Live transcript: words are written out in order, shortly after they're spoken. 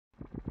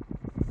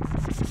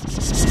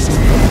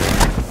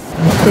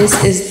This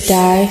is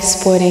Die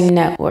Sporting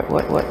Network.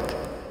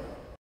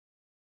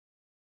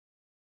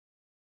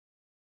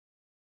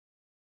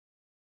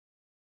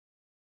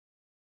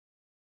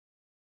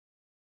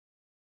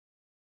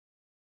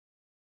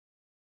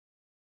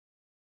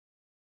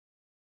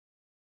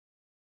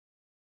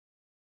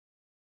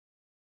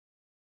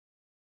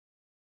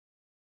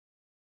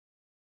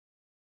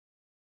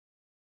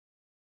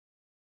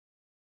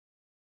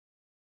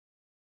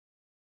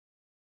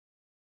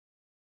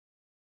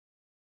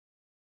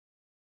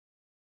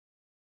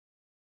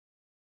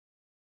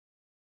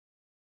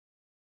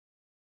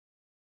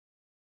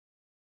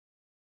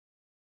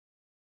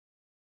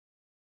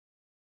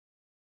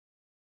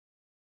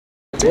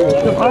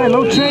 All right,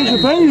 no change of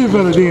venue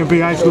for the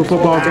DMV High School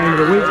football game of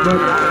the week, but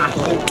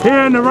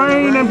here in the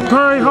rain in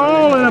Prairie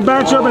Hall in a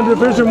matchup in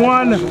Division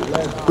I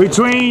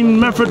between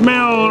Milford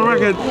Mill, a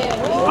record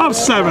of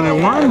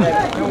 7-1.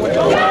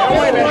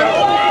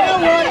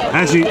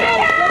 As he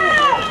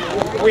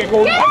and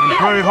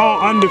Prairie Hall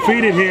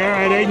undefeated here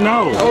at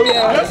 8-0.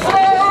 As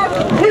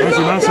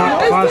he that's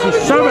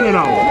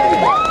 7-0.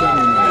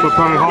 For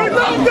Prairie Hall.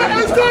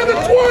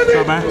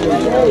 So, man.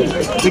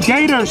 The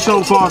Gators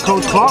so far,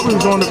 Coach Clark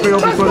was on the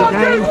field before the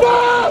game.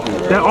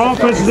 Their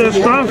offense is their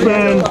strength,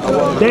 and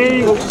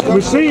they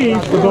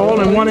received the ball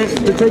and wanted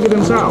to take it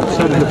themselves.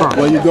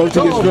 Well, you go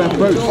to your strength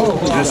first.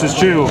 This is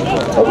true.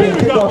 Opening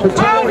kickoff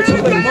return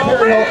to the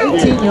Imperial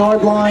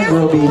 18-yard line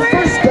will be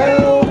first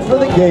down for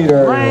the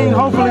Gators. Rain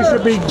hopefully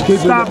should be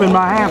stopping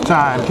by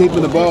halftime.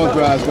 Keeping the ball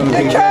dry is going to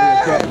be a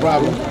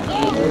problem.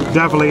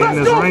 Definitely in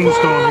this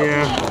rainstorm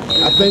here.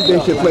 I think they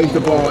should place the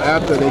ball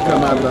after they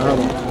come out of the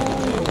huddle.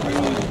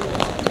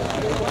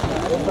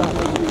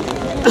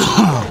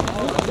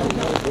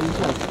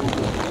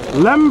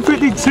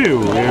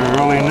 $11:52 here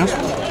early in this.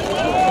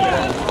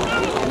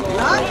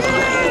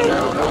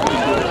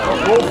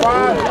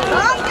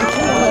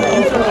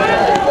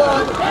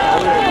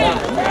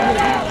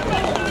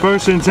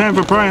 First and 10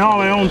 for Prairie Hall.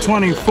 They own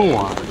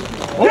 24.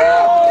 A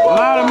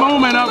lot of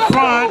movement up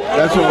front.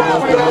 That's what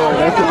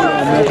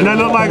and that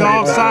looked like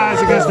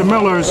offsides against the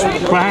Millers,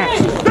 perhaps.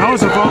 That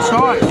was a false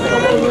start.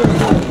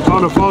 Oh,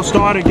 the false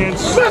start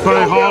against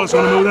Prairie Hall is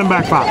going to move them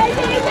back 5.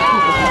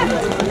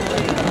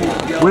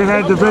 We've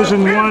had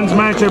Division I's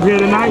matchup here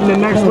tonight, and then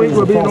next week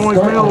will be in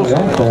Orange Mills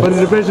for the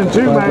Division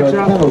II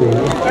matchup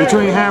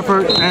between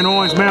Hanford and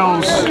Orange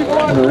Mills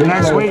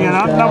next week, and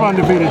another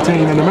undefeated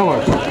team in the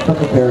Millers.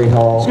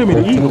 Excuse me,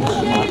 the Eagles.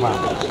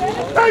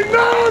 Hey,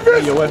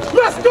 Nervous!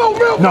 Let's go,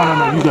 Milford! No,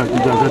 you got it.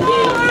 Put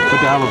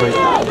the elevate.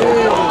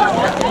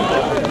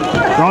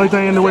 The only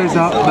thing in the way is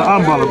the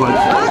umbrella, but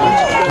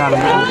kind of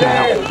help.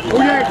 Oh,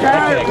 yeah,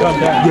 Kai? Come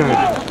down.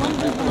 Yeah.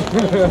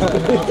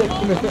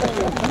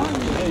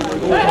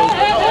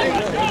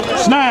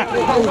 Snap.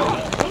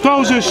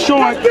 Throws a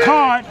short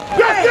cart. They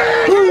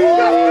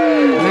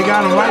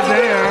got him right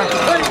there.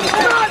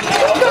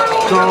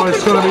 So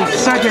it's going to be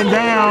second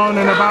down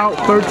and about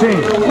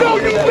 13.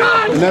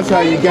 And that's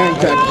how you gang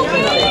tackle.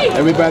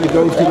 Everybody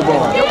goes to the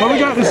ball. Well, we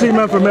got to see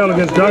Milford Mill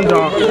against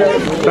Dundalk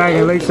back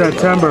in late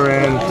September,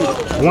 and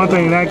one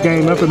thing in that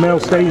game, Milford Mill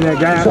stayed in that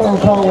gap,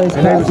 and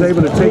they was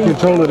able to take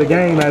control of the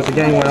game as the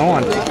game went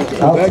on.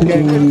 That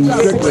game was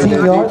strictly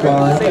 16-yard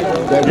line.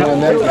 That won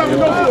that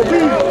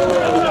game.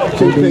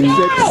 2 pick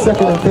 6.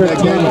 Second and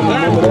 13.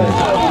 Remember that.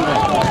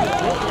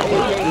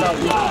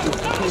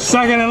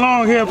 Second and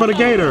long here for the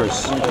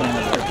Gators.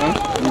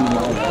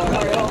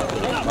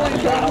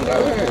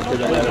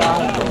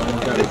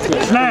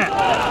 Snap.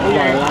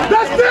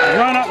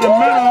 Run up the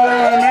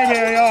middle, maybe a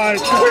yard.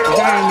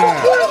 Down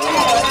there.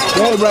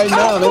 Yeah, right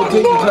now, they're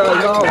taking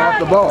Prairie Hall off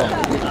the ball.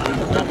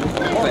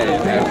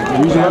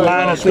 Using the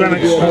line of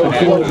scrimmage.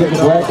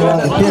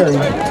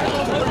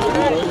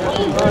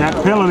 That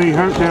penalty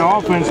hurt their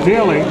offense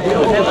dearly.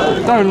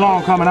 Third and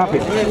long coming up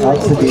here.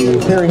 Out to the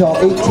Prairie Hall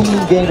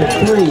 18, gain of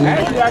 3.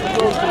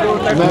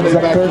 Now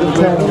they're back to the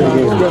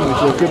scrimmage,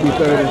 so it could be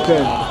 3rd and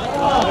 10.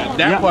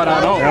 That part I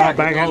don't. They're all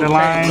back at the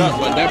line.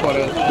 But that part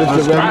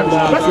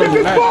Let's get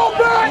this ball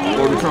back!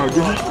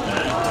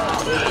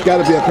 It's got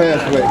to be a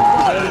pass play.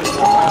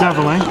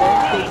 Definitely.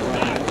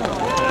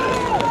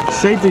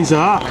 Safeties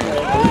are up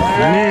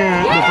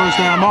near the first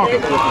down marker.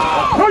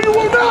 No, you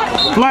will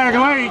not! Flag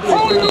late.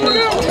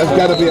 That's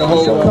got to be a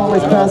hold.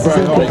 Conley's pass is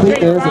incomplete.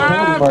 There is a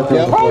penalty marker.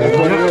 Yep, that's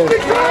what it is.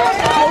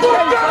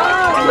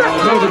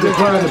 Those are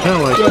declining the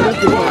penalty.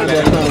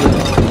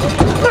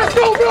 Let's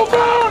go,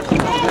 Milford!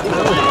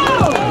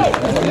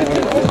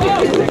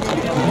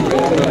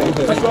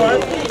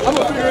 I'm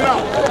gonna figure it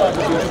out.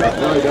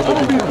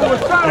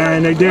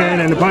 And they did,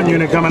 and the punt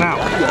unit coming out.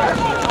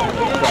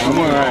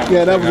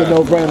 Yeah, that was a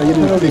no-brainer. You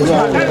didn't see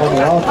that. On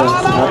the offense,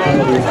 that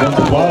penalty has been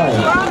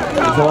declined.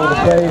 So the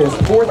play is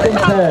 4th and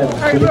 10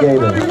 for the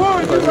Gators.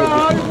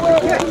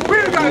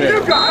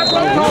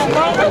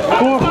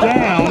 Fourth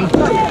down.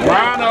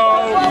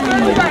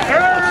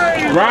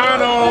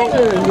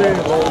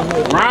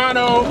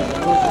 Rhino.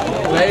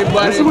 Hey,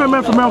 buddy. This is where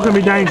Milford Mill can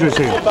be dangerous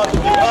here. This is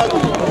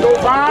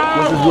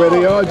where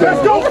they are, Jack.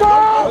 Let's go,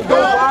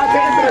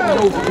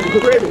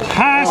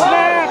 High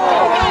snap.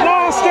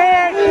 Lost it.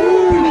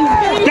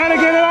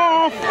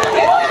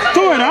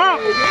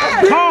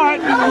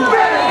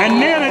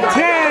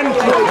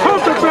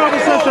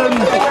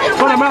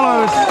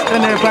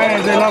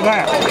 fans, they love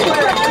that.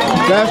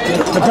 That's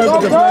the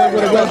purpose of playing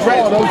with a wet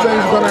ball. Those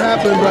things are going to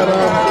happen, but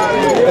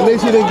at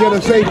least he didn't get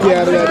a safety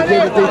out of that.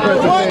 Give it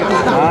defensive thing.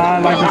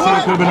 I'd like to see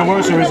it could have been a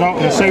worse result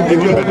in the safety.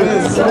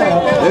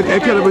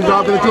 It could have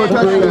resulted into a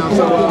touchdown.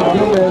 So,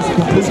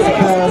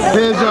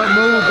 heads up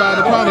move by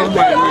the punter.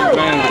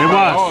 It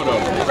was.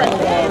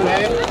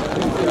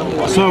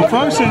 So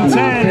 1st and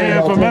 10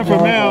 here for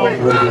Milford Mill.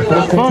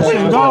 1st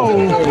and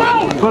goal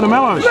for the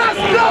Millers. Let's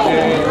go!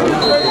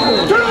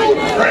 2,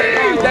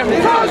 3,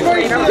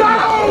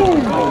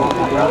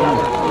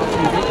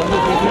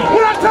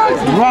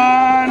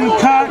 Run,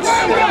 cut,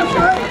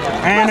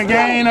 and a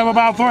gain of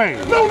about 3.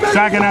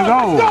 2nd and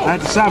goal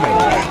at 7.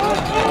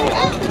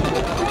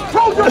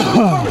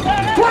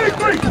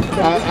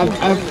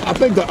 I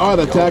think the art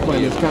of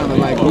tackling is kind of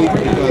like weak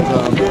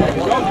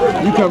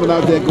because you coming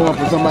out there going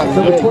for somebody's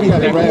leg. You got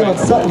to grab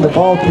Sutton, the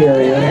ball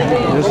carrier.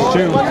 This is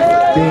true.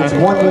 Gains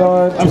 1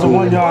 yard. That's a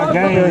 1 yard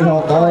gain.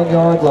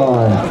 9-yard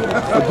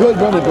line. a good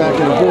running back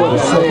in the board to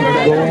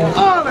save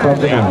from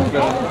the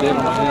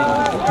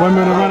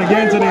Women to run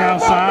again to the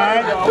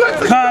outside.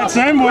 Cuts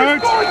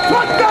inward.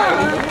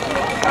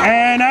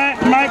 And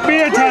that might be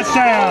a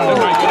touchdown.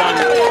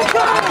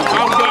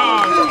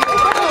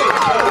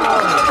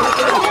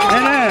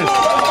 It is.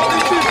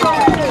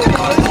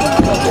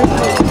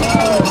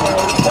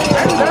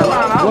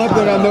 One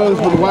thing I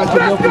noticed with watching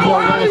Milford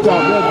last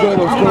time, they're good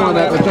on scoring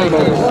at the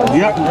turnovers.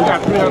 Yep.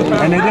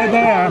 And they did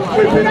there.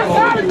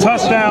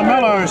 Touchdown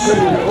Millers.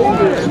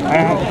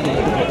 And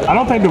I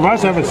don't think the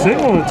rush ever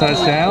signaled a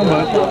touchdown,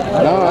 but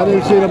no, I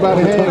didn't see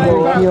nobody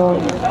handle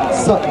it.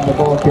 Sutton, the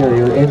ball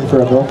carrier, in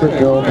for a Milford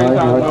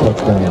 9-yard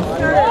touchdown.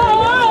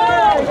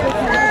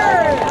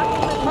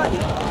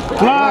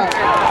 block.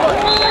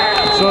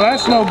 So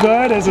that's no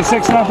good. It's a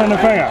 6-0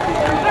 affair.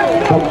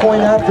 The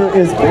point after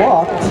is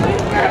blocked.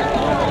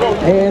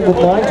 And with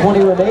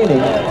 9:20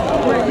 remaining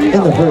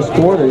in the first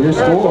quarter, your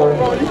score,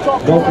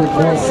 Milford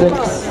Mill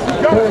 6,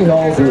 Perry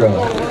Hall 0.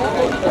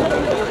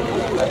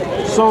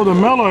 So the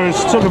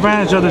Millers took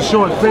advantage of the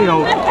short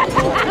field,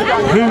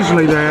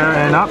 hugely there,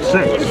 and up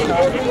 6.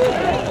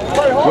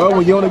 Well,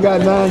 when you only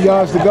got 9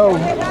 yards to go,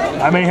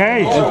 I mean,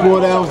 hey, and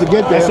 4 downs to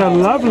get there. it's a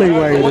lovely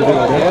way to do it.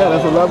 Yeah,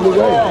 that's a lovely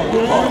way.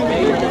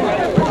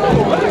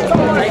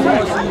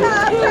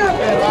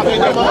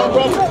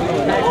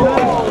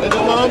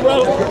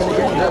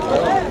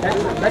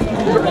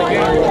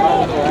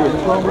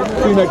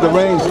 Seems like the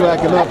rain's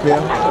slacking up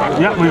here.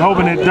 Yep, we're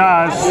hoping it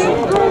does.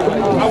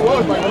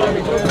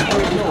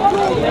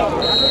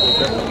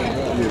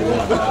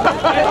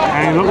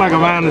 And it looked like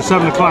around the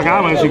 7 o'clock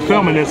hour as you're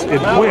filming this,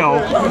 it will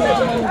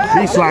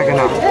be slacking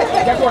up.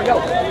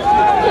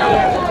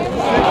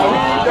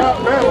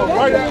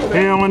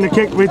 Here on the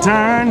kick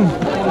return.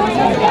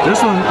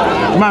 This one,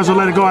 you might as well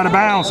let it go out of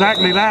bounds.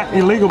 Actually, that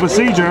illegal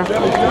procedure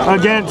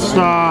against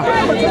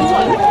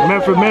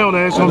Milford Mill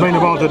there is going to bring the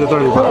ball to the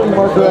 35.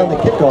 Marker on the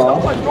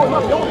kickoff.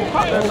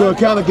 So it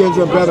kind of gives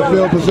them better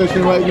field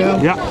position right now?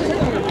 Yep.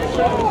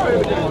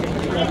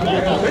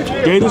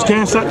 Gators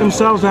can't set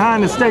themselves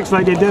behind the sticks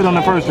like they did on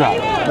the first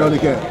drive. No, they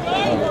can't.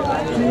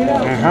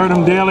 It hurt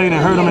them daily and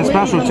it hurt them in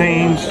special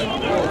teams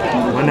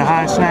when the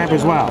high snap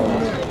as well.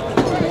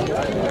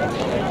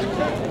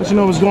 But you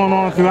know what's going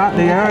on throughout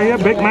the area.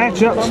 Big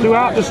matchups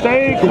throughout the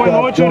state. Quinn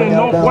Orchard and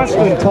Northwest,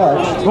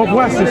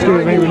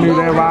 excuse me, renew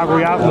their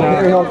rivalry out in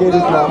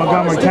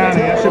Montgomery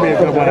County. That should be a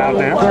good one out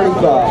there.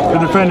 The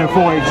defending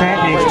 4A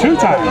champions,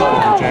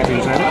 2-time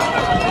champions at it.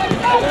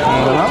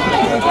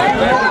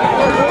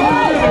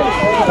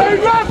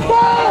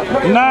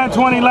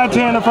 9:20 left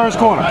here in the first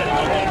quarter.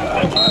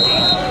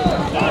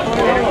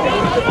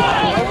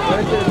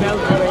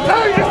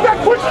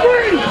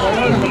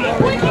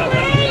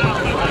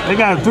 They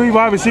got 3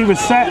 wide receivers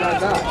set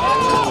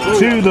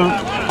to the.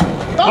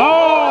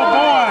 Oh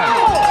boy!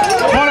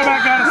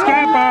 Quarterback got a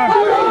scamper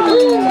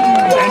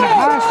and a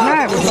high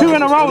snap. 2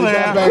 in a row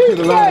there.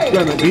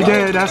 He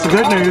did. That's the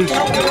good news.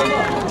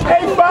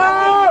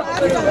 But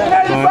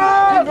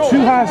 2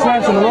 high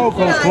snaps in a row,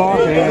 Coach Clark,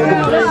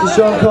 and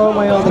Sean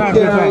Conway on the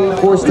carry,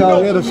 forced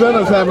out. Yeah, the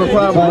centers have a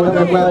problem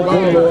with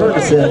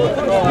Ferguson.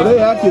 But they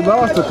actually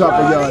lost a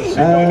couple yards.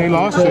 and they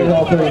lost 2.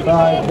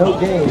 35, no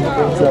gain.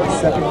 Brings up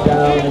 2nd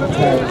down and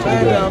 10.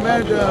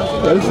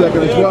 That's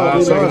 2nd and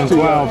 12. 2nd and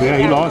 12. Yeah,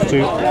 he lost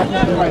 2.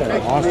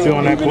 Lost 2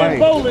 on that play.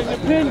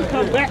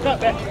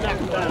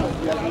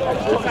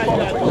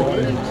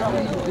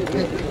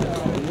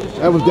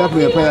 That was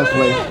definitely a pass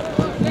play.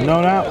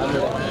 No doubt.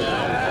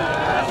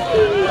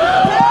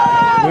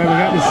 We haven't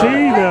got to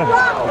see the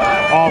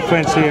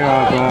offense here of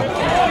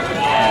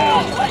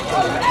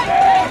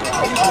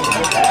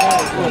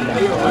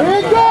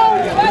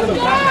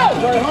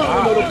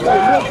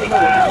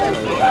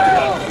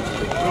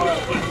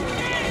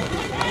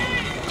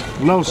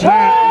low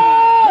snap.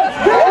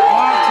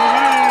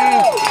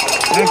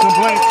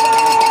 Incomplete.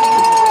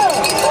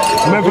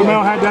 Milford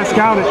Mill had that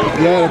scouted.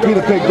 Yeah, if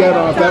Peter picked that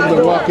off, that was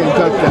a walk-in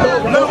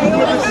touchdown.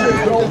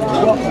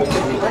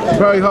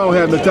 Perry Hall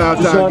had the time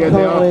getting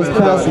the offense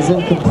pass is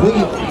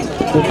incomplete,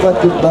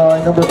 deflected by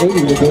number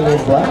 80, the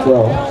Daniel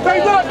Blackwell.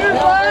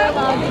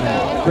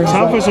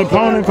 Toughest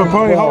opponent for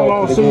Prairie Hall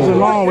all season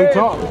long. We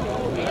talked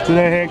to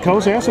their head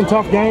coach. They had some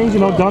tough games. You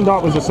know,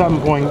 Dundalk was a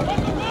 7-point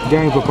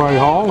game for Prairie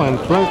Hall, and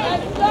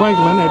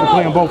Franklin, they were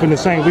playing both in the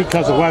same week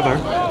because of weather.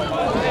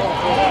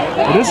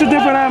 But this is a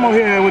different animal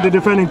here with the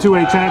defending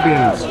 2A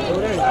champions.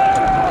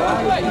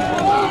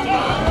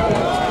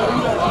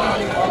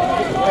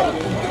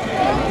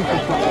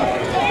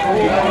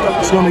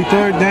 It's going to be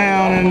 3rd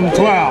down and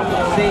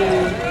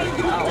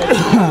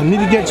 12. Need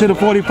to get to the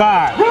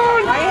 45.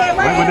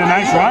 Right with a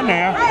nice run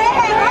there.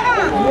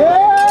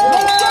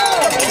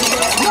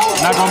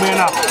 Not going to be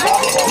enough.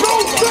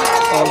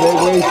 They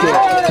wasted.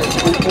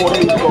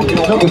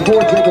 Number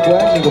 4, Jacob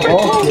Wagner, the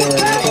ball carrier.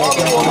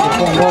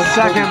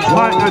 Second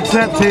punt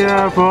attempt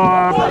here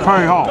for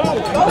Prairie Hall.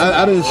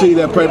 I didn't see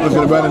that Prairie was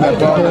going to run in that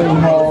ball.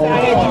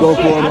 Go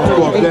for it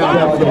and walk down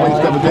after the way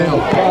step it down.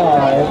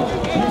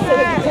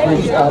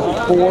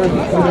 4th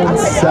and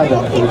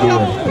 7 for the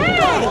game.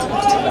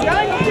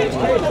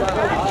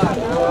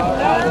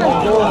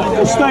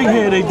 This thing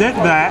here, they did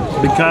that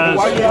because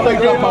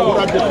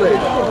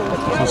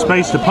some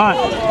space to punt.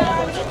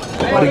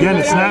 But again,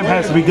 the snap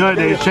has to be good.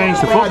 They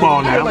changed the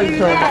football now. You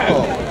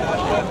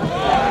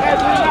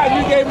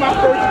gave my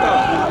first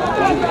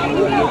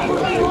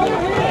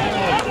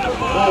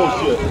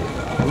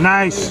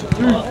Nice.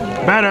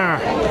 Better.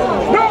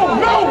 No.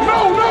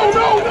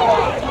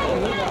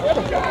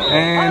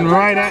 And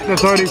right at the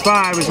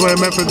 35 is where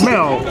Milford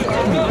Mill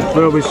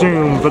will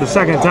resume for the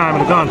 2nd time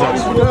in the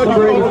contest.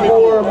 Number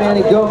 84,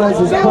 Manny Gomez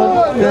is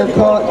punt. They're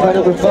caught by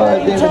number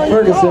 5, David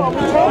Ferguson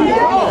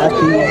at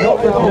the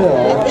Milford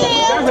Mill.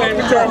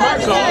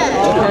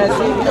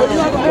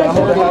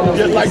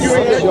 Just like you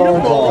ain't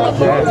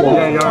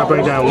Yeah, y'all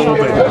bring down a little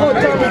bit. That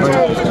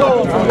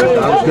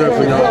was good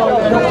for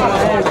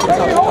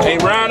y'all. Hey,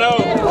 round up.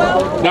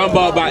 Down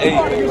ball by 8.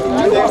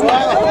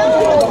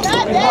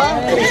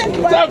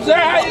 What's up, sir?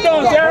 How you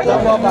doing, sir?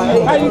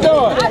 How you doing? You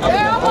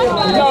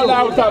know that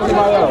I was talking to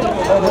my else.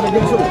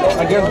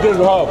 I guess good as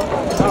home.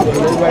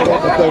 Right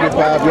at the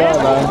 35-yard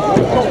line.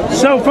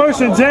 So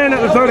 1st and 10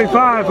 at the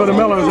 35 for the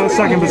Millers. Their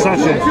 2nd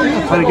possession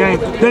of the game.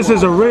 This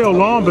is a real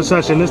long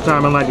possession this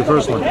time, unlike the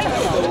first one. It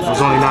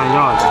was only 9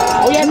 yards.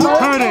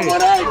 Purdy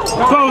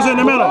throws in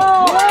the middle.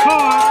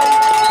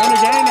 Caught in the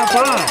game. They're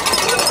fine.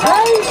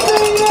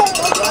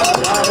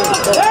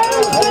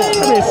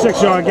 That'll be a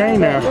 6-yard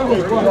gain there.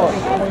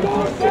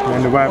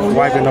 And the ref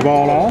wiping the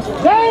ball off.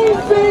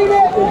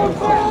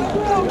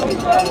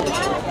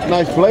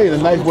 Nice play and a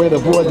nice way to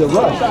avoid the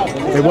rush.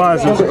 It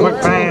was a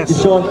quick pass.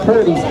 Sean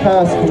Purdy's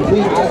pass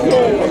complete.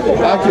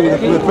 Actually, the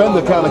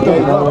defender kind of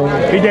gave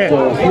up. He did.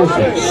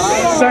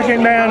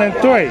 2nd down and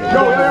 3.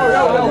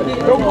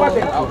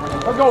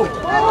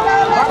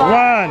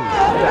 Run.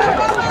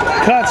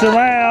 Cuts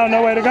around,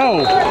 nowhere to go.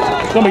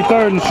 It's going to be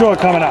 3rd and short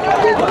coming up.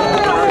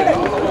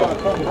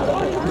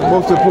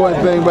 Most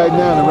important thing right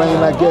now in the rain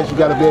like this, you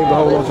got to be able to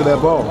hold on to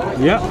that ball.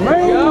 Yep.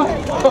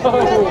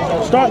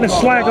 Starting to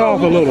slack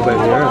off a little bit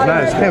here. It's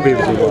not as heavy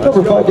as it was.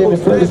 Number 5, David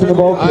Ferguson, the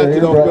ball I carrier.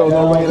 actually don't feel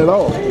no rain at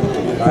all.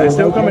 It's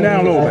still coming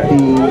down a little bit.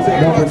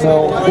 Number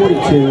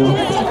 42.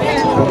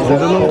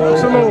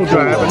 It's a little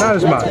dry, but not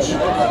as much.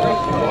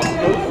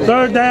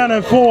 3rd down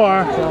and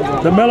 4.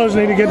 The Millers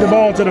need to get the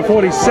ball to the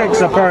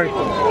 46 of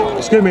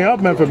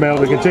Milford Mill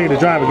to continue to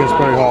drive against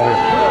Prairie Hall here.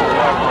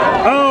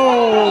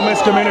 Oh,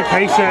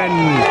 miscommunication.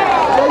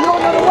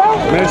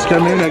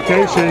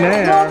 Miscommunication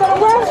there.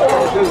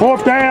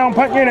 4th down,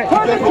 punt unit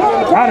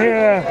out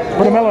here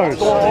for the Millers.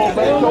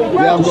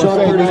 Yeah, I'm Sean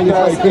going to Purdy's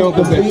pass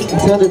incomplete,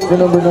 intended for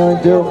number 9,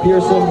 Daryl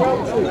Pearson.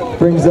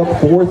 Brings up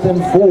 4th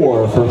and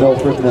 4 for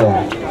Milford Mill.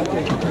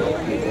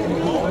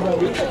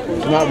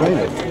 It's not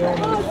raining.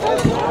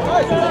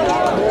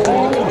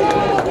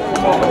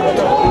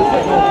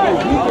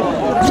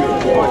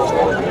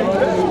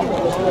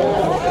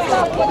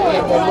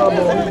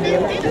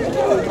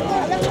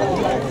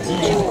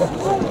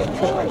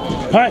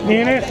 Punt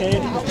unit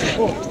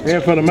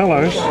here for the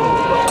Millers.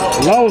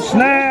 Low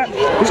snap.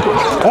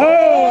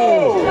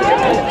 Oh!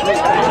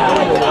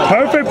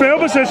 Perfect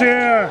field position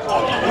here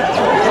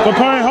for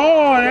Prairie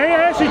Hall. And he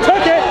actually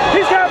took it.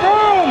 He's got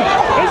room.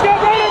 He's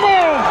got running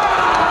room.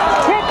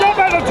 Tripped up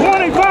at the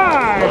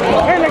 25.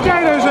 And the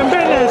Gators in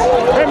business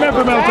at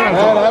Milford Mill.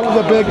 That was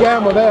a big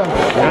gamble there.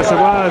 Yes, it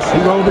was. He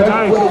rolled the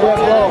dice.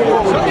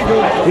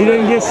 He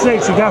didn't get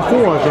 6. He got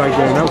 4 right there.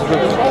 That was good.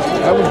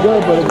 That was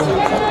good, but it was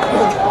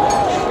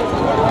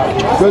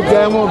good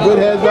gamble, good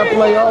heads-up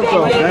play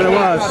also. That it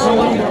was.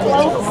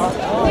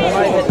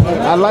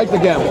 I like the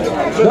gamble.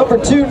 Number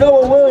 2,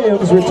 Noah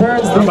Williams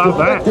returns the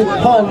deflected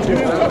punt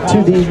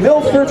to the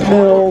Milford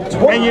Mill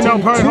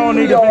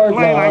 22-yard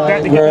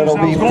line, where it'll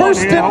be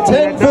 1st and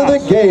 10 for the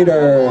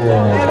Gators.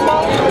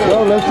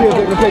 Well, let's see if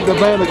they can take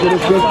advantage of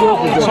this good field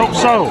position. Let's hope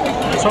so.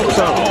 Let's hope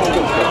so.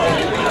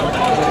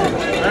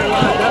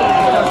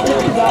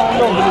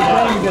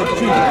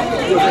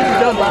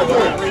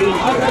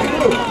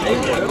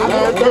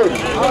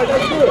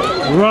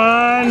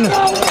 Run.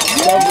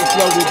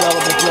 Slow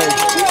development play.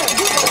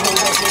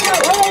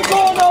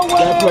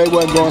 That play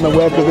wasn't going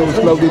nowhere because it was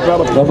slow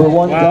development. Number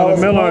 1, Wow, Dallas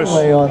the Millers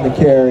Conway on the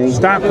carry.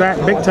 Stop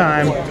that big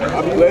time.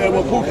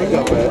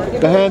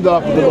 The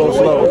handoff was a little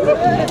slow.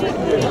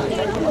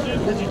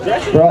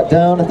 Brought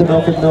down at the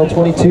Milford Mill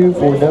 22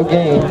 for no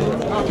gain.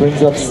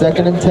 Brings up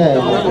 2nd and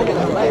 10.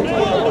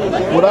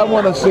 What I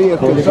want to see is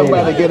can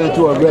somebody get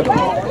into a rhythm.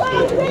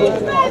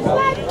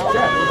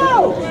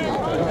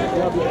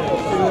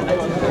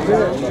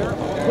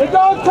 We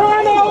go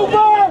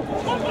turnover!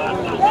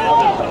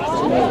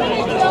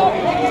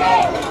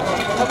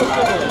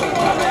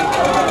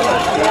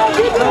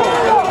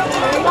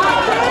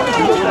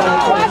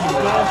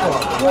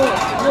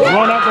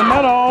 Run up the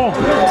middle.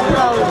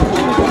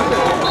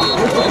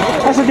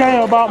 That's a gain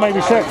of about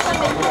maybe 6.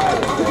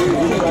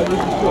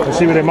 Let's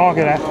see what they mark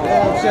it at.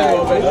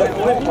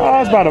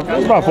 Oh, it's about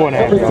 4.5.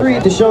 Number 3,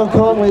 Deshaun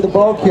Conway, the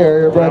ball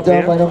carrier, brought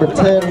down by number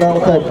 10,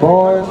 Malachi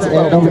Barnes,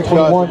 and number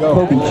 21,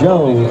 Kobe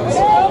Jones.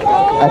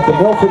 At the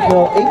Milford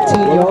Mill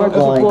 18-yard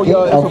line, gain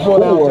of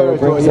 4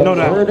 brings up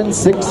 3rd and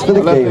 6 for the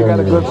Unless they got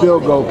a Gators. good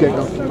field goal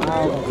kicker.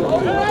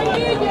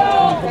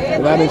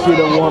 And I didn't see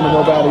them warming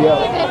nobody up.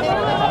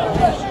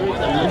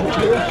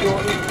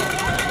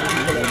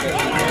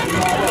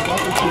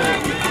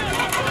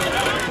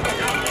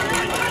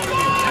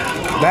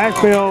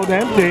 Backfield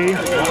empty.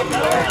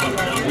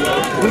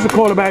 This is a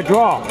quarterback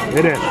draw.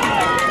 It is.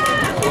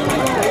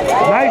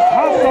 Nice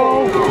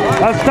hustle.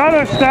 A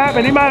stutter step,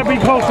 and he might be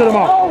close to the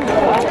mark.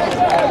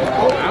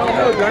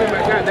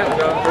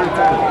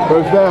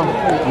 First down.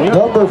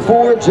 Number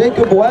 4,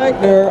 Jacob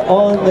Wagner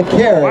on the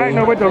carry.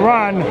 Wagner with the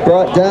run.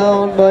 Brought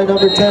down by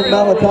number 10,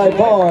 Malachi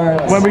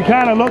Barnes. When we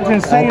kind of looked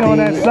and seen on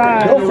that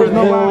side, there was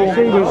no wide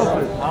receivers.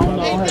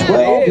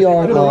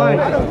 12-yard line.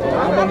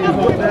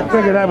 I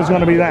figured that was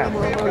going to be that.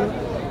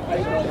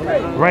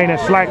 Rain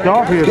has slacked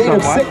off here Gain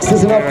of somewhat. 6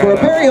 is enough for a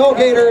Perry Hall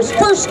Gators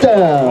first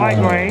down. Light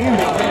rain.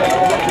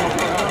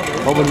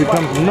 Hope it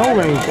becomes no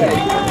rain soon.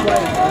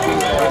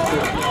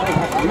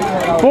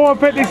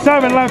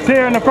 4:57 left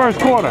here in the first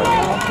quarter.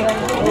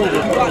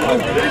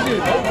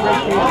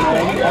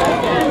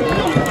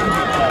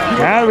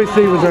 Now the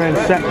receivers are in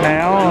set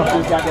now.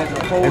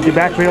 Empty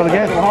backfield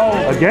again.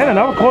 Again,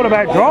 another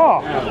quarterback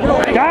draw.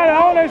 Got it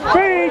on his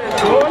feet.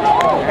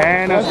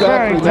 And a That's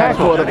sparing actually not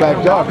tackle. quarterback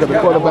draw because the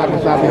quarterback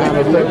is not behind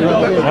the safety.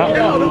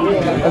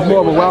 That's more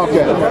of a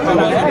wildcat.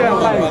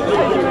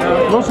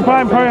 No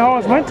surprise Perry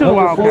Hall went to the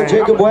Number 4, Wildcat.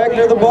 Jacob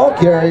Wagner, the ball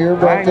carrier,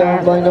 brought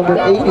down by number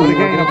 80,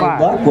 gain of 5.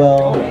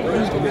 Blackwell.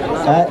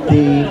 At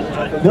the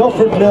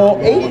Milford Mill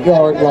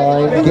 8-yard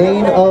line,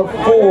 gain of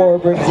 4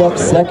 brings up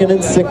 2nd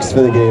and 6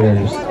 for the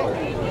Gators.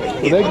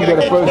 So they can get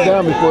a first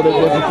down before they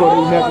even have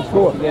to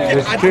score.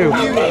 It's 2.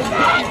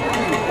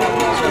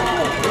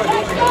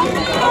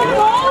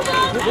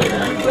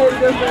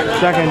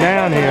 Second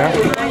down here.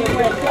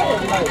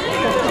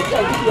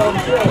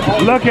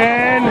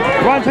 Looking,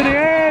 run to the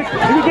edge.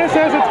 He gets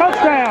there as a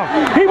touchdown.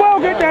 He will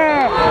get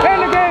there.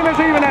 And the game is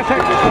even at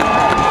 6.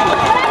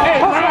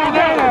 Touchdown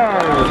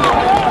Gators.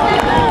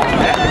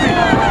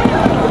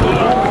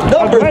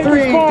 Number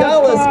 3,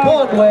 Dallas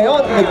Conway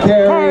on the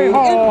carry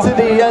into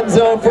the end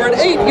zone for an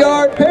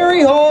 8-yard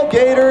Perry Hall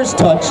Gators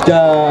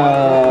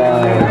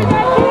touchdown.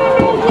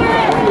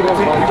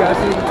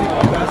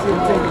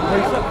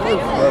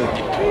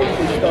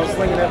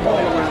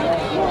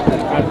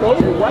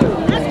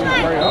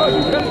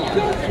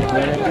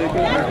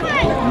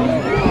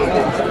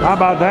 How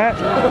about that?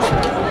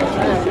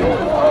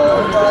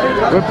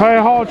 With Perry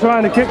Hall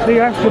trying to kick the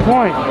extra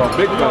point.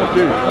 Big guy,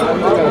 too.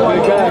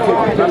 Big guy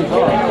kicking.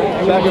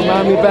 That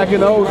reminds me back in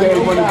the old days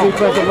when the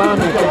defensive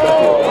lineman kicked.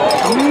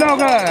 No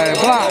good.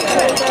 Block.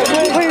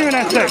 Leaving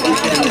at 6.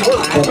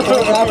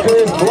 After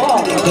his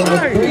block, with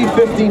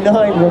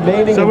 3:59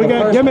 remaining So we in the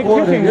got first gimmick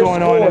quarter, kicking your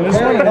going on in this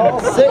score, one. Perry Hall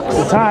 6,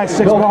 The tie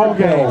 6 ball Milford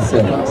Mill game. 6.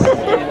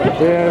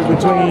 There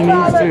between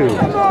these two.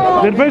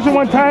 The Division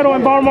I title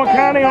in Baltimore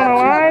County on the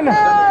line.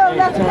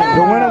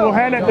 The winner will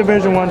hand that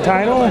Division I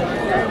title.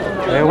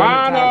 They win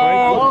the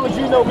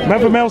tiebreak.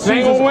 Milford Mill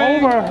season's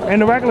over in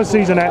the regular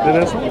season after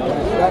this one.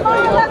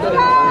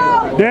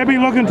 They'll be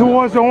looking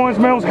towards the Orange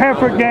Mills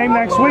Hereford game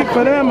next week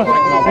for them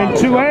in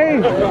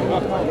 2A.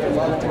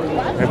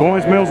 If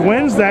Orange Mills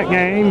wins that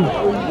game,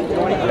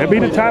 they'll be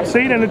the top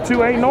seed in the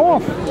 2A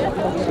North.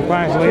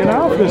 Surprisingly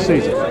enough this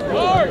season.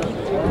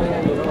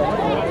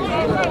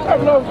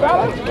 Hello,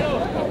 fella.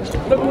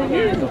 Look at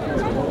you.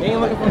 He ain't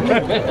looking for me.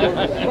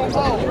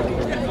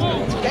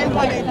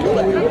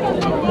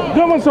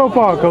 Good one so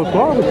far, Coach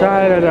Clark. We're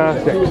tied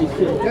at 6.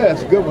 Yeah,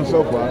 it's a good one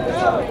so far.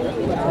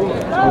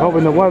 I'm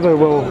hoping the weather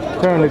will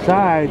turn the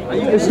tide.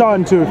 It's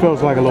starting to, it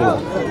feels like a little.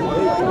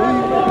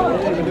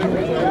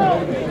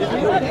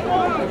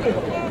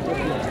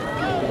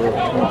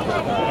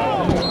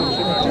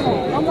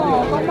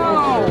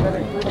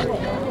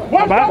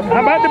 How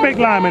about the big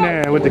lineman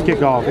there with the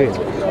kickoff here?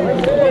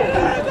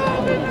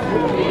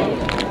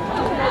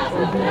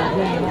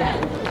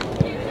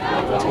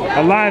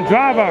 A line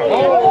driver.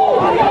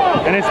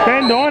 And it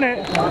spinned on it.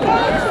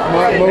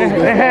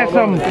 It had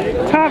some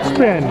top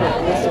spin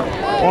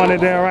on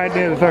it there, right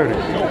there, the 30.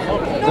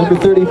 Number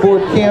 34,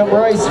 Cam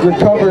Rice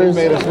recovers.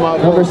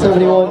 Number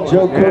 71,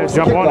 Joe Cook's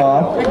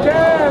kickoff.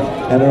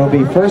 And it'll be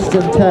 1st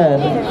and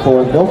 10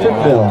 for Milford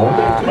Mill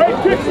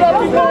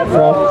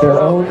from their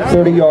own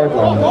 30-yard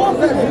line.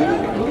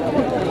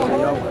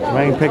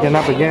 Rain picking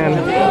up again.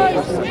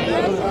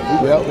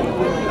 Yep.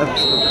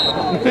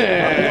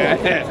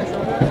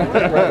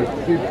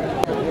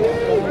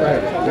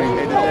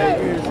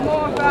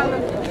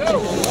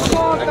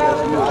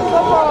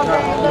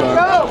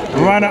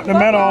 Run up the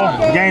middle,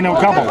 gain a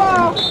couple.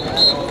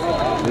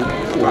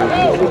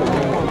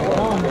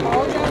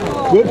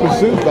 Good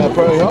pursuit by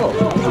Prairie Hall.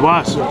 It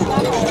was.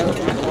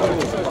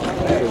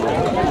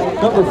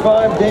 Number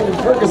 5, David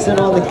Ferguson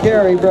on the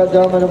carry, brought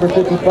down by number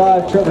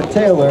 55, Trevor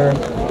Taylor.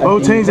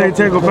 Both teams, they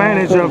take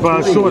advantage of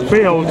short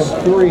fields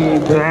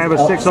to have a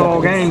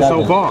 6-all game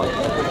so far.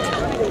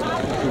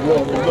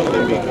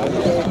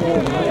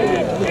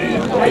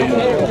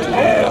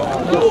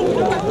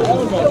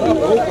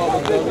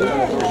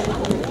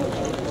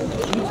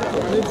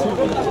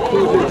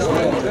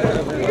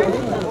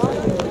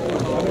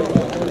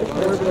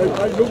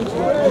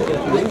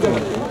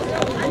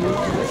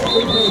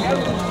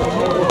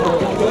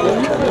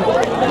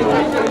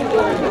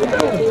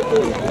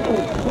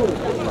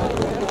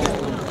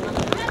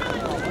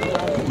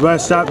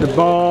 Russ stopped the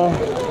ball.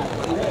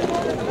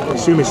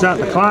 Excuse me, stopped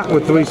the clock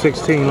with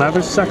 3:16 left.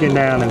 It's 2nd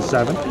down and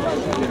 7.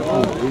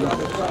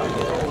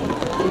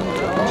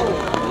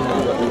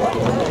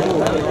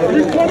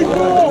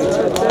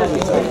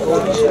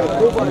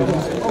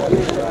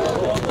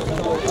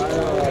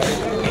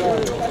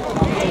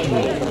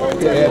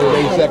 They added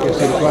 8 seconds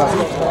to the clock.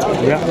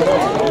 Yeah,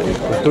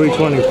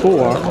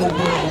 3:24.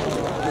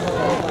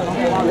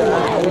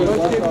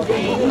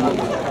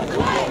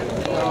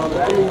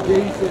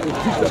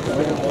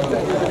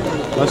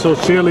 That's those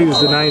cheerleaders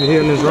tonight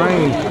here in this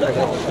rain.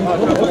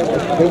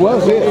 It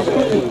was it.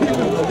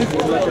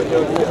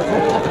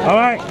 All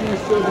right,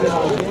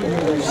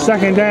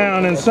 2nd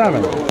down and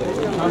 7.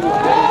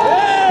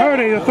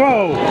 Purdy to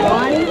throw.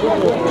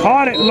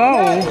 Caught it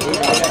low.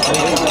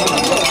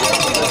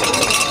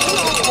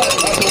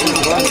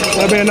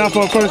 That'll be enough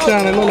for a 1st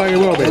down. It looks like it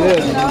will be.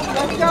 Let's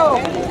go.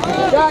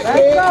 Let's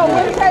go.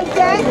 What do you say,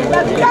 Jack?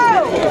 Let's go.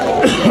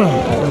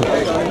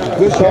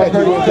 Good shot. You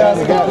went down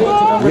and got it.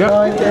 Yep.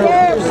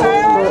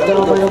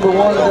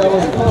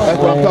 That's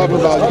what I'm talking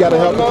about. You got to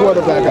help the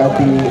quarterback out.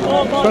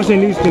 Especially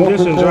in these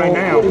conditions right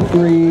now.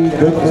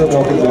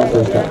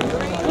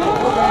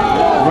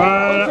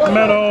 Right up the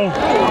middle.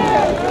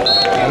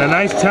 And a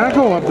nice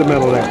tackle up the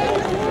middle there.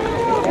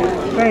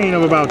 Gain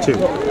of about 2.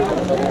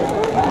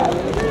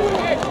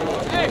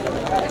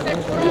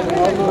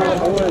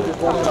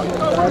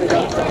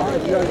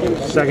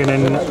 Second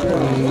and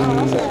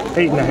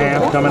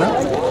 8.5 coming up.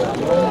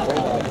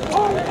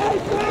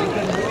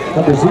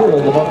 Number 0,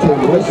 Devontae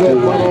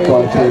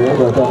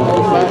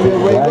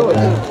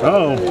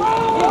Oh.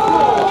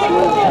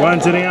 Run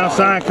to the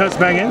outside, cuts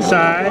back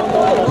inside,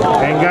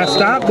 and got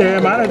stopped there.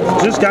 Might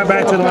have just got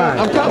back to the line.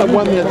 I'm kind of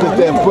wondering if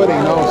they're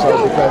footing also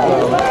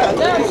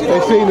because they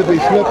seem to be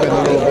slipping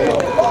a little bit.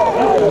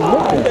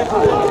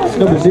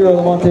 Number 0,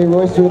 Lamonte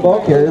Royce to the ball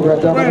carrier.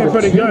 Brought down Ran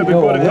pretty good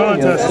before the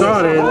contest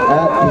started.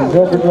 At the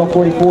Milfordville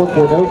 44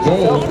 for no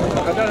gain.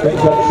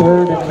 Brings up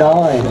 3rd and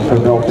 9 for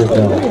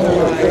Milfordville.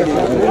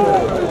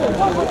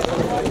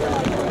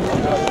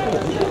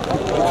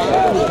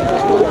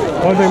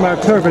 One thing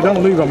about turf, it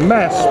don't leave a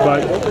mess,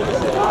 but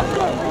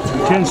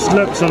you can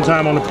slip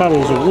sometime on the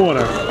puddles of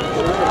water.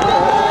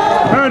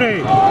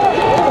 Purdy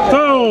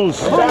throws,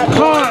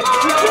 caught,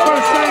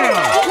 1st down,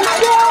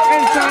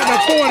 inside the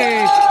 40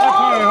 of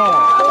Prairie Hall.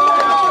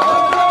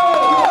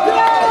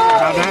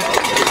 Got that?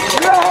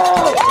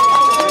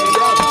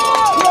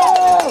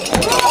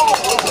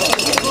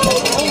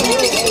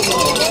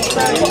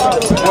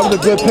 That was a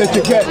good pitch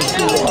to catch.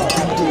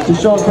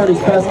 Deshaun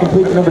Purdy's pass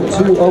complete to number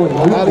 2, Owen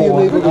Newell. How do you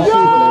leave it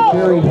receiver?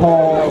 Prairie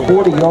Hall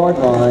 40-yard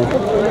line.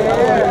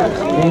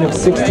 Gain of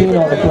 16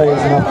 on the play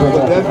is enough for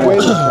That's way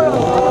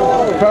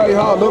Prairie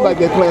Hall look like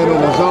they're playing in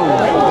the zone.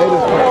 They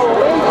just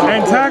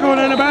And tackled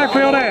in the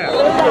backfield there.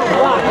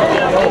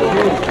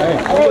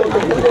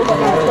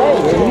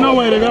 No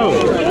way to go.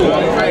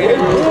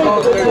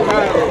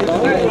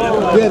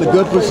 Yeah, a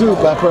good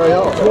pursuit by Prairie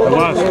Hall.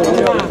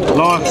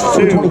 Lost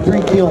 2. 23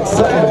 Keelan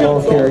Sutton, the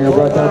ball carrier,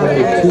 brought down by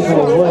 2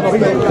 West. We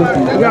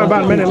got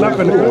about a minute left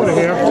in the quarter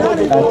here. At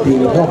the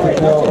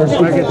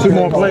Milfordville, I get 2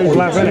 more plays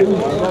left in it.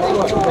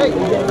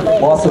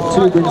 Loss of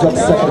 2 brings up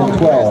 2nd and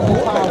 12.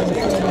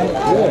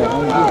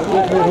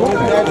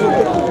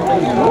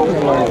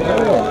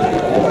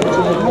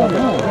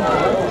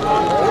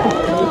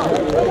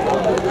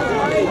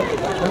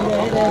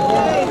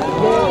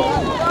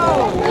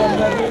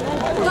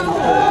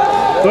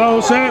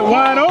 Throw set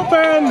wide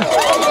open.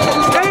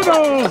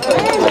 Able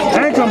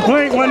and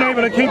complete. Wasn't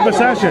able to keep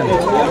possession.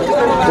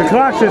 The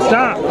clock should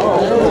stop.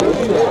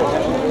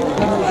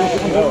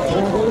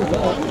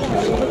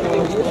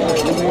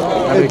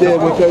 They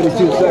did with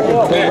 32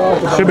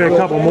 seconds. Should be a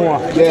couple more.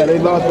 Yeah, they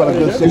lost by a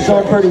good 6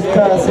 Sean Purdy's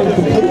pass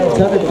incomplete,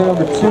 intended for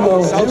number 20,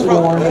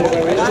 Milford.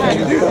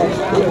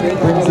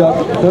 Brings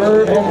up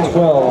 3rd and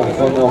 12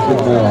 for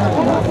Milford Mill.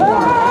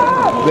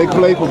 Big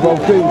play for both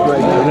teams right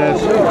now. It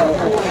is.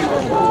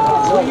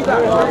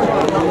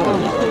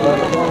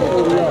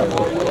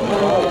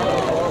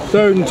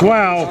 Third and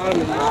 12.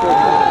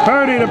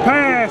 Purdy to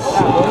pass.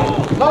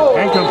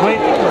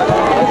 Incomplete.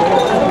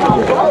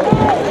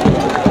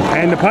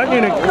 And the punt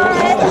unit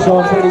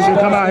Sean Purdy's should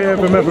come out here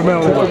for Milford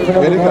Mill.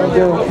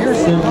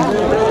 Pearson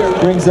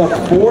brings up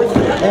 4th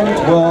and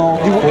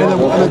 12. In a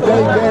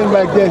game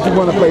like this, you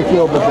want to play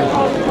field position.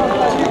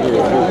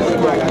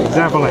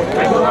 Definitely.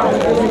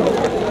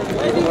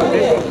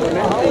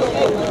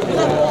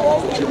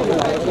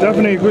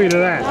 Definitely agree to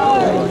that.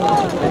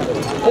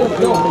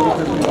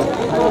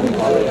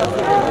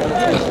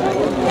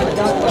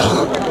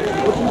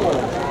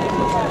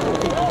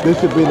 This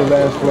should be the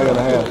last play of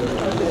the half.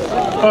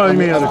 Oh, you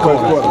mean of the quarter?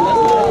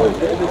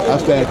 I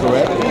stand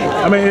correct.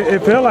 I mean,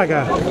 it felt like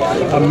a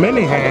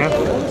mini half,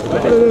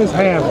 but it is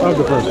half of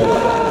the first half.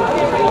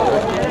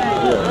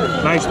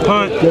 Nice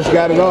punt. Just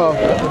got it off.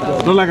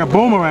 Look like a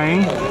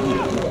boomerang.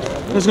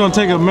 It's going to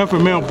take a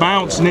Milford Mill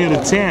bounce near the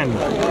 10.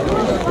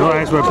 Oh,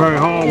 that's where Perry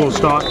Hall will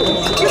start.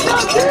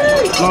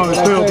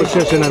 Longest field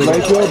position anyway.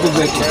 Nice field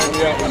position.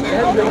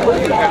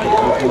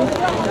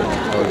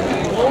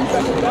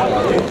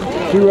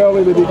 Too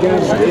early to begin.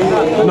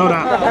 No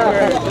doubt.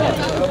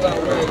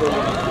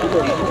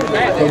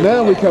 So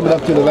now we're coming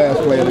up to the last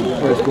play of the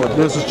first quarter.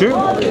 This is true.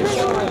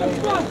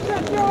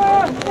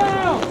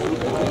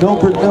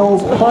 Milford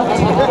Mill's punt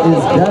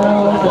is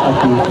down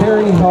at the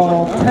Perry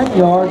Hall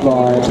 10-yard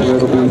line, where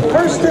it'll be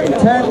 1st and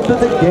 10 for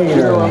the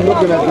Gators. I'm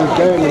looking at this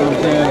game and I'm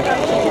saying,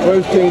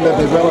 first team that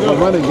developed a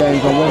running game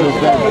can win this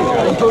game.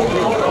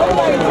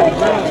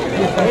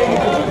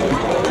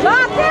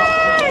 Lock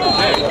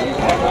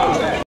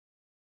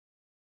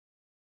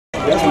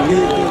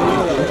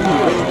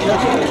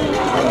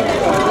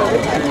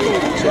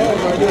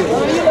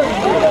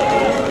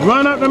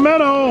Run up the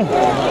middle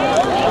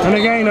and a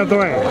gain of 3.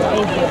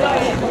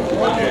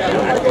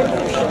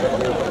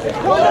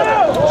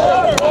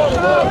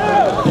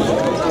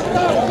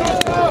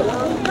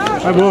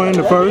 I go in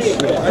the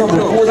first.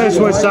 Let's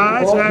switch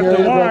sides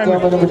after 1.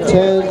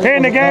 Here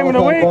in the game of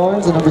the week.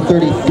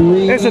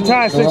 It's a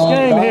tie-6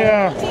 game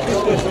here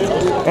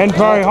in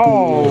Perry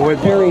Hall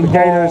with the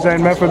Gators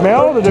and Milford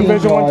Mill, the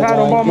Division I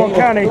title, Monmouth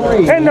County,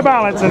 in the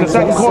balance in the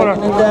second quarter.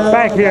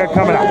 Back here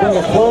coming up.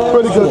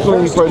 Pretty good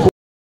swing first.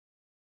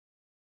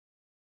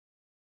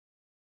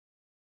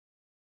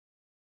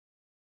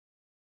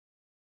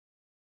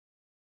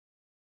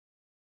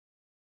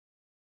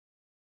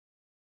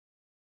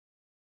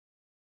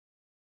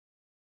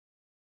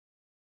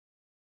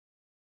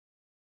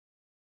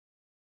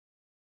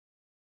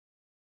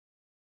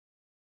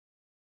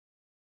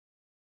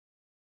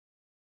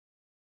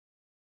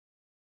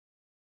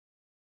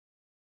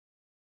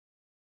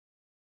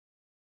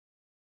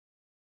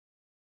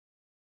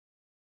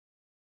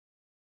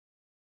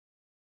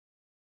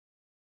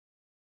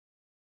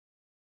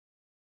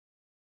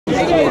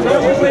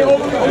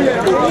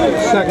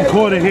 Second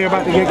quarter here,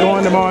 about to get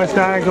going. The Morris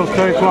Diagonals,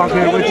 Terry Clark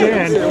here with you.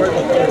 And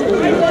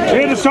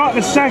here to start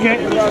the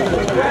second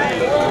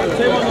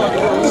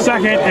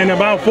and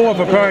about 4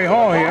 for Perry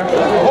Hall here.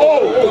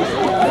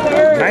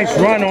 Nice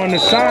run on the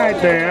side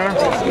there.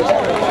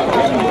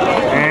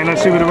 And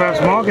let's see what the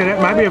refs mark it. It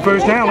might be a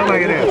first down. Look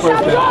like it is.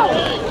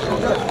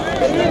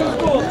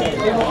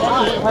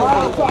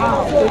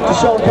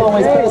 Deshaun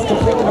Conway's pass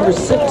complete to number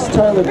 6,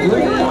 Tyler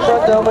Green.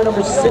 Brought down by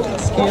number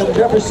 6, Cam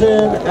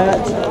Jefferson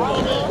at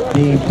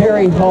the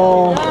Perry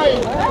Hall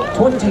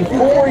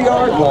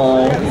 24-yard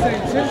line.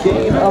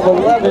 Gain of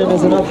 11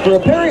 is enough for a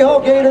Perry Hall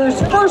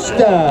Gators first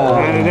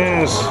down. And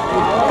it is.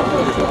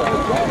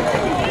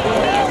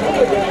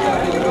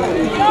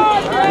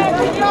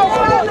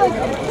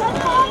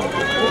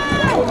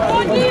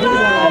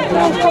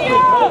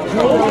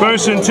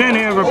 First and 10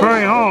 here for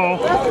Perry Hall.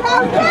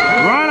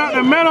 Run up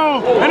the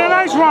middle and a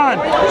nice run.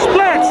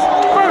 Splits.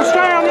 First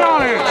down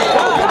yardage.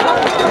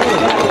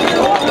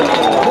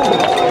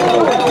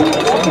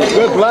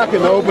 Good blocking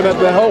to open up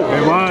the hole.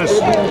 It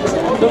was.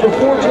 Number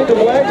 4, Jacob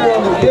Wagner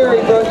on the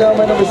carry, brought down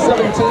by number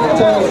 17,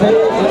 Tyler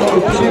Hayes, and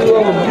number 2,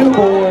 Owen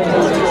Newborn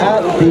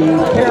at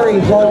the Perry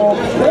Hall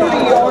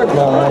 30-yard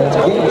line.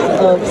 Gain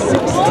of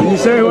 16. You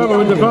say whoever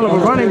would develop a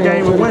running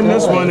game would win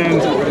this one,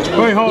 and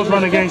Perry Hall's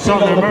running game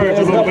starting to emerge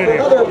a little bit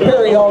here. Another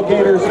Perry Hall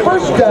Gators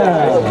first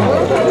down.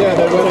 Yeah,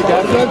 they really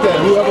got that.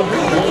 Whoever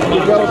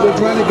developed this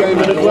running game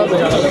in this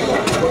weather.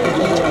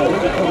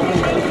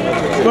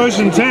 First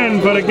and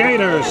 10 for the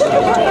Gators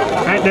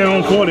at their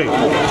own 40.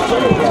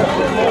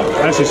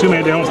 Actually, excuse me,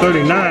 at their own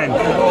 39.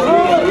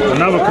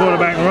 Another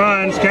quarterback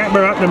runs.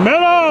 Catber up the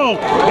middle.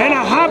 And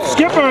a hop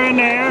skipper in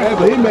there. Yeah,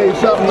 but he made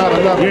something out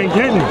of nothing. You ain't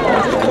kidding.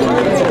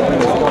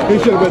 He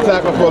should have been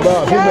tackled for a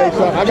loss. He made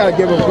something. I got to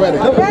give him credit.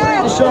 Number 3,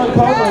 Deshaun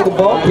Conway, the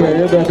ball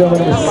carrier. Back over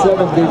number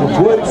 7, David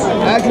Woods.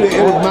 Actually,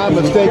 it was my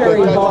mistake that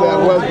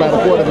touchdown was by the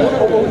quarterback.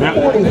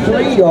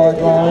 43-yard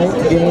line.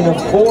 Gain of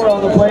 4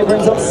 on the play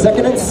brings up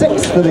 2nd and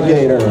 6 for the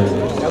Gators.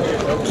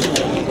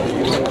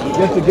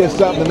 Just to get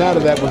something out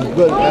of that was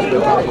good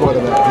effort by the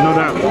quarterback. No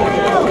doubt.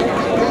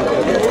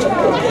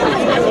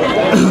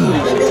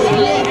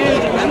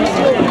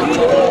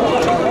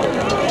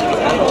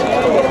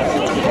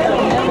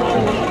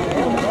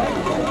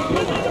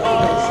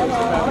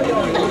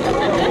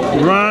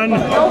 Run.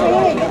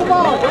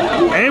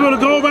 Able to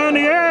go around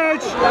the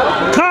edge.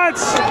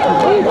 Cuts.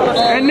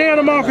 And near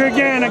the marker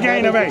again, a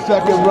gain of 8.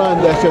 Second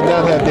run that should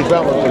not have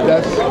developed, but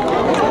that's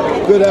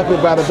good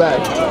effort by the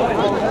back.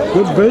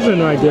 Good vision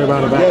right there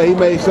by the back. Yeah, he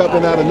made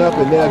something out of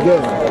nothing there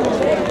again.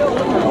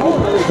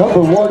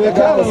 Number 1, They're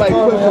kind of like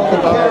pushing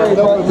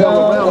the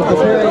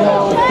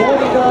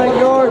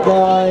 49-yard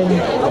line.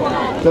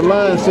 The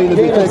line seemed to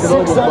be Gain of taken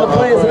over 6 on the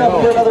play is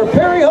enough for another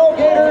Perry Hall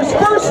Gators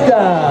first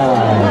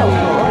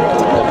down.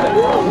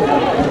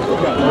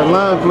 The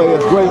line play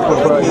is great for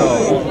Perry Hall.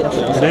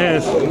 It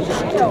is.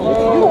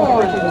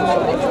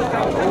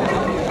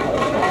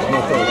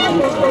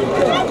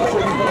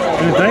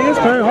 And the thing is,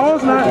 Perry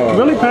Hall's not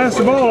really passed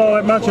the ball all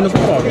that much in the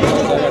football game.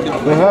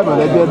 They haven't.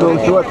 They did those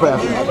short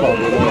passes.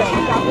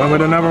 One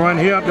with another run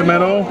here up the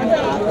middle.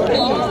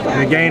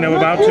 And a gain of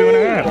about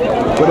 2.5.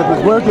 But if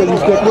it's working, you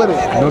stick with it.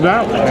 No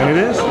doubt. And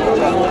it is.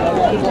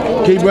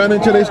 Keep running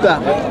until they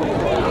stop.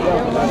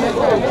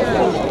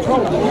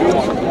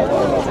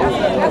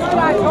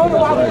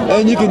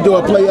 And you can do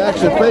a play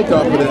action fake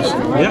off of this.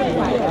 Yep.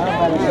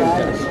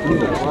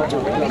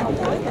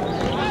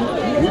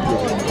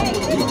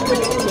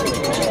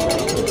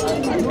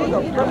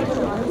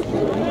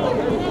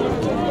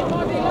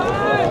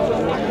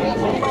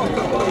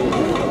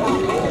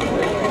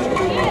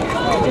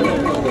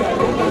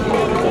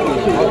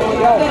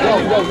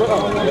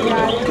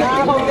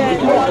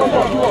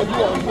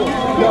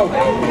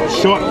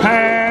 Short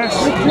pass.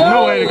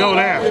 No way to go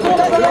there.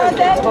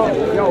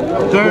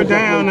 3rd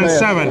down and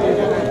 7.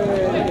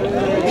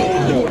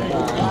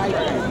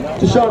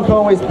 Deshaun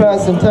Conway's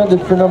pass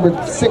intended for number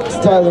 6,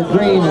 Tyler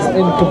Green, is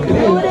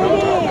incomplete.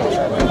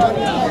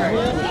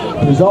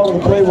 The result of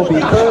the play will be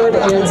 3rd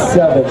and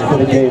 7 for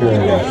the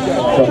Gators.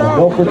 From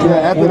Milford to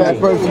after that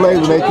first play,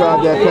 when they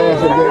tried that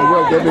pass and didn't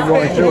work, they've been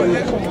going short.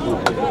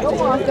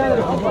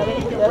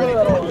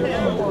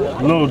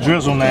 A little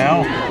drizzle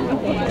now.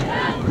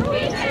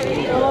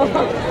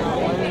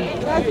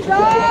 Let's go,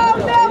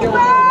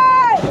 Milford!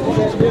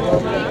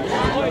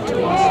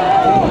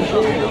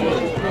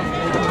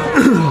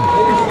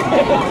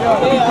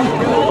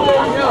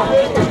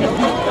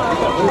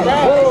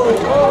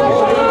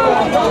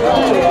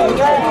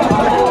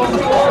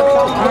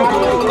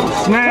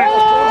 Snap.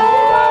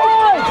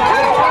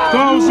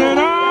 Throws it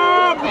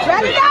up.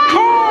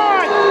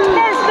 Caught.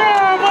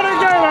 Touchdown for the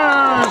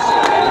Gators.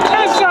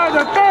 Inside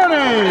the 30.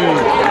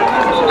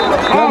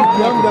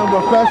 Young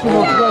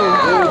professional play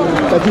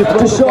that you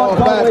throw the ball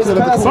back to the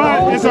but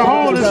it's a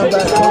hold. And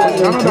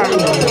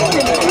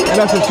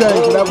that's a shame,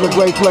 because that was a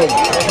great play.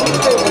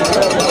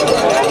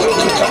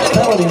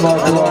 Penalty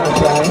marker on the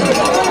play.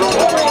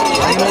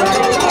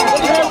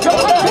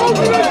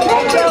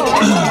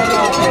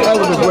 That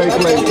was a great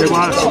play. It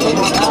was.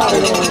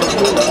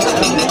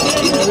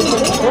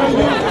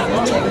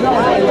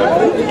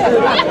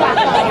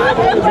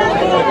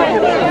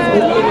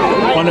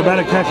 One of the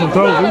better catch and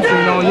throws we've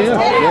seen all year.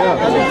 Yeah.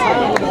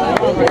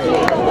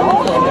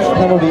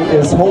 Penalty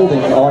is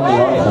holding on the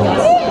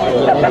offense.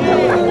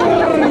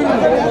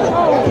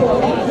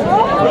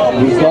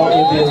 Result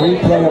will be a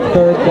replay of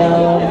 3rd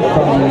down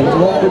from the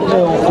Milford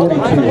Mill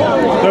 42.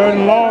 3rd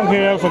and long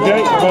here for the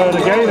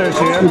Gators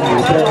here. He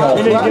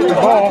didn't get the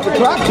ball. The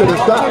clock should have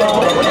stopped.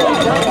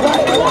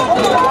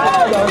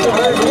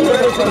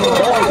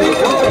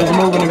 It's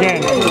moving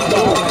again.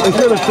 They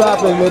should have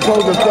stopped and they're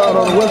supposed to start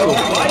on the whistle.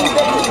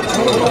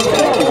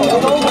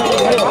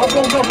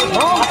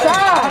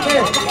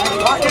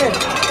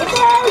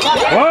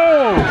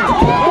 Whoa!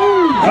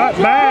 Cut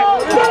back.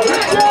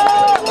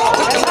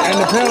 And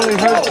the penalty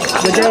hurt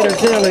the Gators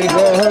clearly.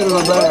 Yeah, it hurt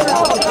them bad.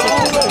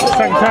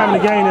 Second time the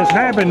game has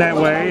happened that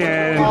way,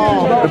 and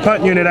the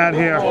punt unit out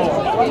here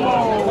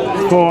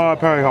for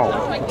Perry Hall.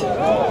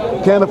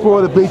 Can't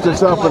afford to beat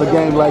yourself in a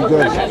game like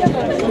this.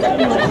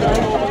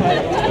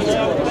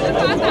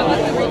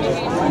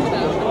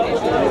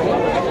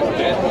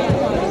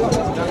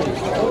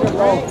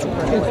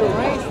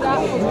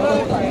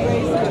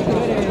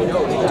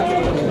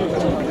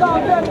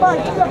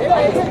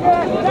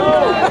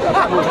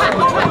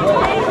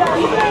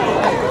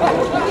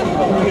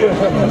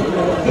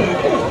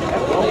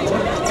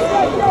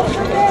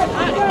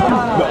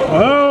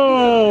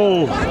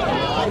 Oh!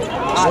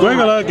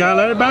 Squiggler, gotta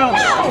let it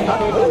bounce.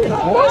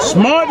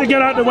 Smart to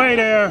get out the way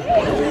there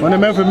when the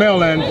Milford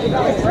Mill end.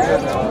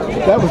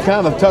 That was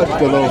kind of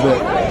touched a little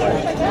bit.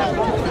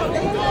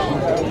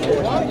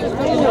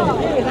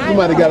 You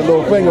might have got a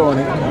little finger on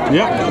it.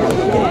 Yep.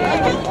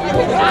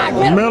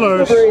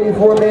 Millers Number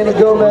 84, Manny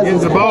Gomez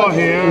gets the ball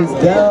here is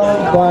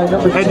down by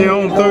number 2. at their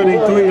own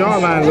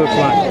 33-yard line, looks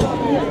like.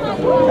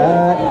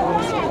 At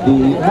the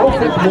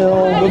Milford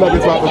Mill. Looks like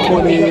it's about the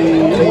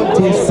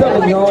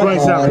 27-yard line.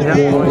 27, yeah.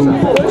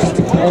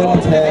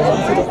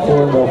 10-10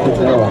 for Milford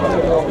Mill.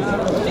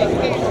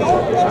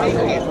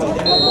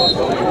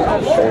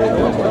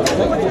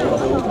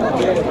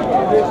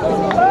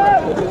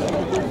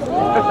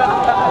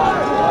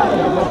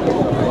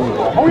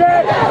 Oh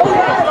yeah!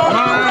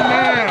 Line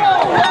there.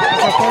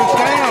 That's a first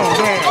down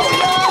there.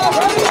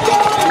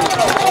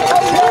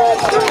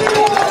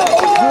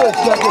 good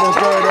second and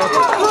third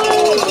effort.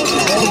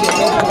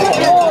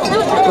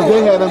 Because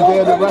they had them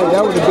dead to right.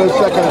 That was a good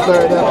second and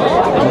third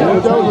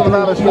effort. Those are a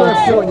lot of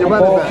strength too when you're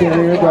running back.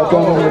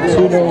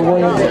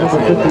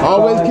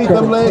 Always keep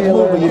them legs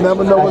moving. You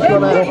never know what's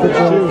going to happen.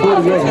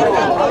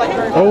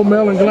 Old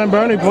Mill and Glen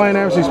Burnie playing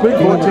as we speak,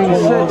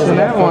 14-6 in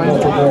that one.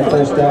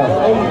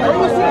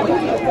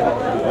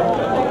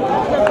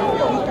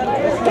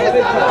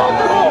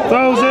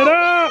 Throws it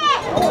up.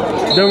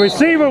 The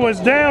receiver was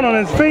down on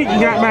his feet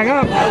and got back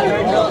up.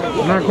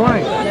 Not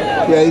quite.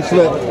 Yeah, he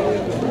slipped.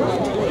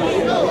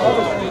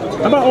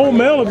 How about Old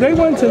Mill? If they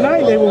win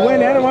tonight, they will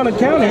win Anne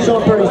County for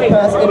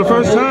the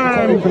first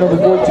time,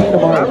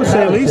 I would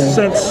say at least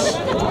since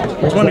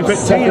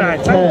 2015, I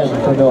think.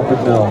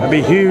 That'd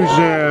be huge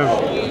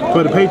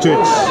for the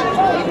Patriots.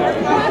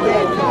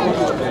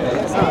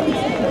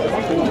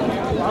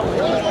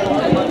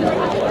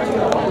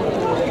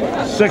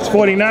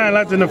 .649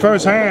 left in the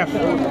first half,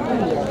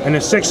 and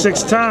it's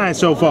 6-6 tie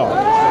so far.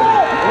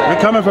 They're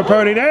coming for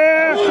Purdy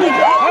there.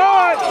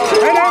 Hard,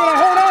 and they're going to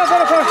hold on for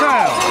the first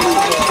down.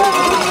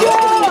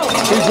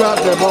 He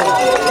dropped that ball.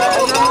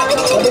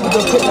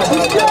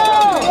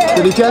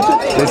 Did he catch it?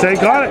 They say he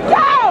caught it.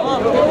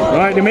 All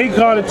right, the meat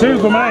caught it too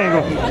from my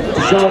angle.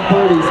 Sean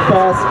Purdy's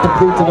pass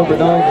complete to number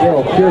 9,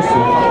 Daryl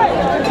Pearson.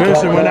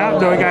 Pearson went out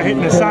though, he got hit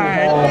in the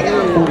side.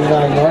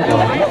 49-yard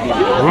line.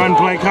 Run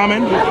play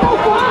coming.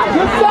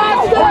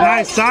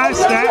 Nice side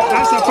step.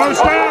 That's a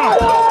first down.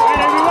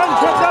 And if he wasn't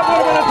tripped up, would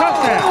have been a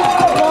touchdown.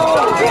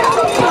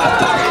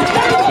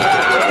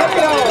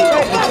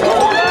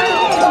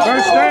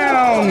 First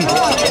down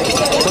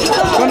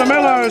for the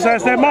Millers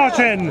as they're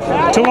marching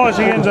towards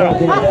the end zone.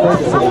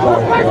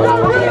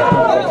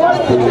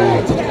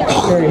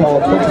 Terry Hall,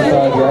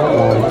 25-yard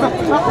line.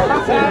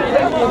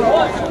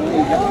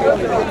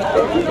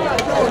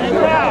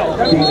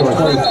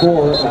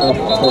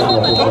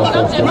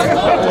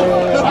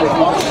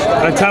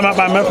 A timeout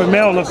by Milford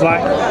Mill looks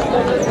like.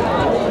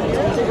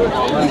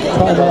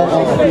 Timeout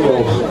on the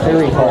field,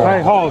 Terry Hall.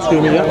 Hey, Hall,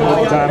 excuse me, yep,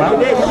 timeout.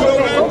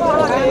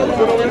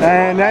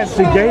 And that's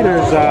the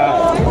Gators'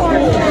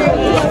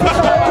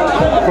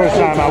 first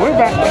timeout. We're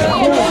back.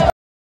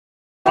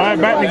 All right,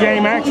 back to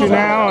game action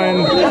now,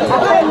 and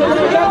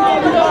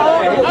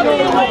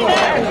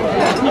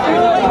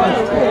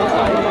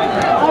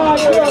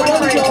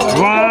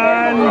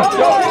one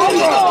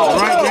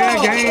right there,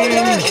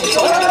 game.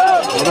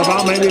 What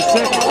about maybe 6?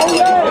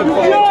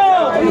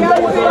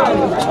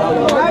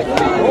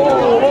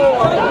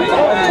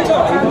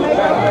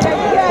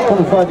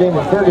 25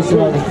 Damon Ferguson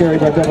on the carry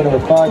by number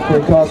 5,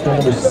 Corey Costner,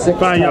 number 6.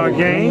 5-yard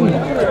gain.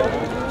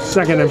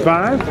 2nd and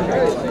 5.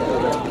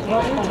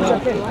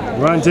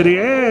 Run to the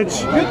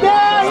edge.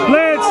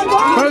 Blitz.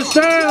 First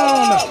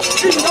down.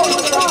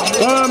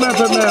 For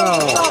Milford Mill.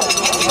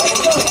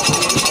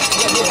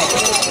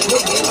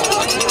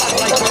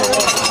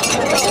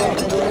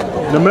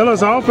 The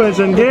Millers' offense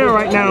in gear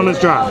right now on this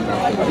drive.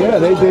 Yeah,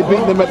 they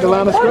beat them at the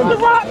line of scrimmage.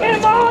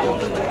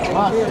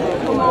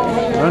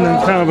 Running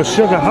kind of a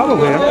sugar huddle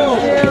here.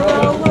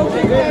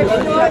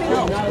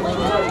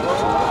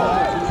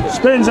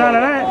 Spins out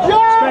of that.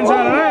 Spins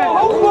out of that.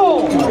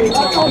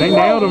 They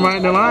nailed him right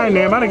in the line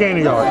there. Might have gained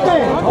a yard.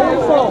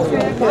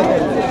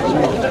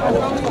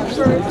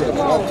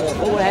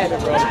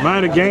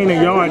 Might have gained a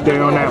yard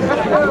there on that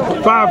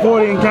one.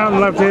 5:40 and counting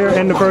left here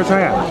in the first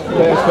half.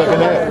 Fast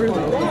second half.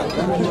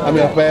 I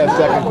mean, fast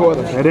second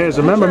quarter. It is.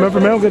 Remember,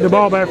 Milford Mill get the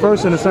ball back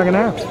first in the second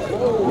half.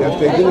 Yes,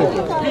 they did.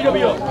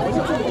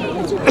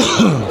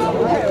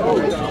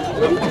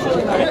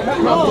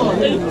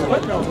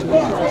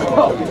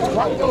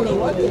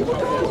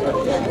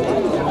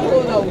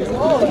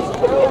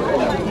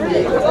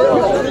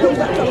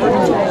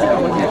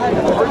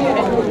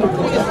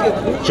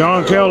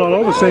 John Kell all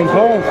over St.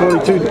 Paul,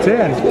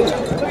 42-10.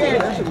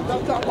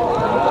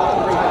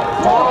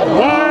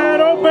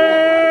 Wide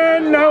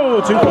open!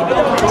 No, too far.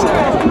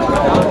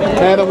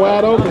 Had him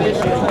wide open.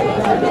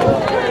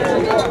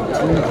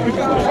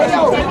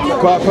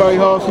 Caught Perry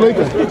Hall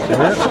sleeping.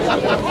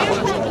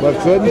 But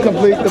couldn't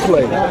complete the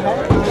play.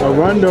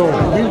 Arundel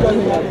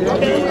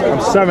from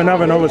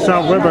 7-0 over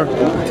South River.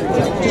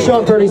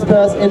 Sean Purdy's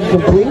pass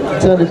incomplete,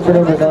 intended for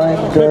number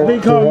 9. Could be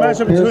called a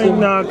matchup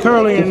between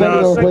Curley and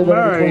St.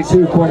 Mary's.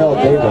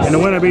 And the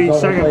winner be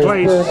second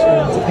place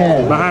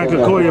behind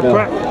Concordia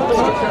Prep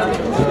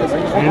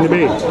and the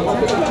B.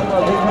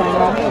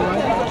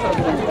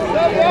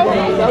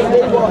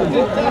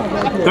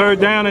 Third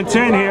down and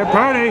 10 here.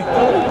 Purdy.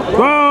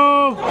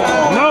 Whoa.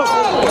 Nope.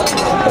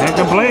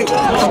 Incomplete.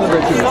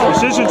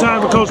 Decision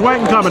time for Coach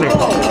White coming in.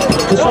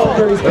 It's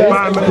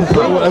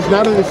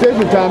not a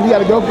decision time. You got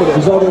to go for this. The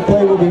result of the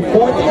play will be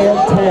 4th and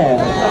 10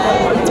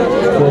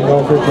 for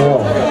Milford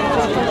Mill.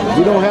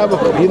 You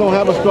don't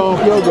have a strong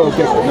field goal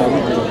kicker.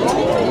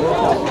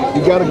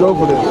 You got to go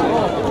for this.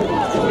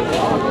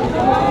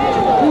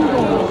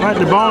 All right,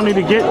 the ball need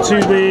to get to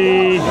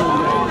the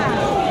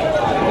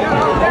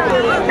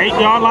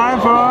 8-yard line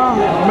for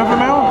Milford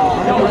Mill.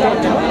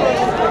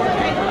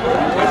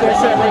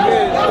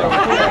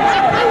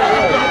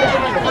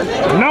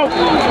 Nope.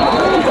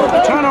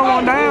 Turnover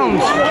on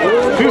downs.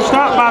 Two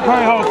stopped by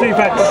Perry Hall's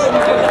defense.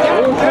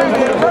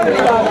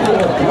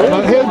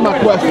 Now here's my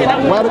question.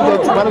 Why did they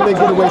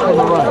get away from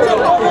the run?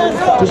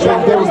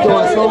 They were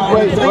doing so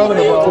great running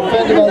the ball.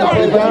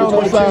 Down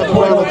the side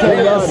around the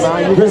 10-yard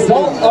line.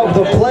 Result of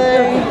the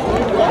play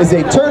is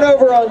a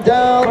turnover on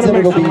downs, and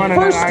it'll be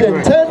 1st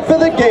and 10 for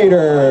the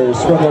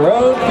Gators from their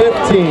own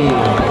 15.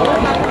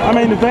 I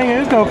mean, the thing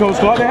is, though, Coach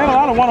Clark, they had a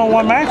lot of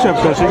one-on-one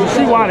matchups, so you can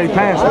see why they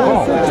passed the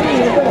ball.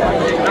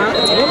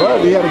 Well,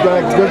 we had a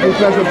good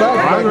defensive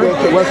back.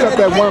 Except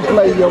that one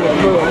play you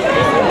overthrew.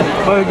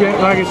 Well, again,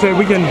 like I said,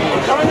 we can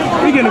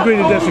agree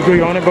to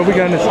disagree on it, but we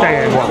can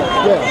understand why.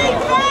 Yeah.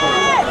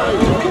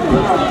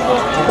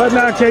 But in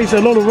our case, a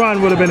little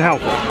run would have been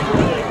helpful.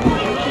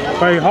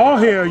 Perry Hall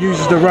here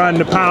uses the run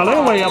to pile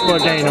their way up for a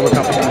gain of a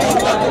couple.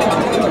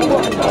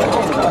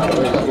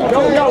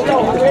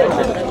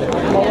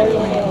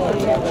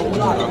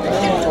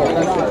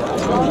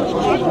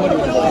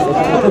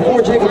 Number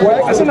 4, Jacob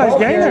Wagner. That's a nice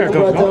game there,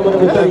 Coach.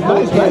 Number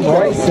 34, Ken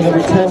Rice, and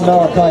number 10,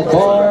 Malachi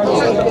Barnes.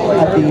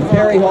 At the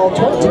Perry Hall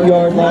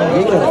 20-yard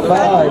line, gain of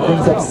 5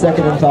 brings up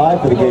 2nd and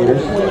 5 for the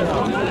Gators.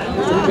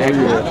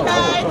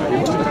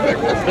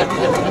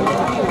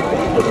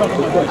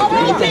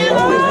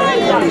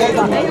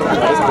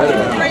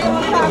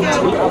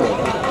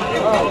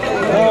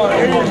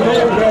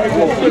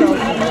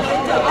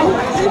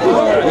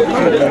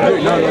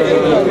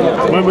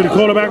 Remember the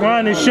quarterback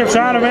run, he shifts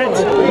out of it.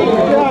 It's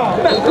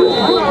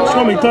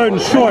going to be 3rd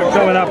and short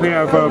coming up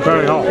here for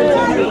Perry Hall.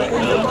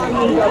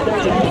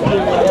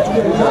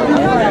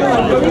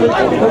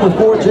 Number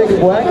 4,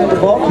 Jacob Wagner, the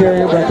ball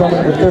carrier, back on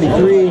number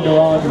 33,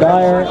 Naron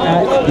Dyer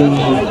at the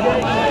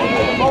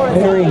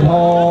Perry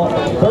Hall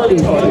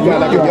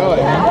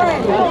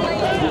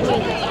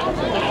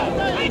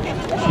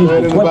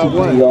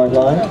 33-yard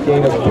line.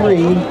 Gain of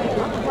 3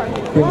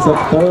 brings up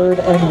 3rd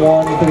and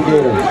 1 for the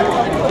Gators.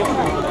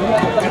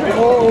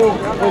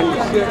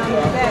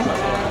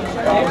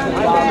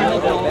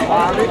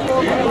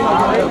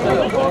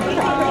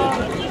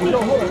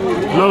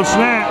 Low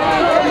snap.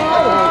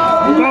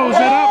 Throws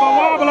it up, a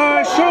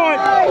wobbler, short,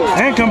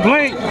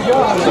 incomplete. I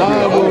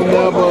will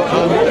never,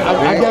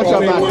 I guess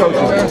I'm not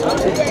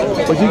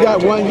coaching. But you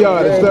got 1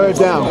 yard, it's 3rd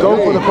down. Go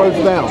for the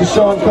 1st down.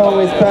 Deshaun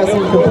Conway's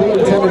passing complete,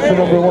 intended for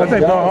number 1. I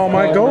think Perry Hall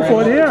might go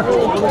for it here.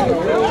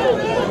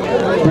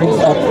 Brings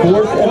up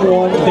 4th and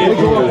 1. They're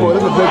going for it.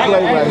 This is a big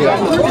play right here.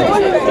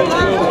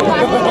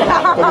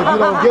 But if you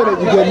don't get it,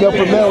 you get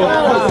Milford Mill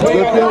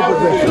with field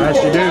position. Yes,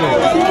 you do.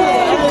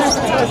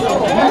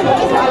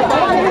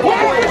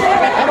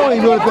 I don't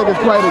even really think it's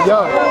quite a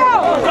yard.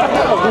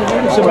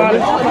 It's about it.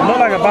 Look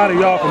like about a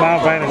yard from our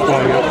vantage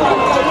point.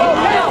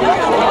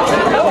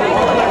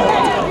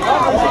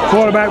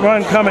 Quarterback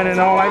run coming in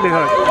all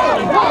likelihood.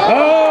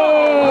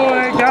 Oh,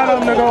 they got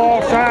him to go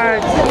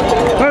offside.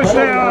 1st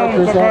down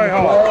for Perry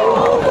Hall.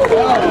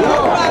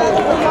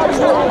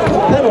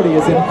 Penalty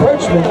is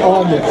encroachment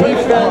on the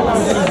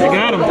defense. They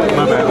got him.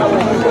 My bad.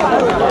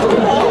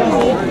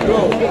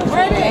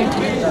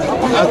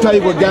 I'll tell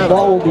you what got The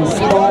ball will be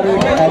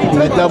spotted at the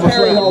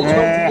Perry Hall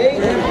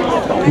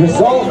 28.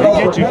 Result of the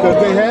because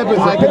they have been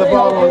taking the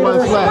ball on one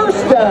flat.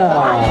 1st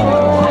down.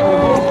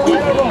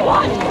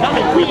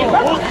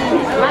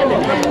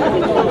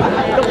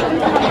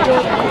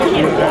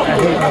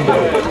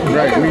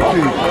 Right, me too.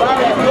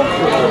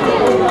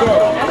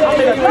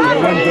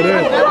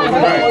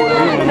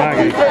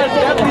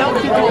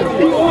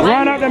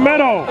 Run up the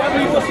middle.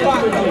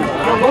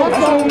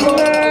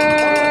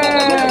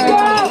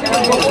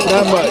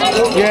 Not much.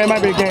 Yeah, it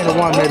might be a gain of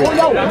 1, maybe.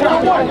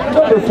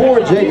 Number 4,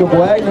 Jacob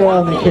Wagner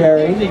on the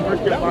carry.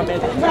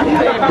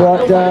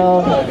 Brought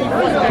down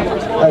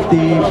at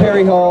the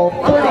Perry Hall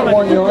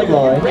 31-yard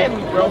line.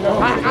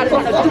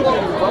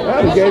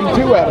 We gave him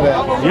 2 out of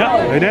that.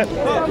 Yep, they did.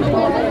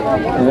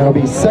 And it'll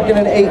be 2nd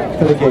and 8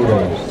 for the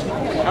Gators.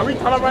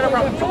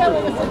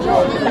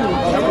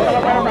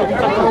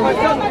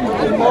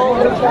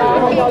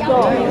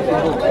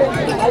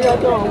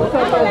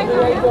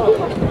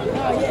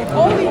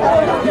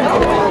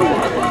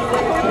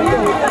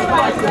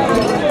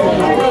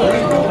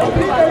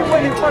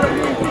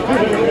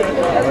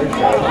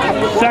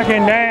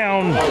 Second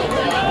down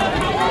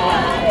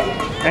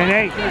and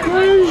 8.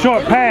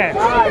 Short pass.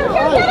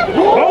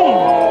 Boom!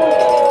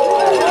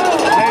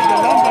 There's the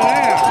number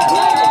there.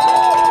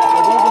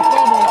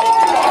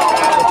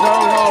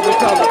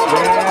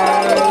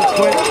 Yeah,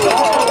 quick.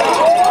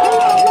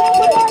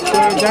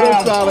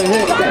 solid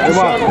hit.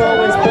 Sean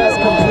Conway's pass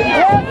complete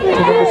to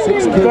number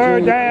 6.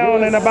 Third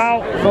down and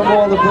about. Fumble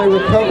on the play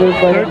recovered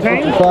by number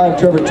 55,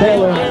 Trevor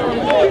Taylor.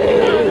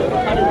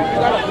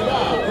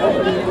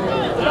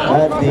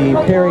 At the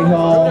Perry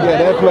Hall. Yeah,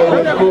 that play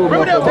didn't fool me.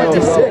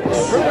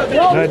 56.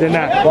 No, it did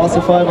not. Loss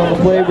of 5 on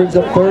the play brings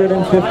up 3rd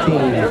and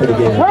 15 for the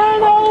game.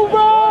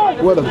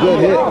 What a good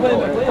hit.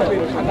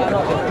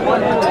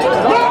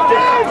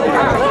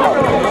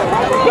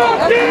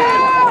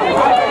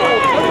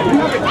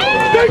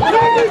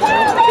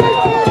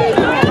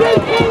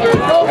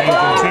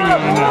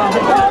 Continuing to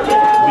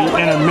be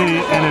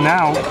intermittent in and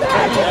out.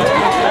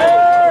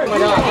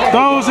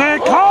 Those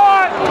it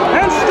caught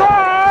and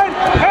stride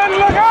and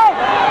look out!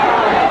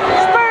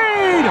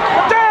 Speed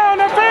down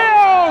the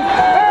field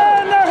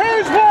and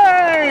his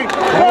way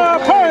to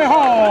Perry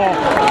Hall.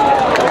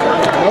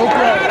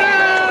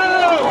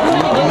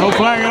 No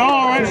flag at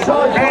all. Right?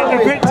 At the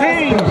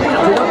 15. To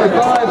number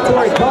 5,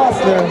 Torrey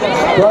Costner.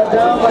 Brought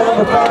down by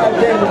number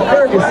 5, David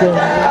Ferguson.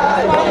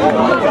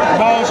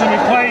 Ball should be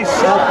placed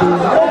At the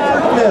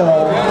Milford Mill.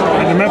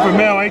 at the Milford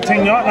Mill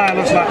 18-yard line.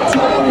 Looks like.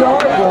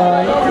 18-yard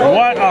line.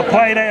 What a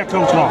play there,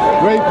 Coach Loch.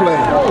 Great play.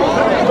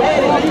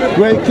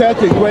 Great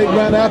catch and great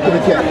run after the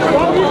catch.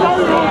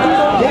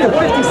 Gator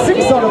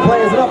 56 on the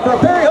play is enough for a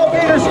Perry Hall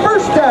Gators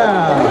first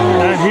down.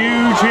 A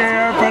huge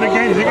here for the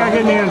Gators. They got to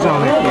get in the end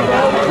zone.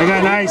 They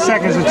got 9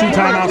 seconds and 2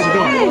 timeouts to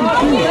do it.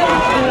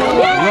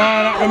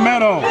 Run up the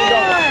middle.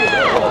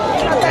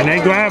 And they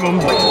grab them.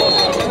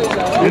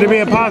 It'll be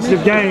a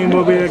positive game.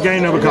 Will be a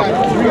gain of a couple.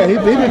 Yeah, he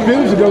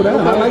refused to go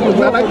down. I like the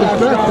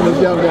strength of this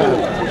young guy.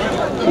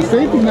 The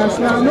safety not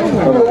sliding over.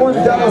 Number 1,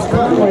 Dallas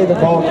Conway, the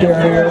ball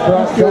carrier,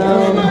 brought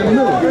down.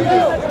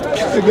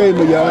 They gave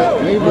him a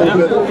yard. He was a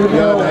good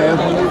yard and a half.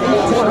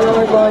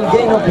 18-yard line,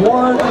 gain of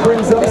 1,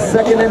 brings up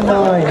 2nd and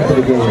 9 for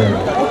the Gators.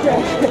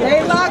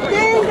 Stay locked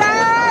in,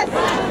 guys.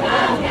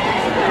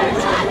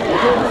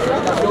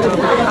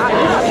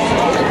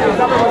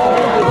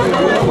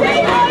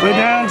 We're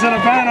down to the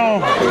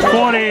final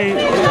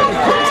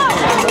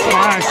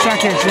 45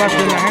 seconds left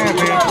in the half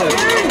here.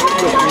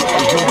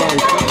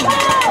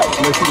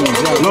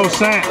 Low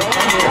sack.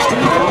 First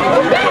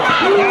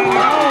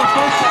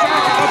sack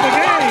of the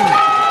game.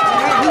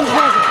 Who's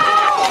present?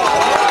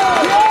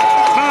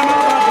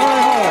 Timeout by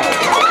Perry Hall.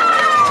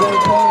 Sean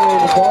Conway,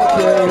 the ball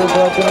carrier,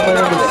 brought down by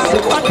number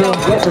 6, Tim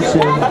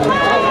Jefferson.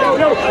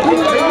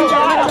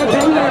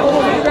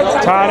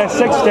 Tied at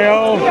 6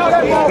 still.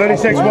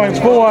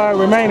 36.4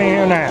 remaining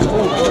here now.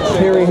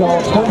 Perry Hall,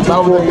 I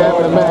was looking at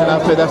the man. I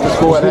said that's the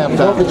score at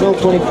halftime. Milford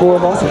 24,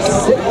 loss of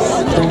 6,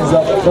 brings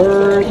up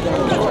 3rd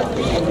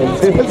and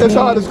 15. It's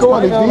hard to score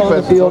on these Timeout on the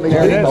defenses. field, It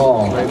Perry is.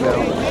 Hall.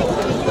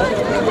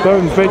 3rd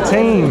and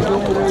 15.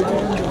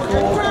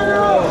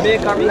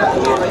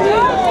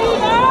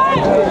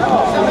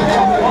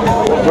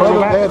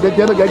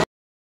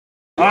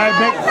 All right,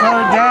 big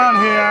 3rd down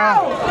here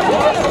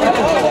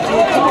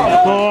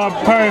for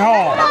Perry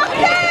Hall.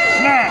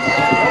 Snap.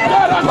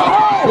 Oh,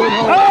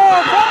 football!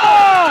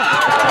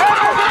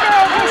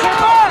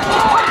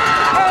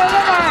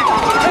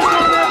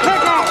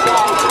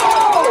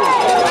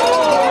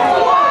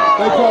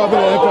 They called it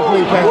an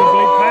incomplete pass.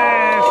 Big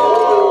pass.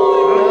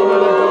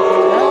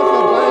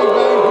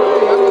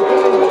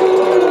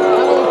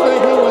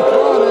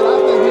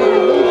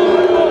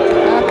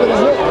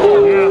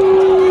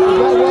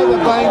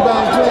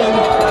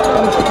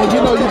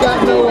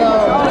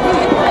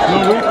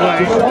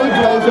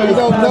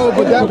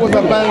 But that was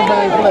a bang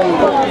bang play,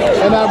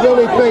 and I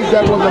really think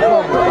that was a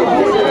fumble.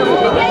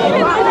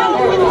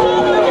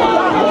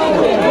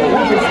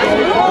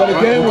 But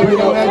again, when you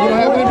don't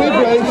have any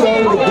replay, so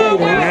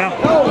Yeah.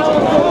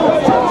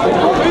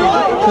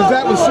 because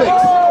that was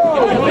 6.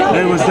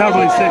 It was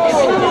definitely 6.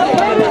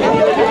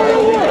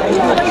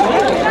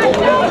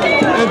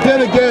 And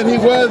then again, he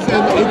was,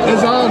 and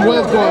his arm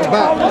was going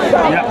back.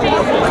 Yeah.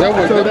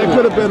 So that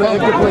could have been an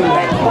incomplete.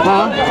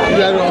 Huh?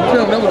 Yeah, on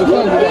film, that was a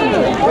fumble.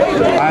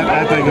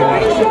 I think it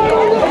was.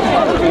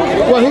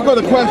 Well, he got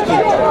a question.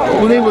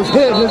 When he was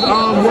hit, his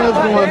arm was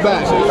going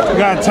back. We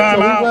got a So he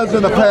timeout.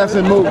 wasn't a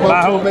passing move.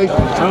 I hope. Look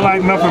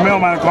like Milford Mill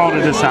might have called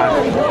it this time.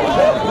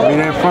 Be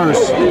there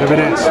first if it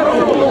is.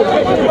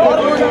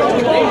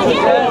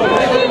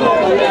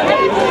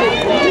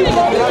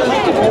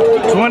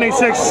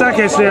 26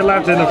 seconds there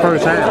left in the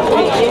first half.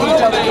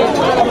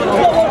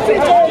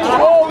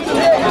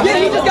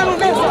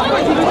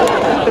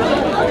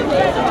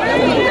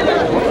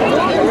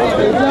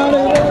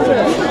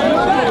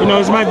 You know,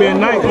 this might be a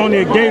night only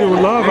a Gator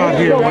would love out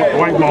here in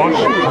White Marsh.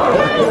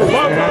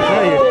 And I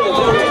tell you.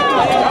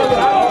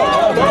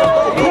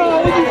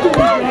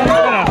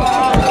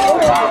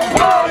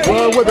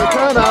 Well, with the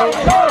turnout,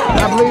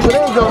 I believe it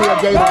is only a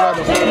Gator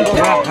weather.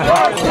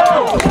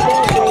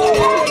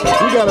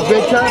 We got a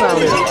big turnout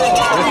here.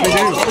 Yes, we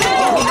do.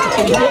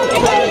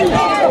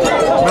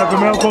 Milford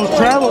Mill folks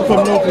travel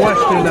from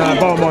northwestern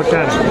Baltimore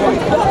County.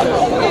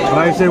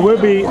 Like I said,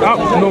 we'll be up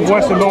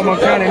northwestern Baltimore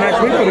County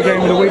next week for the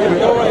game of the week with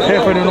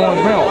Milford and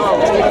Orange Mill.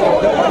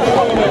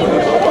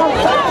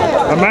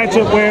 a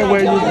matchup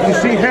where you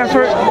see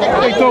Hereford,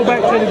 they go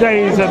back to the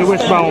days of the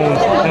wishbone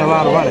and a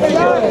lot of running.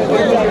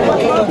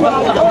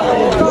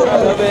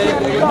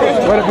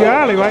 But if you're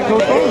early, right,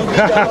 Coach?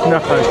 No.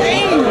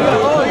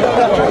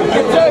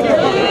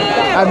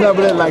 I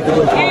never did like the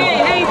wishbone.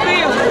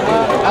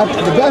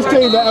 The best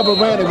team that ever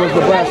ran it was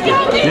Nebraska.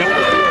 Yep.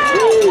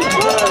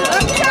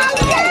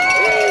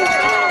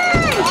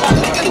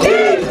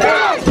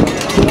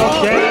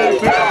 Okay,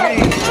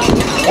 15.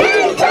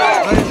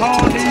 They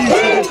call these to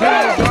the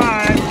tail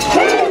drive.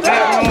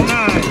 Back on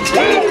 9.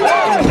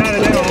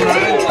 Saturday on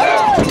 9.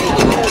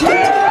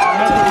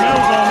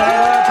 Mills on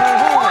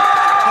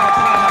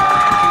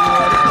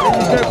 9.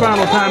 What's their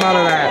final time out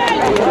of that?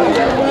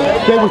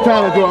 They was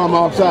trying to throw them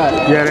offside.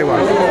 Yeah, they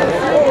was.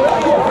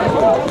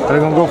 They're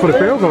going to go for the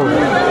field goal.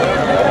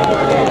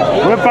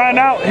 We'll find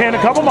out here in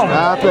a couple moments.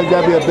 I think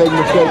that'd be a big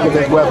mistake in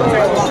this weather.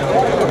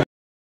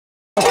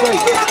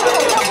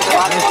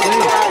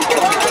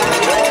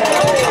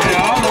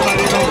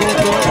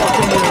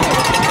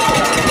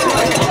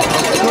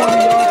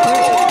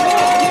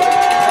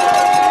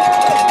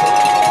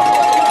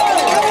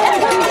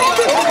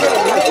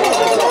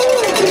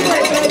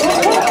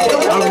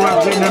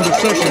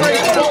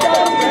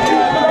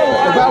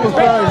 If I was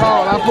Barry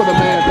Hall, I'd put a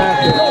man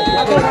back there.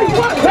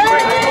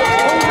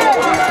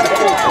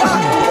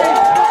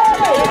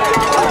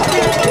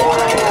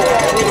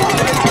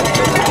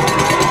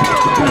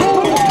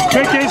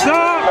 Kick this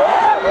up.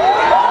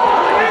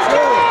 It's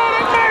good.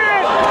 They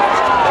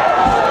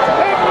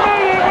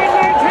made it with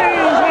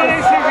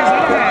 19 seconds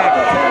and a half.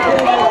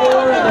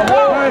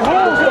 Right,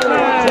 hold the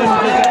man.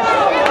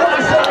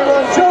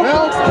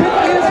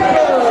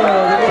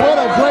 What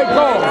a great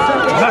goal.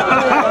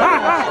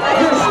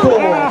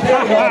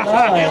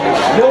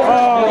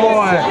 Oh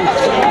boy.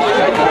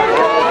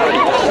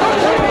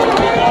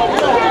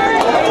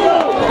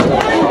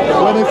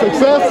 When it's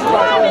success,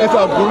 it's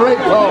a great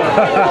call.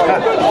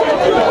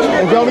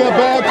 It's only a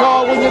bad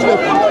call when you miss it.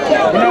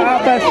 You know,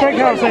 out that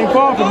steakhouse ain't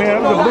far from here.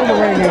 It was a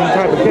boomerang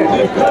type of kick.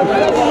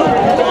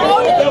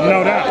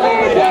 No doubt.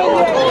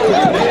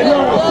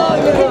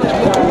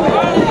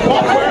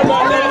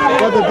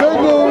 But the good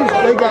news,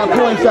 they got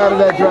points out of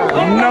that drive.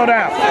 No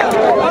doubt.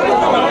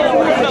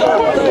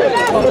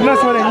 And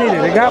that's what they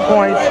needed. They got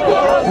points,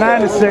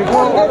 9-6.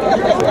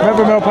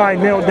 Remember, Mill probably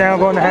knelt down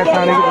going to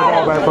halftime. They get the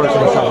ball back first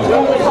and second.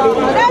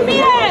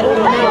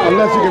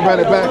 Unless you can run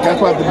it back, that's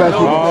probably the best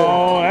you can do.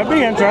 Oh, that'd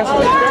be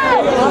interesting.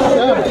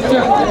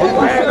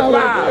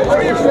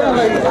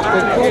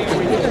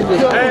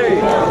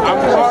 Hey, I'm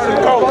part of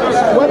the coach.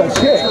 What a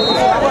kick.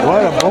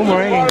 What a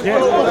boomerang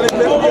kick.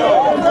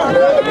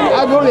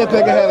 I really didn't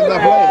think I had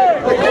enough leg.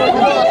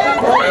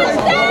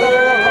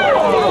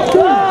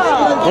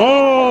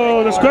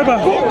 Oh, the scribber.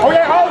 Oh,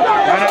 yeah, hold on.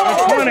 Right at the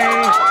 20.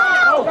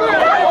 Oh, boy,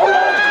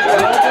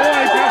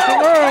 got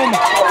some room.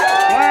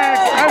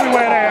 Flags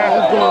everywhere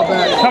there. It's going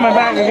back. Coming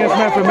back against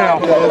Milford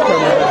Mill. Yeah, it's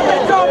coming back.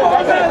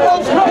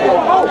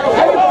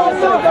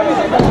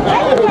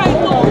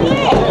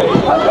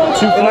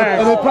 Two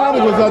flags. And it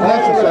probably was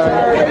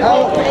unnecessary,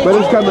 but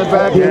it's coming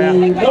back. Yeah.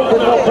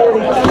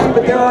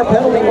 But there are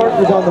penalty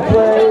markers on the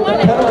play. The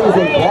penalty is a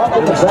block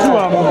in the back. Two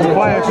of them,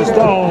 flags are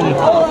thrown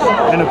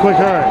in a quick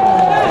hurry.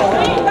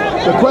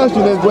 The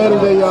question is, where do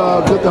they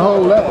get the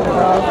whole leg?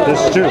 This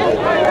is true.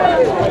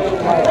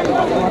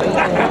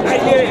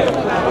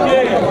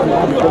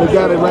 But they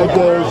got it right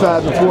there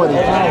inside the 40.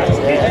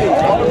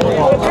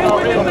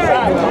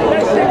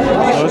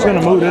 So it's going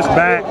to move this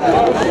back.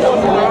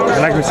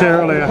 And like we said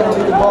earlier,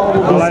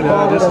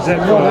 this is it.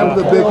 That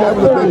was a big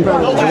penalty.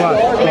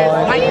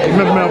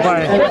 Remember Mel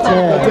Bay.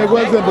 They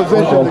was in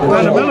position.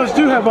 Now the Millers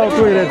do have all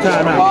three at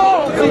that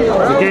timeout.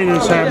 The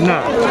Gators have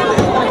none.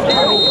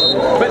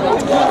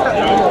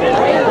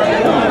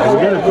 We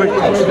get a quick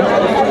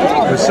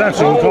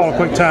reception. We call a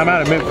quick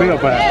timeout at midfield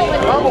pass.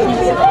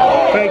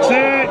 Fakes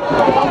it.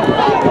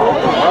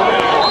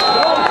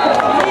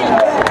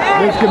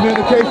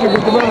 Miscommunication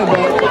with the running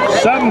back.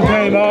 Something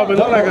came off. It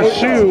looked like a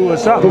shoe or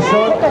something.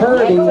 Sean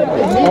Purdy on the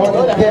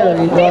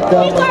carry brought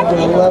down number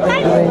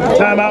 11.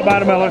 Timeout by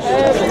the Millers.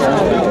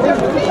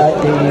 At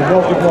the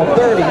Milford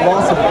 30,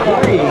 loss of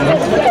 3.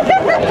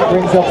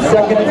 Brings up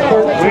 2nd and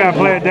 13. We got to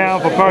play it down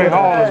for Perry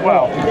Hall as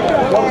well.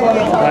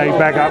 Now he's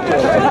back up.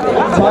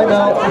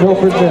 Timeout,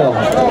 Milford Mill.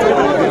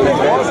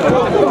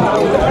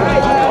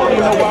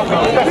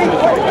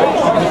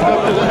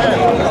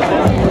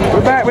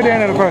 We're back with the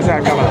end of the first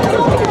half coming up.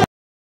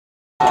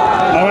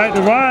 All right,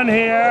 the run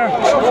here.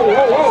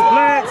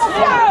 Splits.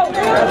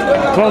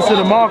 Close to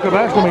the marker, but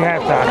that's going to be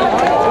halftime.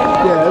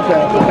 Yeah, that's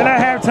halftime. And at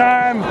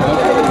halftime,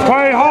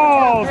 Perry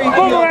Hall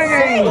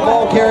boomeranging.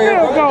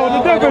 Field goal.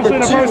 The difference in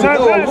the first half.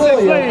 That's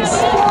 6 leads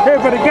here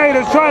for the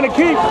Gators, trying to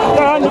keep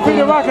the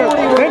undefeated record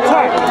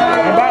intact.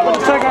 And back with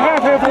the second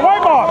half here for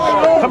White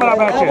Marsh. Coming up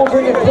back here.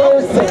 Bring it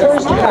close to the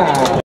first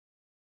half.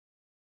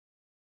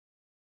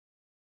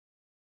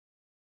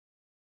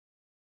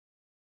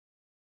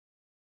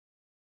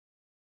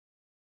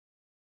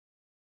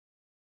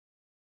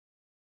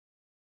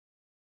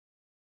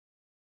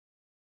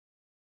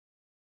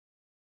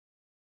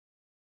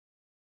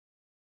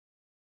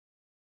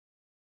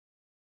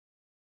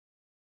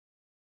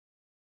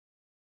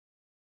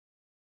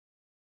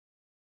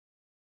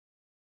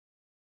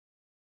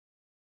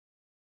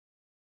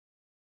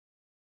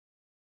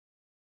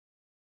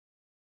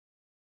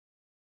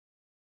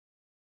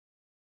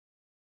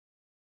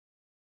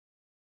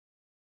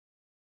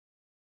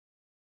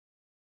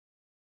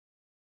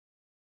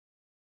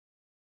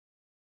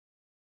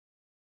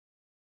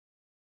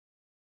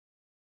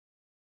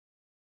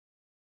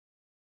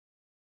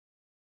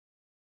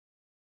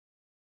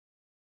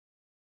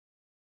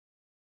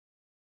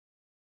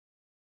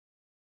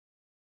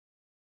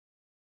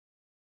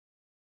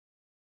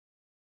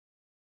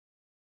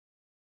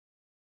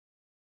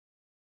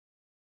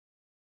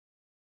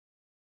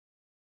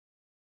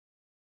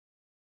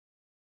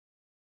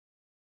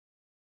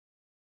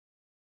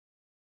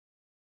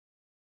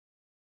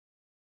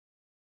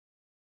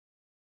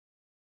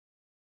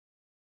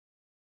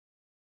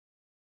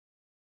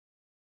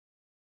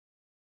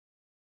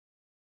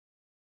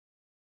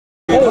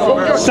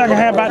 Second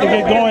half about to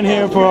get going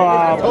here for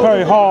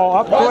Prairie Hall.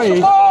 Up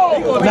 3,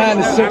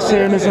 9-6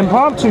 here in this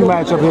impromptu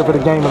matchup here for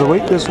the game of the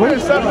week this week.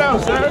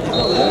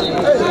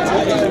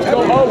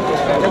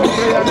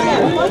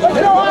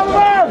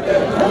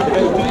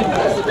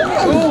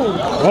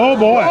 Oh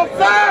boy.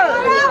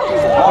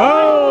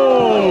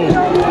 Oh!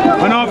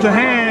 Went off the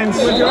hands.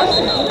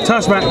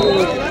 Touchback.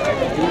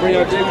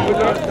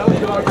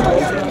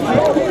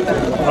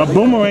 A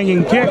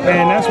boomeranging kick,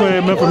 and that's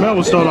where Milford Mill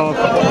will start off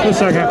the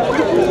second.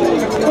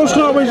 Most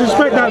always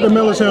expect Dr.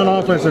 Miller's here on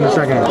offense in the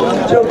second half.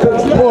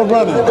 More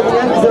running.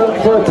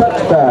 For a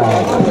touchdown.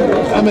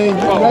 I mean,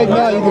 right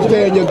now you can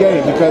stay in your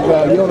game because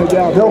you're only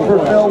down.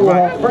 Milford Mill will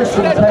have first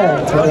and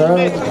 10 to their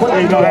own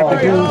 20 You're going to have to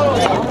do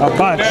a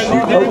bunch.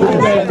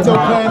 There's no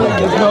panic.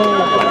 There's no,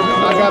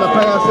 I got to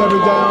pass every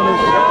down.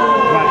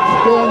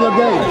 Stay in your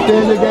game. Stay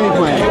in your game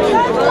plan.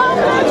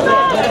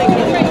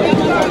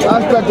 I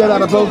expect that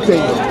out of both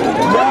teams.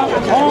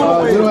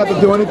 You don't have to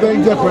do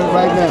anything different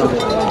right now.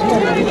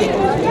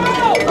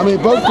 I mean,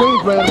 both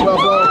teams ran the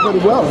ball pretty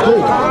well,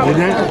 too.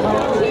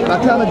 I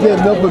kind of give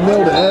Milford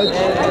Mill the edge.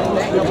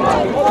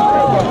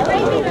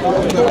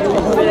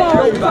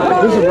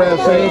 This is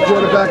Ramsey,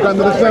 quarterback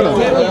under the center.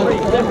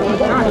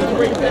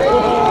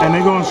 And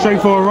they're going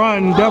straight for a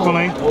run,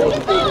 definitely.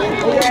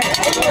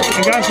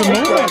 And got some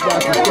movement.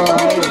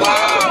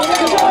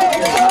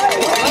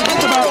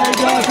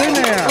 In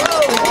there.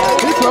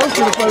 He's close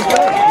to the first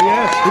down.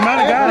 Yes, he might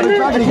have got it.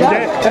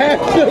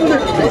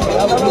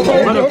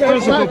 What a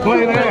physical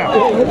play there.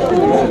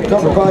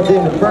 Number 5,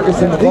 David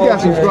Ferguson. He got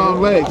some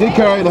strong legs. He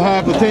carried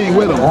half the team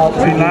with him. He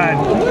lied.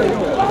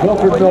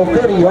 Milford Mill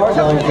 30-yard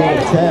line, gain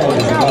of 10.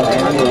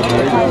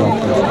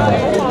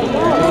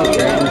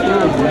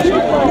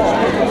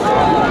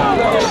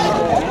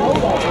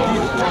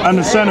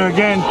 Under center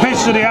again,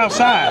 pitch to the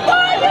outside.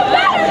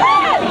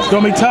 It's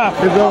going to be tough.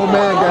 His old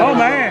man got Oh,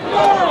 man.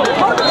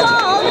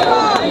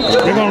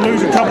 They're going to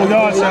lose a couple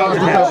yards out of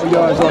the catch. on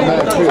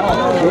that, too.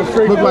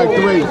 Look like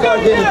 3.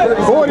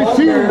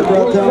 42.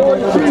 But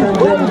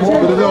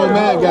his old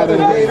man got it.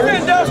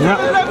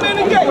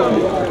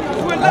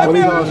 But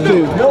he lost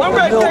 2.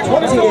 Milford Mill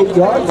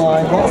 28-yard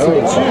line, also 2.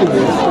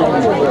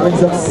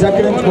 Brings up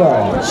 2nd and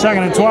 12.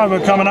 2nd and 12 are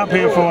coming up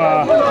here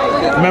for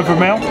Milford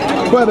Mill.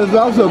 But it's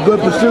also a good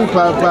pursuit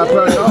by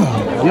Prairie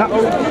Hall. Yep.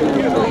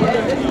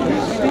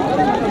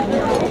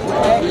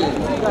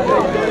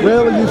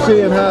 Rarely you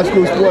see in high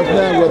school sports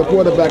now where the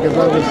quarterback is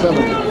under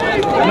center.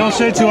 You don't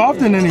see it too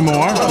often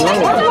anymore.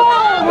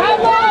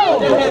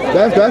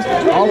 That's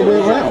all the way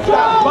around.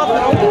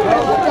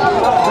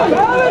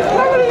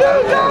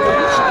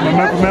 And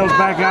Milford Mill's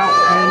back out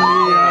in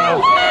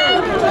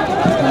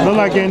the, look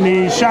like in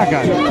the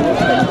shotgun. They're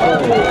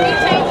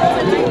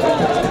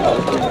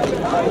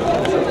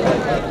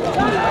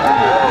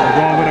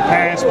going with a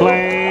pass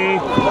play.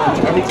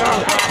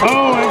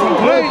 Oh,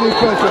 incomplete.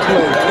 Defensive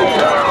play.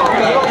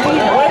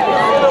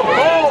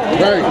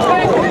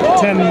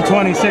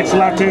 10-26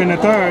 left here in the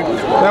third.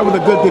 That was a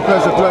good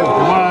defensive play. It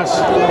was.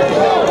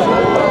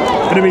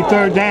 It'll be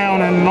third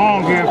down and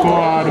long here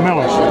for the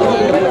Millers.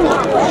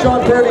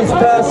 Sean Purdy's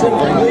pass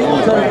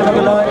incomplete. Turning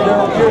number 9,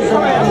 Darryl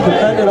Pearson. He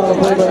defended on the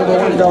play by number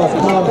 1, Dallas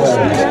Conway.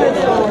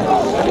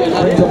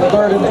 Brings up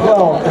 3rd and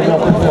 12 for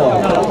Milford Mill.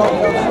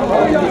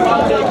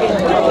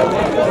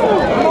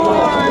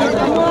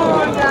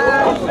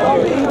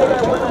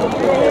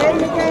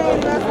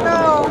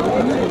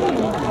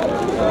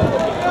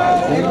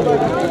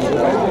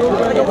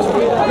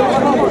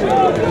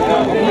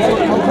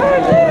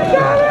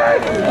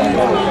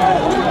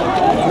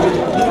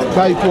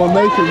 Tight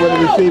formation with a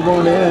receiver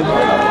on the end.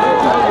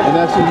 And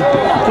that's him.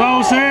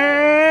 Close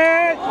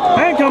hit.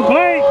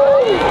 Incomplete.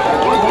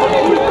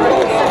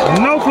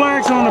 No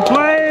flags on the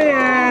play,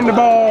 and the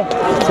ball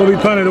will be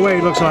punted away,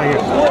 it looks like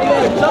it.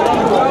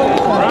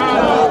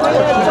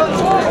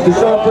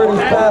 Sean Purdy's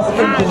pass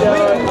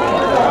incomplete.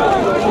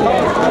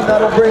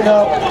 That'll bring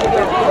up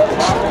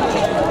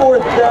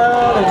 4th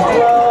down and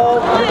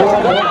 12.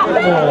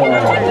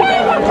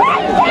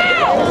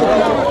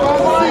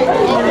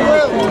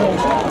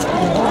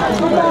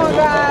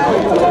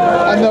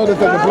 I noticed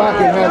that the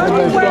blocking hasn't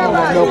been strong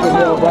on Milford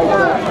Mill right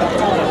now.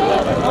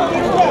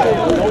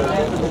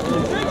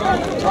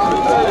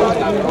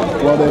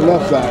 Well, their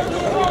left side.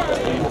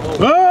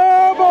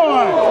 Oh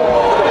boy!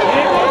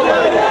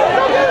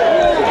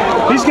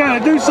 He's got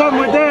to do something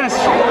with this.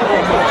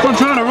 I'm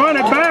trying to run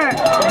it back.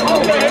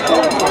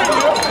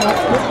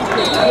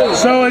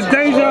 So it's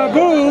deja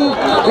vu.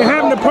 It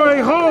happened to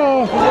Prairie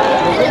Hall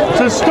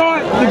to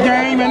start the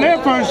game in their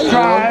first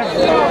drive,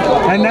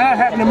 and now it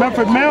happened to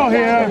Milford Mill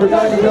here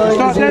to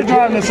start their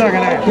drive in the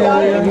second half.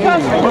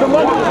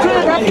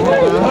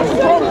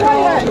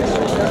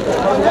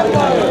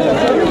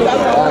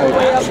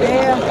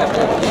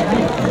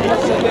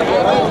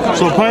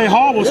 So Prairie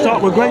Hall will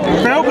start with great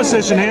field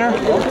position here,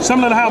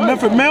 similar to how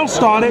Milford Mill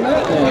started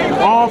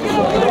off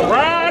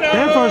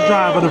their first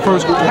drive of the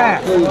first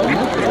half.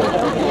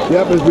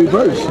 Yep, it's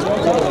reversed.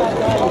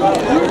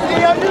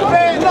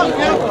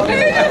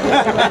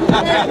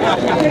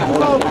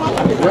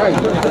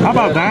 How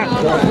about that?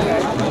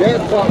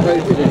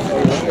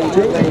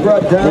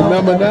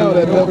 Remember now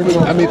that Milford,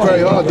 I mean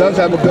Perry Hall does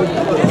have a good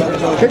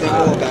kick.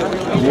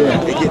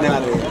 Yeah. They're getting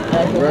out of there.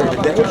 Right.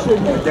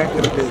 That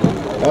could have been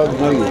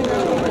ugly.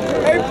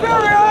 Hey,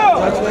 Perry Hall!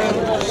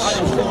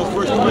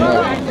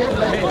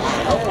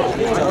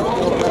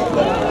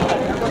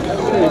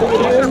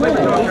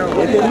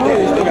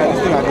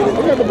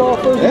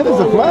 And there's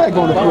a flag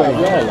on the play.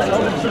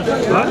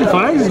 The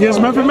flag is against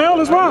Milford Mill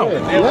as well.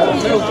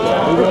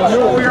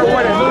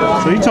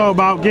 So he talking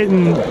about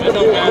getting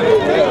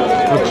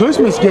a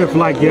Christmas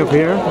gift-like gift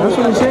here. That's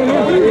what he's saying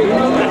here.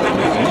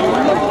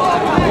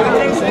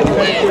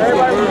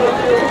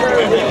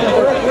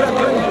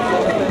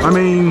 I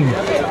mean,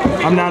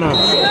 I'm not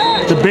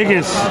the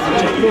biggest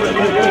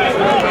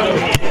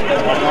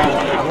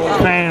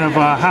fan of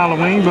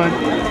Halloween, but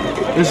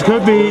this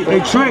could be a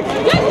trick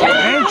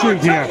and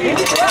treat here.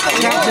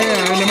 Got there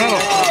in the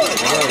middle.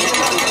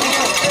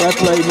 That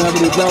play never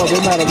developed. They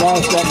might have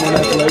lost something on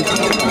that play.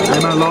 They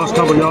might have lost a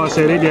couple yards,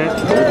 say they did.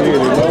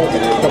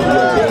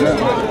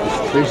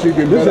 This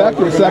is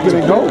after a second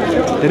and goal.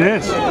 It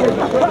is.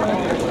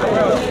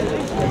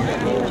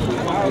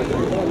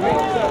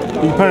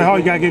 You play hard,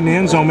 you got to get in the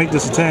end zone, make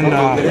this a 10,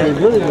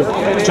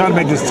 try to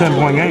make this a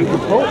 10-point game.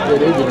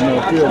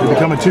 It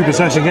become a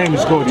 2-possession game, you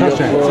score a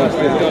touchdown.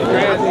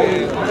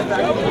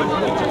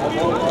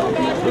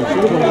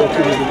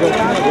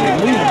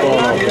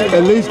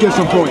 At least get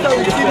some points.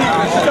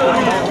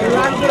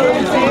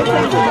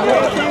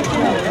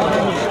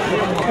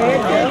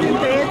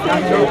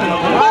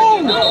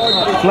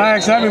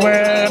 Flags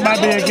everywhere. It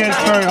might be against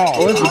Perry Hall.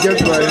 Oh, it's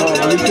against Perry Hall.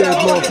 When you say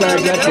it's more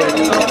flags that way,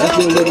 that's a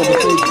little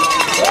mistake.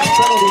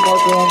 Penalty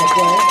marker on the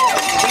play.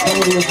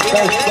 Penalty is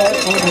best start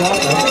on the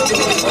offense.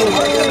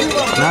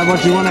 Not what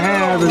you want to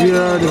have if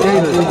you're the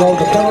Gators. Result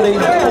the penalty.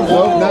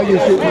 Well, now you're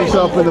shooting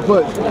yourself in the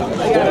foot.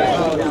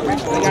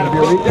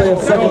 Your replay of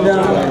second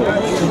down.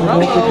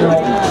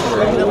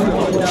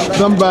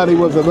 Somebody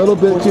was a little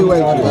bit too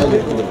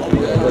anxious.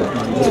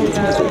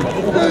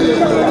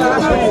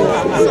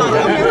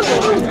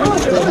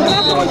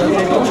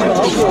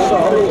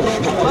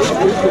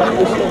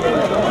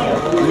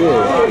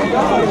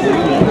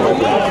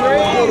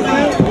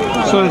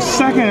 So it's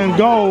second and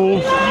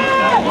goal,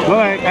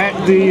 but at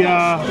the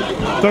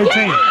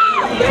 13.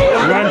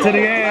 Run to the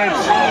edge.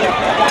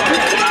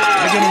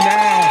 Taking him down.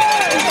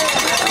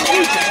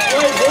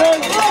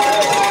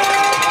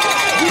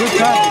 Good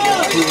tackle.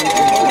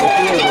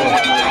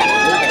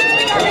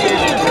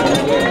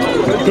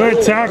 Good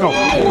tackle.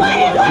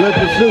 Good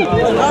pursuit.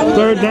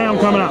 Third down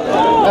coming up.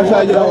 That's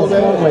how you hold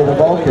that. The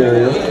ball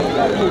carrier.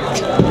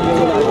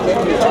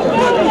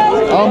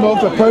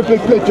 Almost a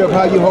perfect picture of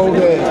how you hold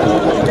that.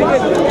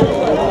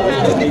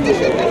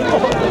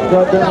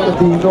 Brought down to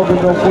the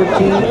Milford Mill 14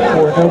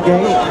 for no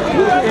gain.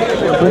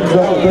 Brings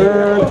up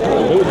third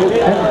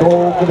and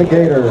goal for the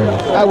Gators.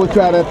 I would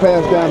try that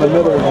pass down the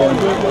middle again.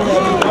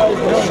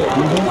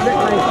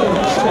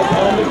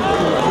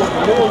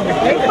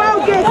 Stay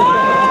focused!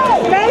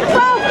 Stay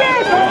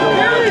focused!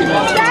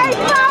 Stay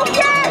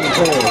focused!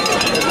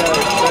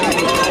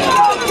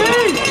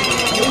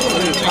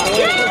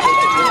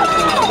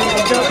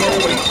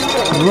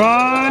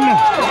 Run.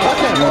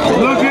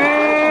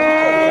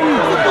 Looking.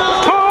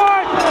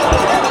 Caught.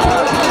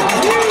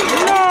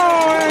 No,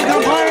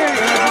 incomplete.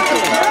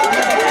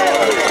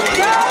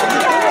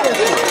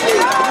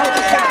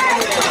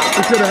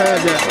 We should have had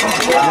that.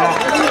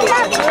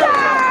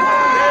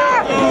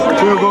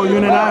 Field goal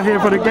unit out here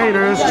for the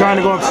Gators, trying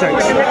to go up 6.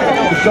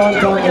 Sean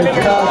going is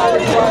not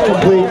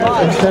complete,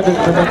 intended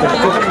for number 6,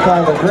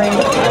 Tyler Green.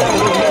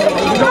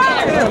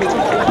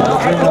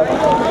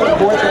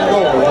 Fourth and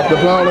goal. The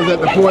ball is at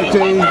the 14. To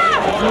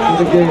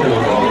the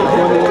Gators.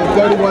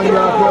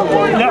 31-yard field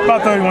goal. Yep,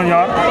 about 31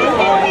 yards.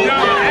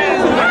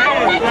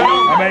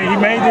 I mean, he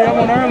made the other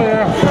one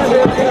earlier.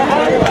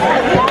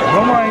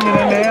 Boomerang it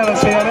in there. Let's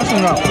see how this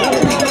one goes.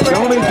 The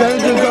only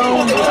danger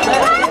zone,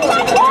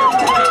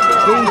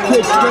 these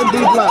kicks can be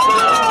blocked.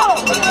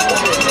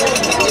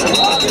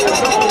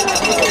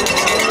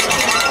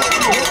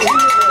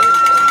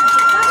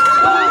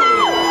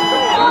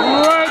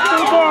 Right to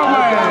the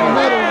boomerang.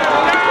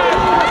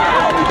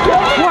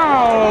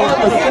 Wow.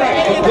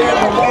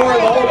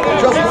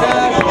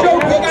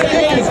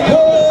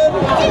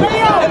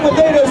 And with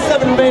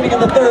 8:07 remaining in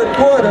the third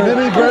quarter,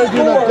 Mini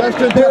version of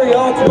Justin Perry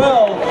Hall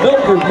 12,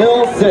 Milford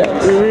Mill 6.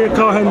 We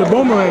call him the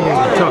boomerang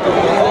Tucker.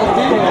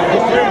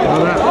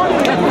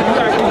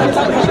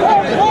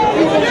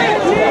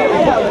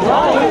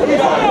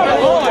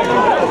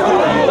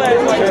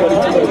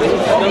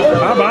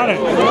 How about it?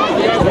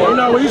 You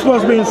know, we're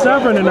supposed to be in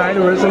Severn tonight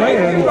originally,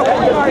 and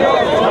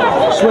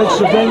switched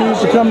the venues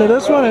to come to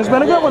this one. It's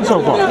been a good one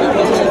so far.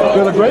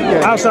 Been a great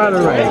game. Outside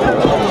of the rain.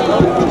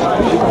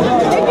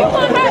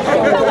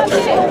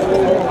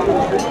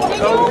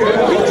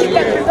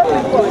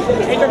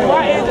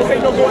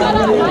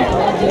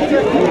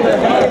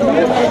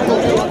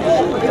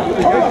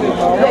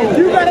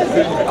 You gotta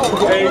see.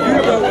 Hey, you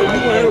know, you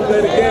want to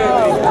play the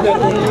game.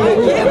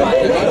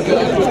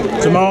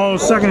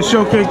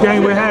 showcase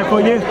game we have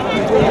for you.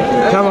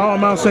 Calvin Hall,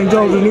 Mount St.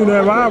 Joseph, new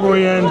their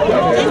rivalry, and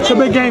it's a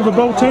big game for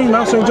both teams.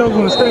 Mount St. Joseph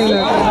going to stay in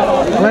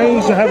that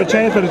range to have a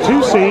chance for the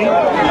 2 seed.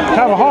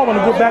 Calvin Hall want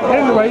to get back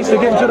in the race to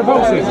get into the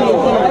postseason.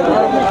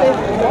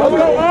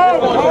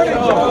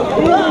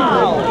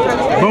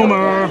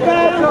 Boomer.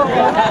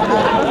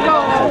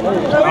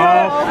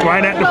 Off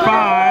right at the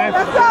 5.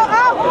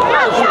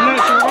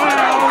 Next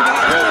round.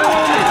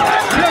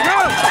 Look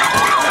out!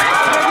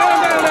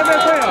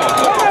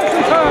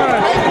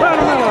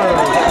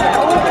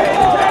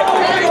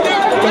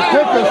 The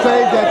kicker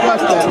saved that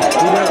touchdown.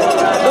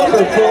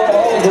 Number 4,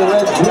 Oliver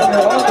Red Jr.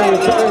 on the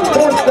return.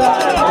 4th down.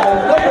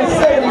 Number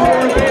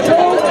 71,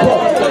 Joe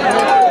Loch.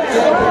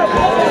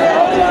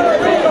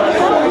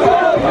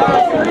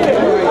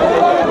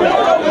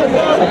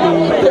 At the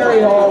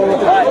Terry Hall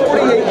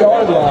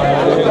 48-yard line.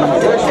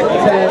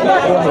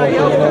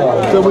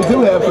 So we do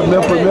have some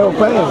Milford Mill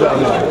fans out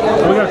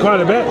here. We got quite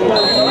a bit.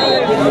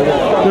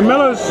 The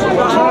Millers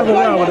travel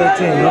well with their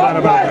team, no doubt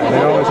about that.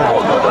 They always have.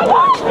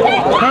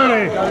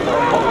 Kearney,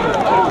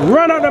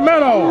 run up the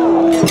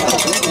middle.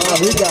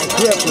 He got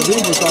gripped because he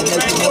was going to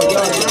make some more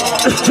yards.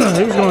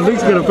 He's going to at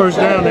least get a first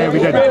down there if he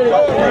didn't.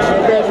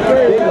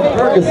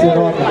 Ferguson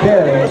on the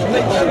carry.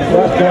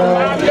 Brought down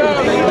at the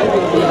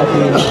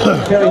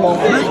Terry Hall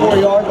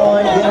 54-yard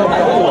line.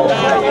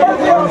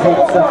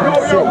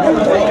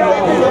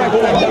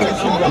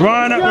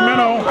 Run up the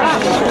middle.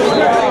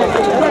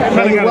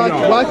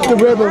 Watch the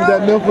rhythm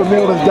that Milford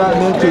Mill has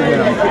gotten into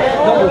now.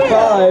 Number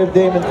 5,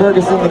 Damon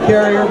Ferguson, the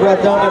carrier,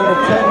 brought down number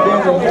 10,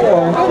 Damon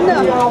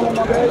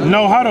Moore.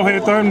 No huddle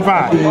here, 3rd and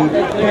 5.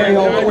 Terry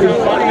Hall 41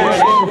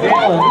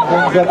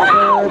 brings up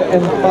 3rd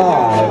and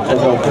 5 for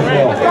Milford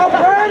Mill.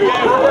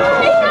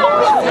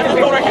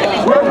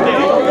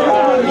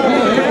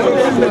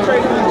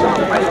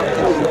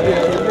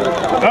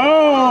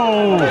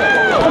 Oh!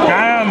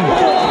 Damn!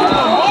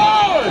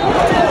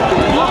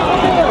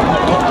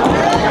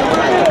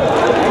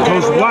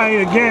 Goes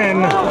White again.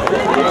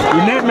 You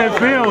net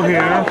midfield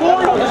here.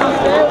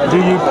 Do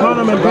you put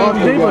them in deep or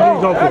do you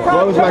go for it?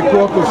 Well, it's like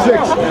 4th and 6.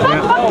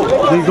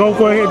 Yeah. Do you go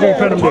for it here or do you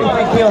put them deep?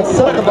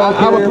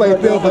 I would play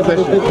field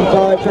position.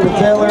 55 Trevor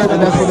Taylor,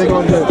 And that's what they're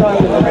going to do.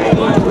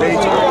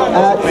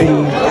 At the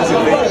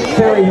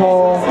Terry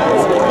Hall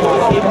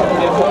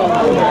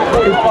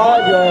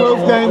 35-yard.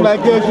 Close game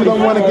like this, you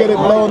don't want to get it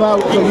blown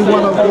out, so you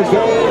want to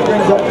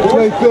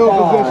play field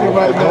position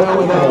right now.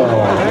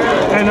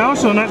 And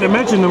also, not to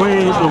mention the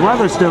way the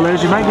weather still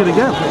is, you might get a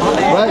gift.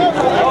 Right.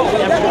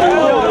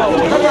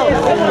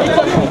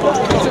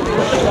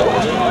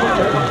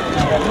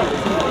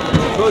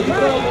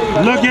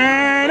 Look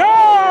at,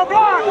 oh,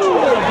 block!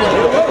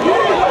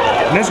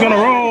 And it's going to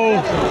roll.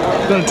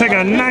 It's going to take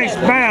a nice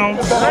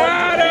bounce.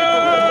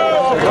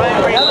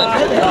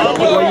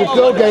 Well, you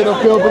still gain a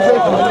field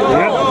position.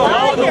 Yep.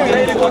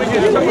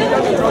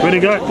 Pretty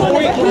good.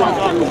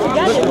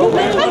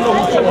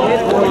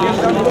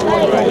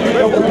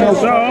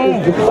 So,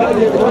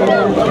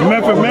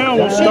 Milford Mill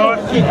will start.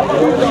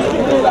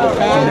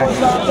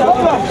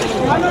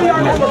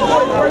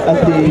 At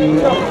the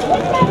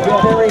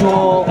Terry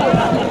Hall.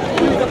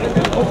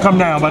 Come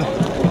down, buddy.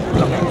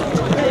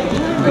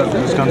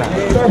 Let's come down.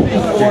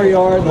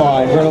 34-yard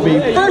line, where it'll be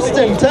 1st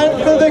and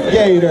 10 for the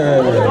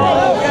Gators.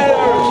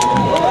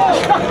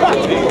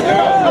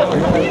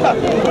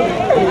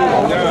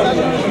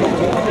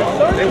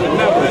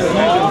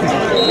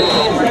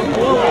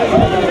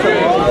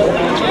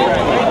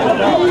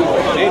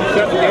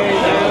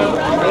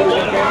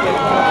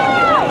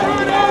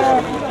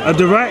 A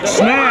direct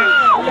snap,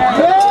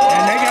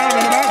 and they got him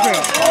in the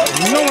backfield.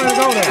 Nowhere to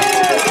go there.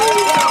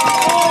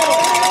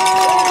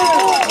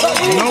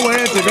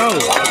 Nowhere to go.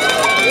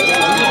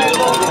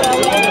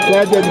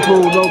 That didn't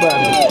fool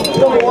nobody.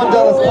 Number 1,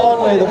 Dallas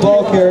Conway, the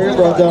ball carrier,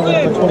 brought down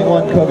number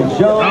 21, Kobe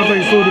Jones. I don't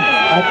think fooled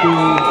at the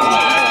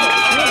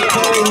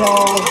Terry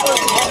Hall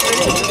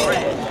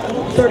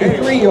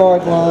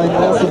 33-yard line.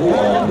 Nelson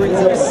brings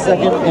up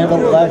 2nd and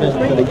 11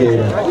 for the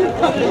Gators.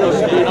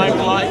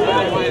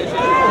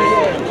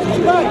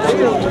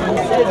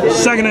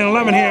 2nd and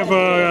 11 here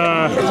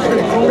for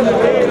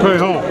Prairie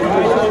Hall.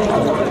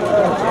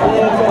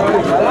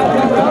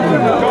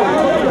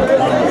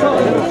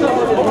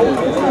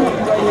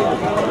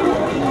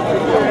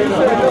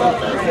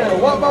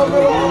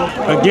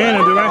 Again, a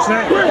direct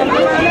snap.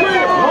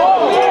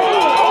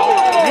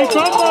 He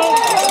fumbled.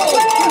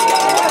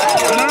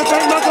 And I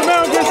think Milford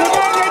Mill gets it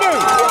back. They do.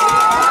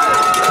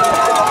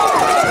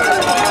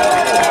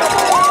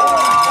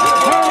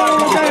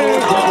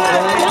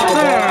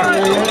 There.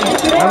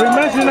 And we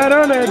mentioned that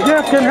earlier.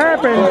 Gift can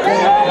happen.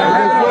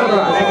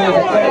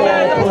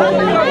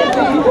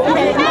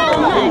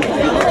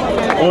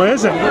 Or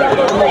is it?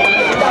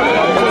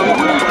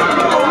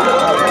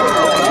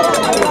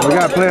 We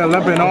got a player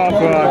limping off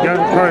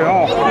Prairie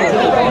Hall.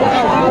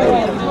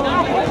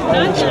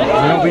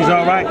 I hope he's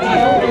all right.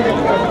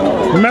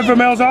 Milford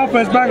Mill's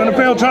offense back on the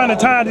field trying to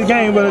tie the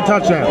game with a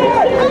touchdown.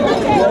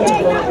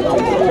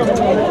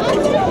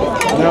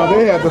 Now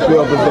they have the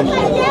field position.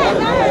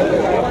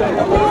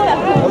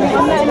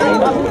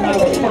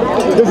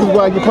 This is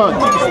why you punt.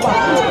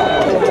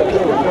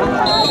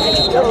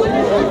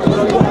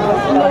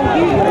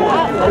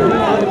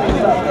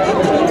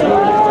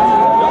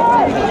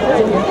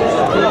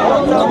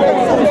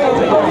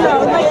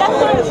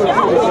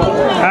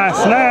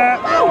 Snap.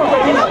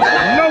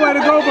 Nowhere to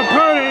go for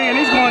Purdy, and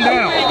he's going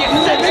down.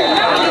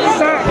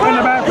 Sack in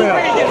the backfield.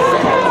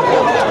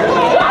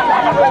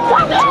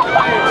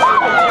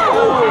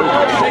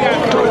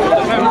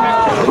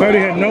 Purdy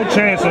had no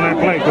chance on that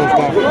play, Coach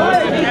Ball.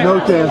 No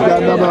chance.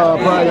 Got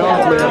another prior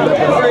off player left.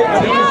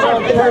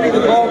 Purdy, the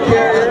ball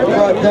carrier,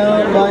 brought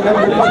down by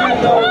number 2,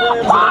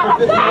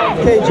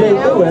 KJ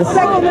Lewis.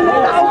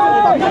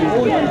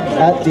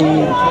 At the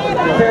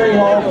Perry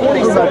Hall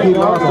 47. He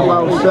lost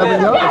about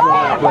 7 yards on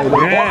that play.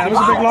 Yeah, it was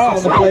a big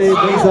loss. The play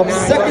brings up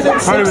 2nd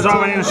and 6. Purdy was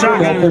already in the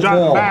shotgun. He was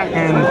dropping back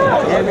and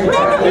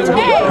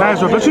pass.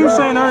 But you were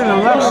saying earlier, the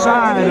left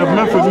side of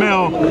Milford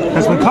Mill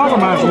has been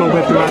compromised a little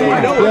bit throughout the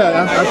game.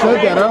 Yeah, I said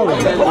that earlier.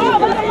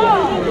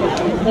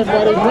 That's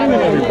why they're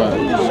bringing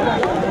everybody.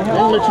 They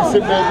don't let you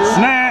sit there.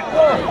 Snap.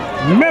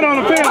 Mid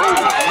on the field.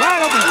 Right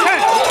open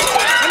catch.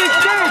 And he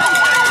spins.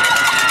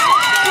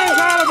 Spins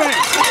out of it.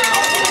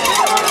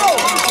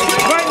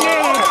 Right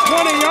near the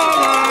 20-yard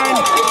line.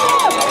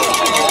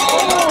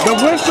 The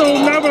whistle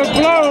never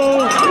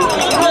blows.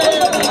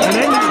 And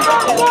then they're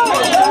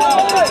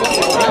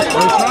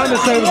trying to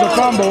say it was a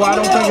fumble. I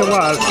don't think it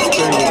was.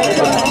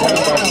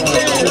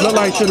 It looked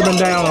like it should have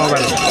been down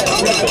already.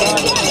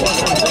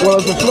 Well,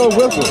 it's a slow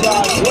whistle.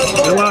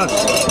 It was.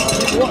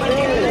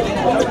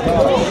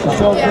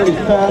 It's all pretty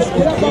fast. To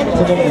number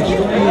 3,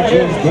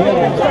 James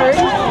Gamble.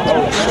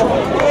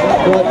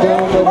 Brought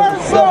down by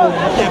number 7.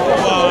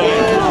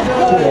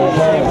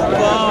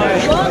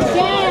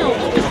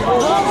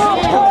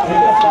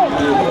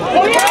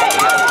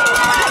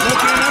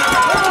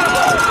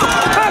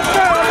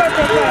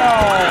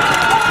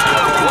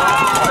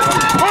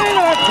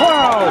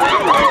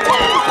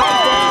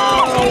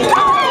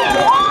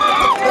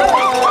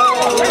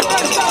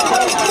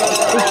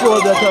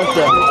 That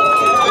touchdown.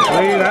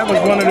 Lee, that was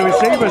one of the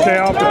receivers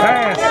there off the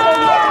pass.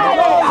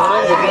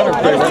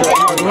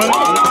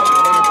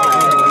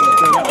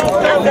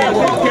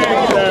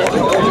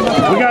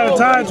 We got a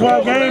tied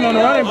 12 game on the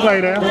running play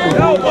there.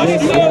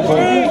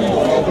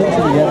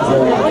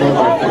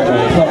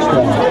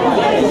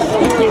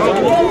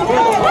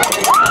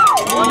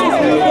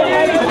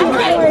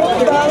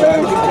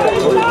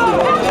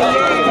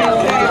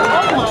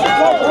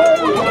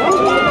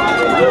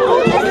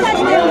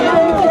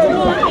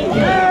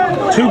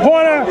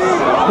 Two-pointer,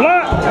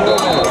 block,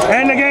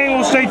 and the game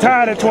will stay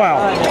tied at 12.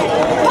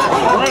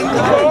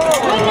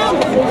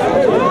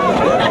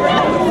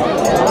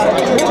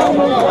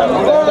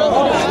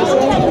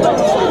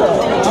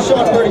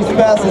 Sean Purdy's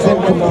pass is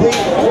incomplete,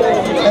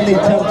 and the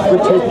attempt for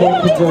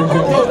 2-point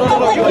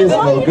conversion is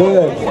no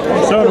good.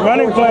 So the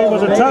running play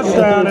was a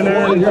touchdown, and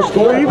then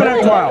we're even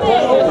at 12.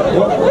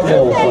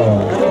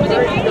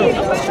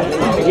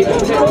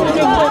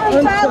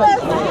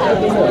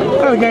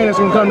 Well, the game is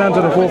going to come down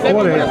to the fourth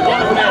quarter here.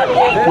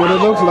 What it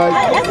looks like.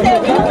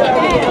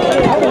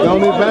 The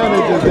only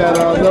advantage is that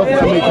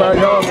Perry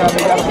Hall got a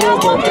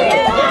field goal.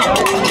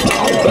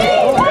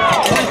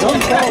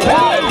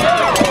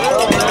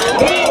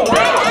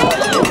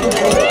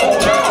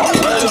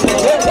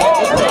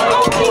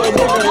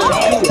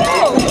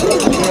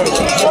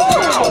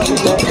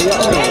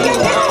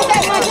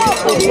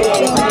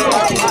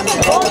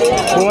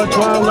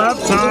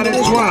 Left, tied at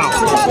 12.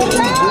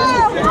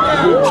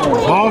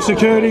 Ball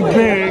security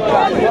big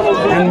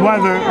in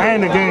weather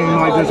and a game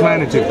like this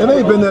magnitude. There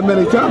ain't been that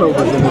many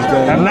turnovers in this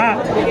game. Have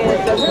not.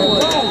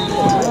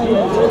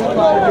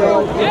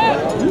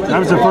 That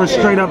was the first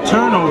straight up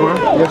turnover.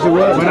 Yes, it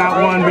was.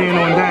 Without one being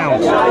on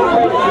downs.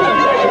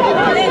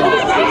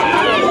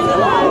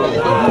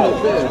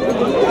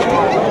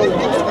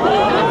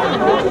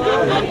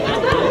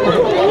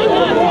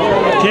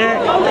 Kick.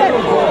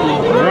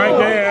 Right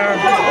there.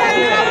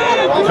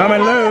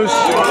 Coming loose.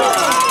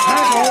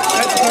 Tackle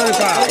at the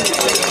 35.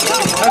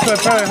 That's what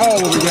Perry Hall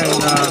will be getting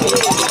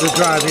this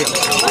drive here.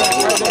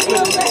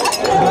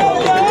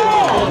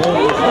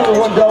 Number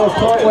 1 Dallas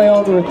Cartway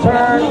on the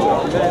return.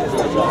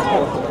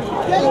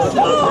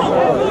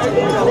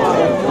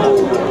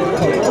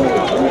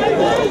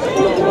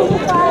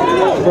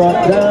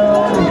 Brought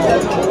down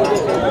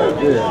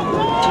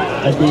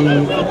at the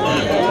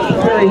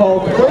Perry Hall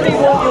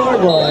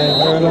 31-yard line,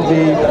 where it'll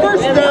be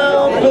first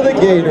down for the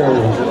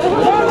Gators.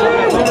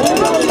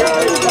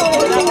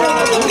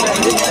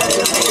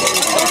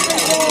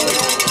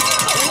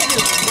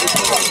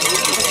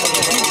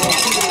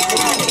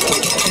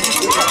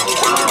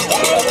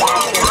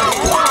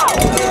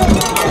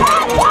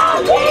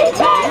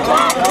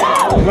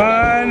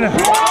 Run. And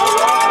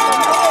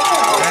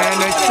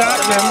they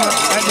stopped them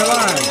at the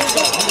line.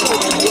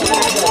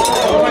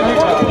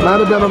 Might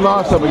have been a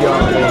loss of a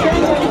yard.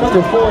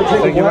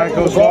 Thank you, right,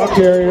 Coach Ball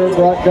carrier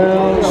brought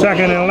down.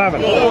 2nd and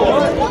 11.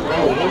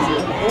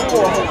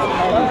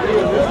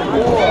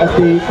 at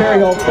the Perry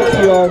Hall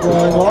 50-yard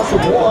line. Loss of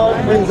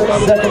 1 brings up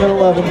 2nd and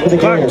 11 for the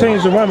Clock Gators.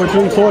 continues to run with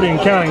 3:40 and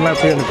counting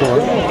left here in the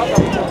quarter.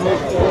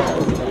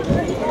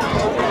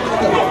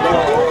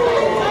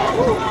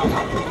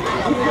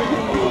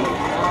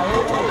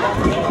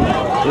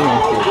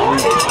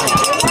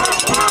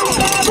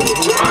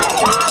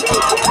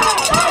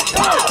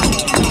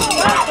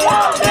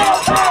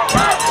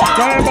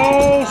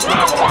 Balls,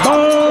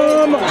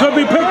 bomb, could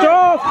be picked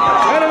off,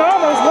 and it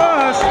almost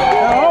was.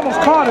 It almost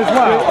caught as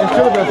well. It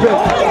should have been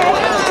picked.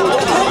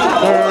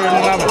 3rd and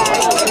 11.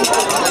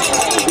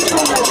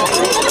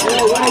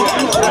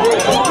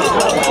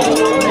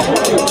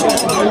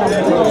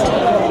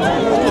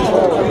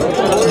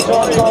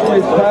 Sean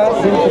Conway's pass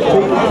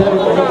incomplete,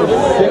 intended for number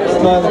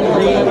 6, Tyler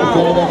Green,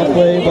 joined on the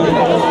play by the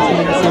number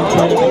 19,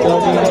 Tony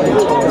McDuffie.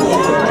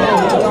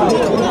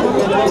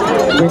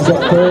 Brings up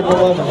 3rd and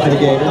 11 for the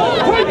Gators.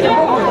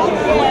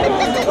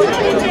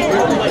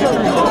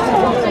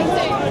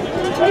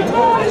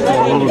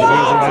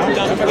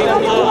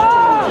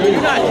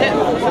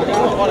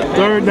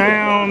 Third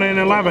down and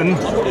 11.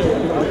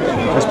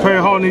 As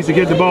Perry Hall needs to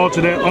get the ball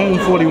to their own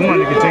 41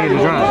 to continue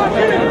the drive.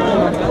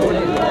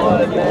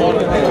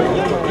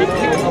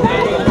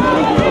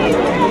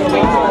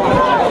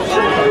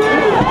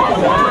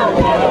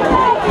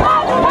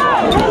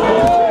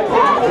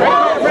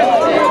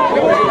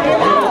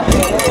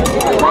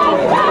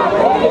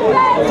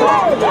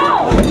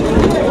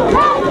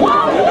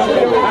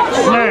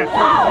 Snap.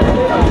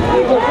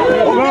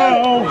 Go.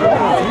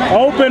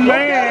 Open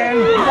man.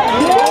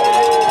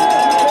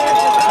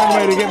 No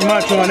way to get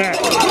much on that.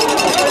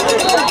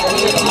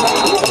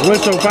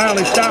 Whistle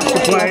finally stops the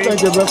play. I think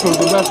the best way to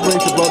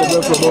blow the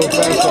whistle a little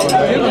fast on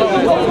that.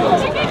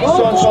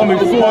 It's going to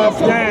be 4th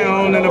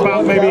down and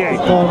about maybe 8.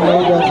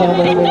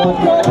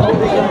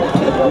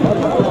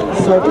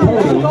 So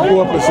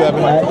 4 for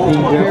 7. at the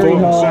Perry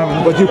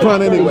Hall. But you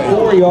punt anyway.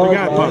 4-yard We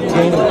got punt.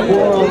 gain of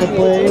 4 on the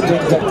play,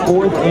 brings up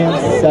 4th and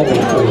 7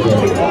 for the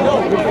game.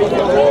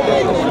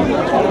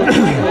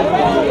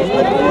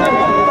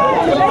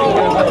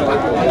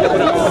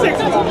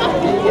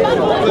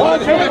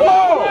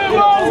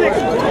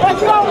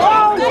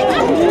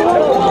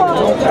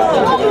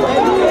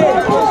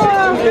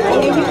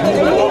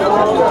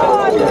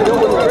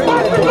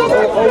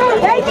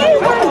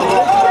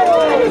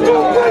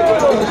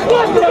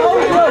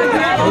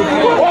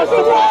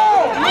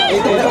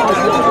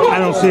 I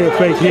don't see a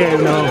fake here,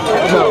 you know.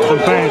 Some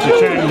fans are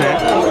chanting that.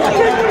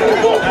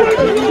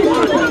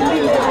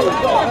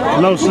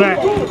 Low snap.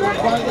 That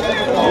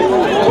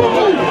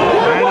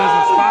is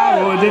a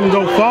spiral. It didn't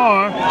go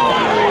far.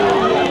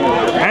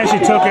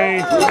 Actually took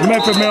a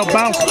Milford Mill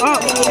bounce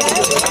up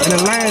and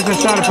it lands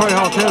inside of Perry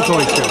Hall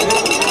territory still.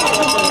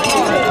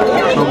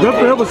 So good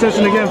field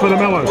position again for the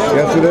Millers.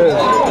 Yes, it is.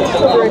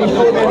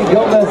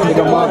 They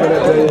can mark it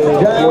at the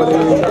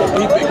 49.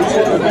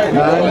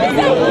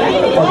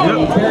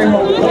 Perry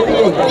Hall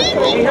 48.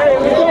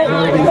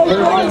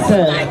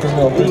 13-10 for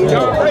Milford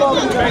Mill.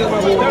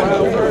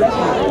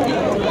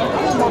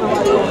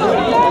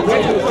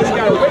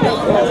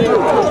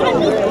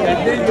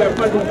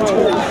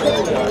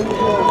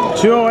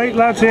 2:08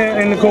 left here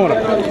in the quarter.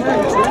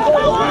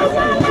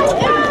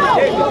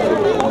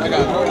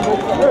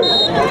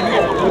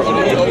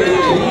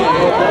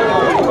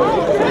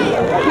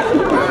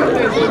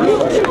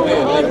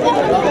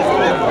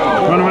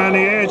 Run around the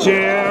edge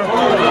here.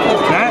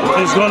 That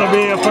is going to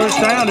be a first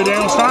down. They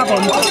don't stop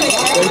them.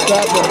 They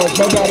stopped them, but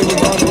nobody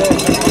was on the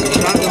edge.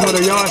 Got them with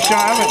a yard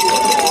shy of it.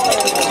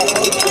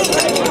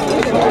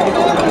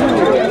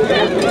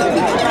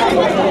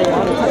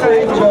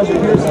 Josh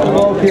Pearson, the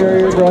ball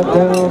carrier, brought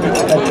down at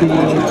the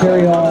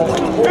Perry Hall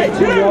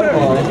 2-yard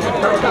line.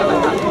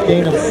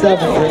 Gain of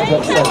 7 brings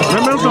up 7.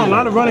 Remember, there's a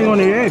lot of running on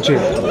the edge here.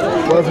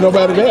 Well, there's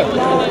nobody there.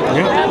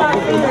 Yeah.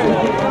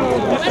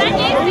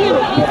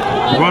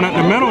 Run up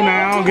the middle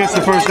now, gets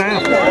the first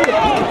down.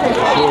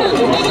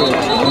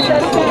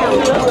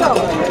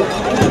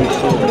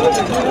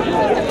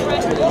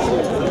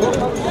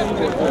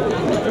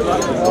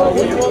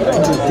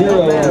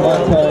 0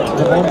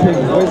 the one-pick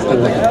Whistler,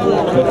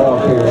 the ball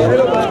carrier.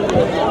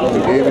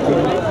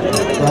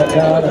 Right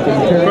down at the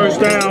Perry. First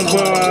down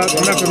for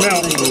Milford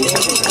Mill.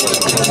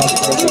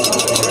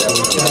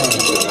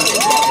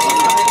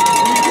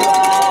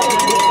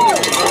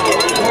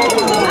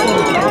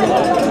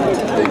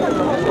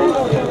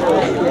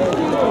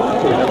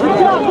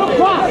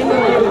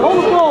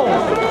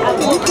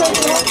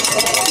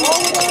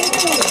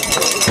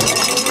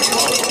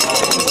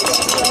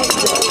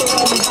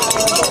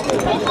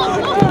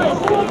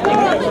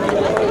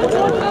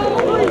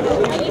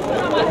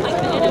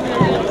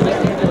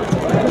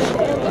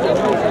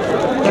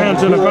 Down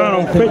to the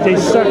final 50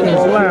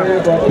 seconds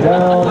left.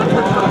 Down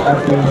at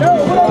the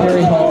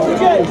Perry Hall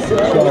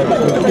 36-yard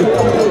line.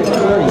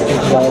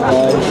 36-yard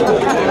line.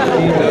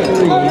 Gain of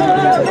 3, 2nd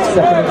and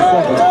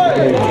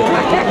 7.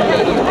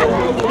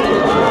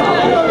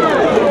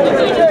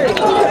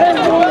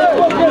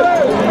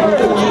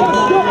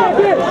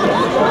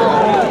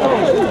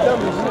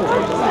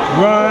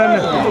 Run,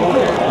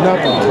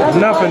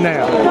 Nothing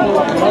now.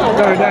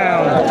 Third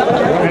down.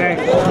 Okay.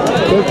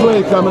 Big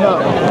play coming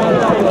up.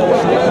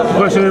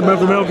 Question is,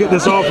 Milford will get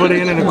this off for the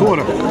end of the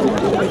quarter.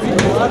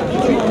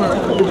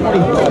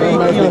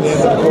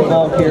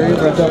 Ball carry,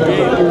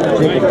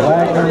 Jacob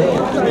Wagner.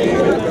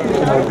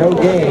 No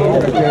gain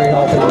at the Jerry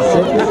Hall 36.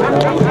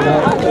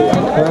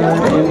 Third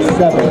and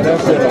 7.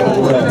 That's it.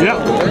 Yep.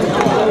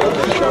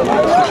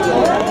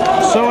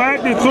 So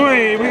after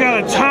 3, we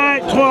got a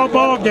tied 12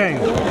 ball game.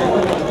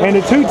 And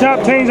the 2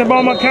 top teams in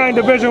Beaumont County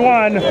Division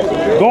I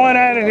going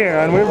at it here.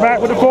 And we're back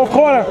with the 4th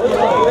quarter.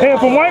 Here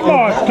from White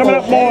Marsh, coming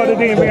up more of the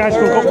DMV High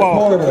School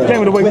football game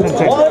of the week. With 1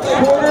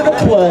 quarter to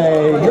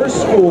play, your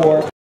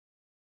score.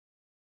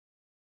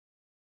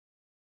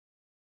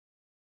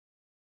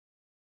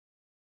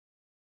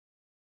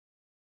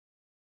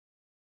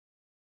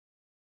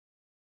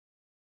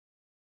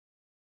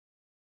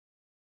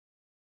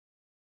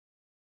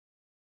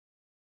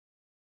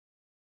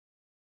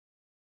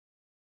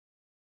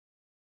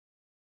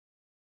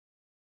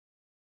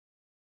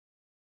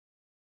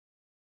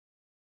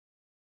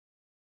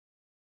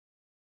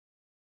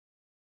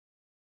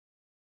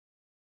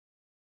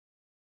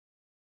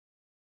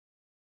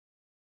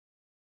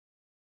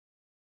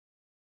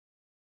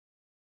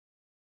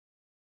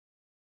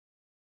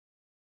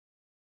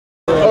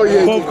 Oh,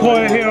 yeah. 4th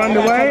quarter here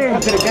underway.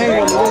 Good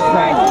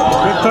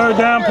third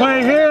down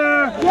play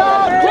here.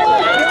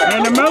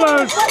 And the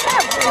Millers,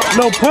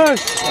 little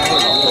push.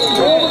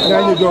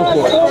 Now you go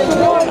for it.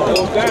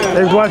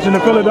 They was watching the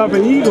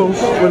Philadelphia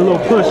Eagles with a little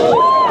push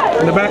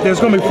in the back there.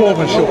 It's going to be 4th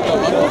and short.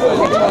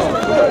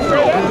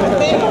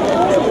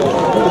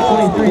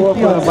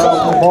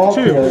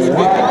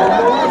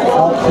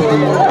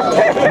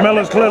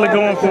 Miller's clearly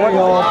going for it.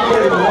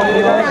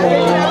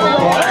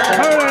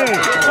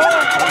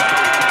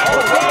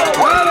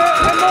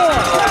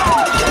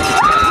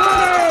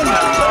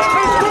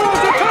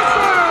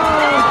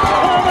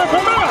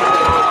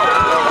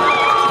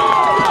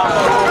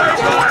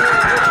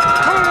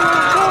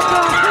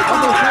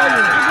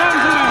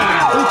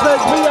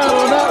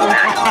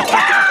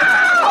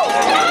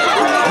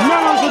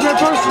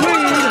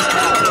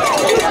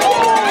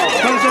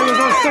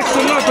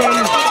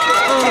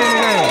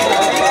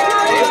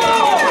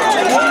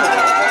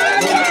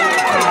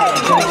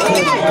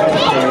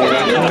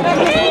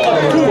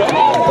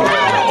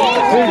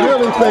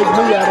 Take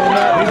me out on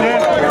that. He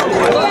did.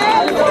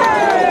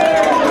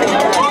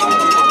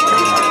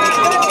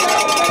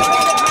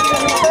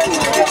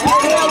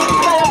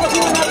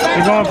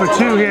 He's going for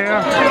 2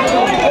 here.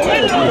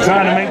 We're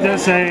trying to make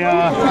this a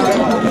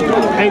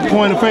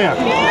 8-point affair.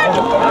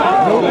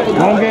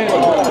 Won't get it.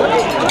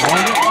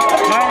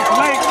 Last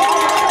late.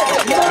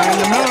 And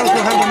the Millers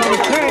will have another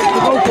chance to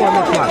go for it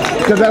next time.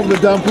 Because that was a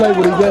dumb play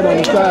what he did on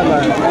the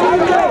sideline.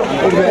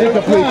 It was an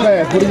incomplete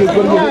pass. What are you hitting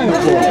it for?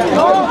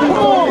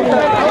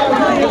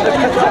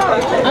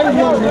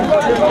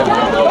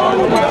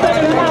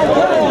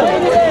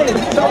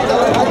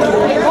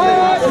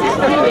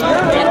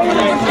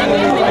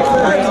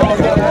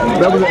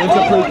 That was an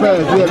incomplete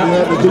pass. Yeah, you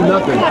had to do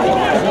nothing.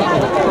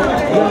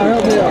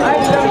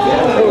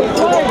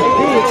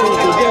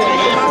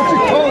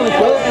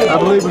 I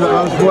believe in the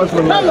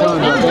unsportsmanlike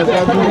conduct.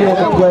 That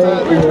play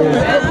is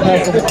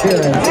pass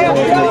interference.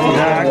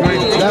 Yeah, I agree.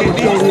 That was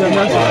totally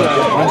unnecessary.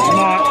 That's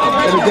smart.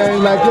 In a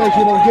game like this,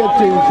 you don't get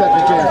 2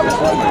 second chances.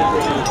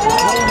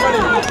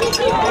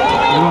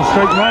 You're going to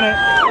straight run it.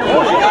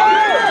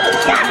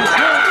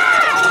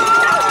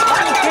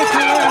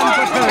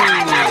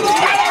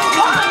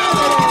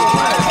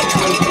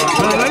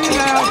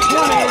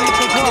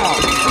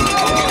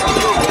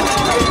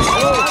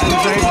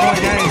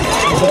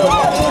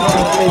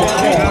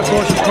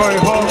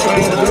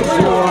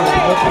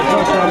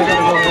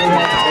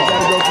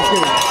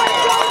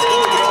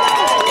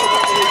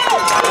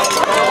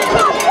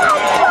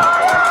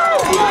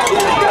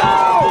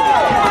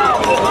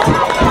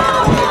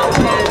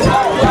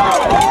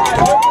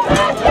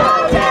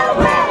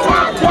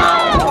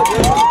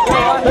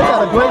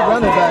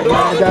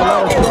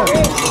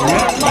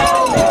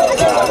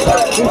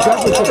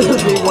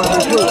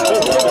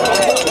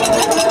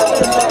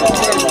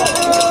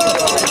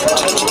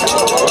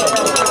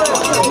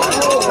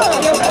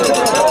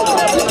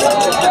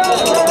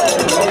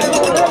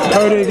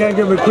 Again,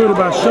 get recruited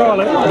by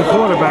Charlotte, the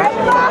quarterback.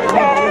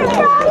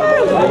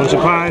 I'm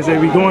surprised they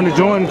be going to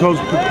join Coach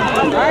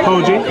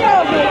Koji.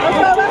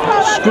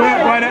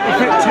 Scrap right at the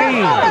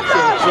 15.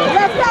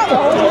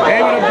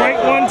 Able to break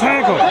 1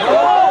 tackle.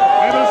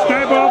 Able to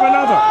scrape off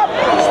another.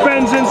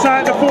 Spins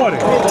inside the 40.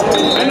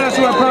 And that's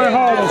where Prairie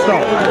Hall will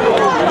start.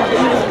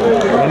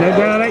 And they're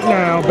down 8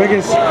 now.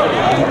 Biggest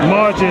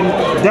margin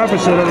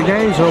deficit of the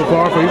game so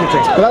far for either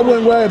team. But I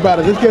wouldn't worry about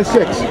it. Just get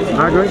 6.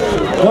 I agree.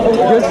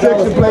 Get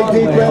 6 and play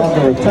defense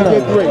and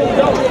get 3.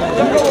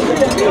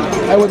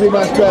 That would be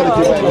my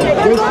strategy right now.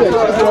 Get 6.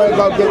 Let's worry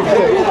about getting 6.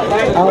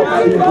 Out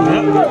to the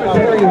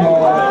Prairie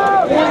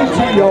Hall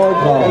 42-yard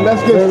line. And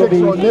let's get 6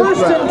 on this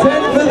first and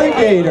 10 for the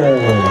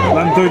Gators.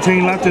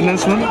 11-13 left in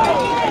this one.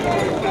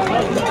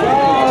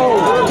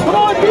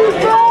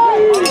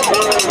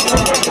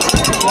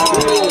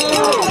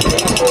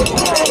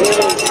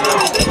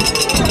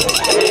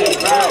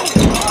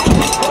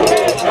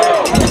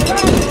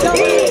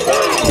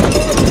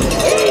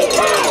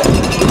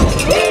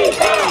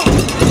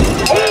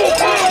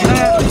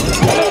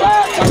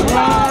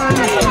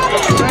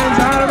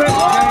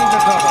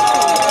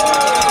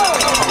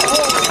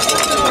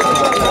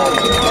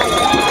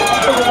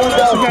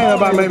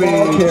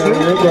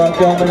 Brought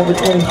down by number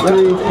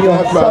 23,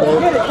 That's about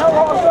it.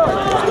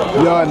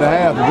 Yard and a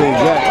half to be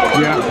exact.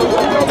 Yeah.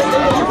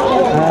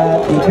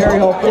 At the Perry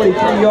Hall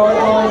 43-yard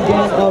line,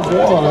 gain of 1,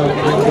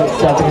 brings up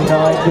 2nd and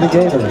 9 for the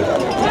Gators.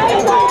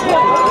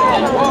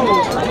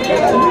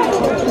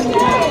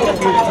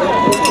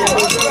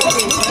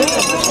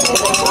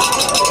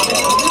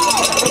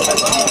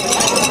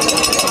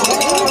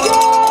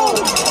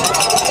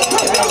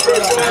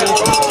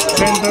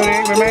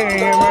 Remaining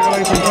here in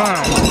regulation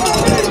time.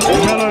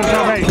 Miller's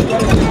up 8.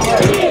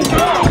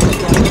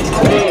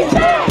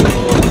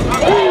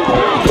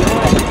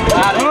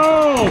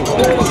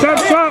 Oh!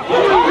 Steps up!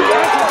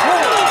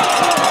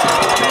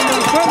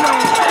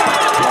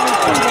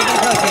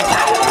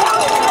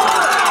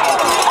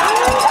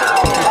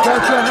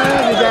 Catch your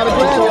hand, you gotta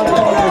grab it.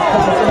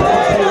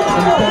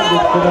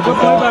 Good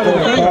play by the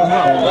defender.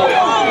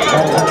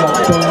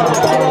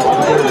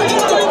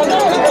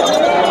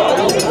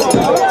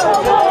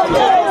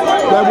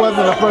 That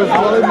wasn't the first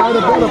one. It might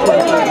have been the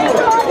first one.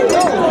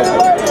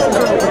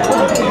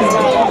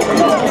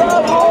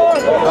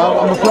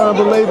 I'm a firm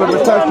believer,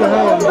 but touch your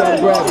hand, you gotta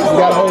grab it. You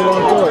gotta hold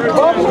on to it.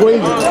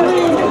 Squeeze it.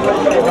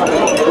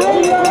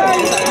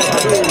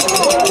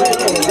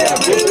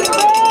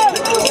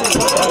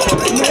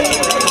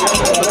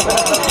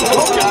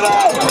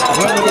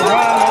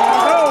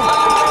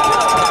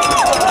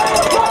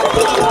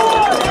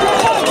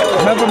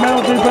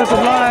 Milford defensive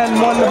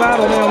line won the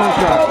battle there on this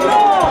drive.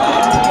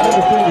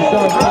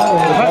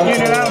 Hunt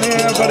unit out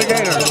here for the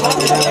Gators.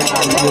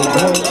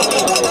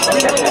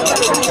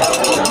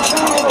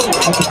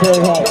 At the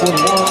Perry Hall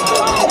 41.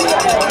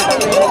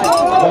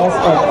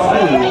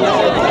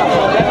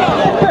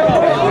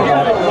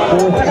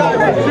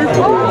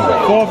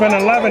 4th and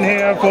 11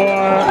 here for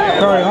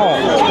Perry Hall.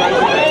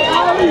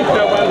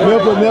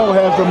 Milford Mill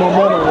has some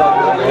momentum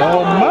right now.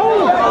 Oh, no.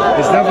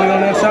 It's definitely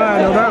on that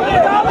side, no doubt.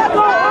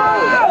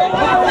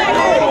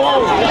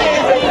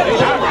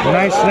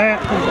 Nice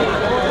snap.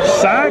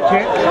 Side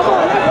kick.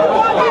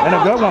 And a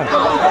good one.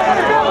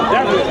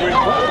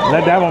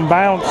 Let that one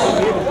bounce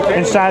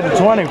inside the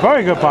 20.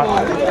 Very good punt.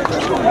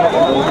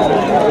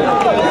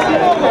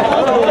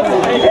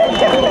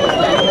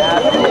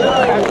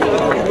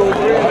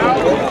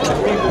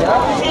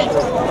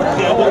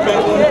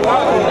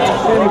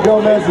 Sammy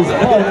Gomez's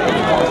punt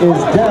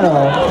is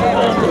down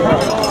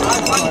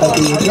at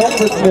the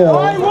Milford Mill.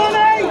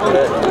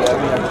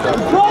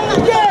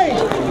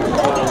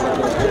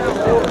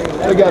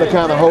 They got to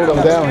kind of hold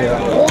them down here.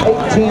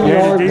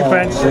 18-yard the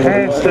defense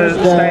has to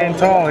stand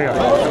tall here.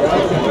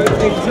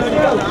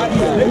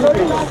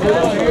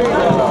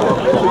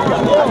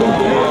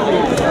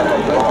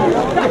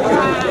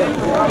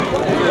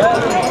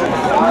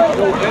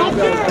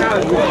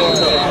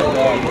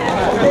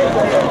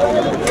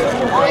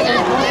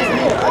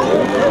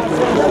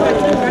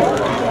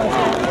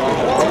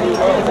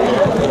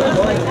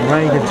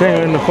 Rain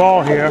continuing to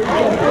fall here.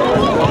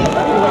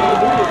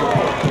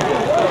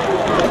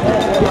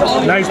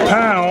 Nice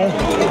pound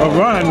of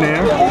run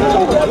there.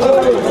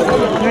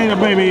 And a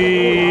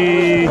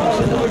baby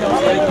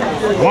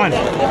 1.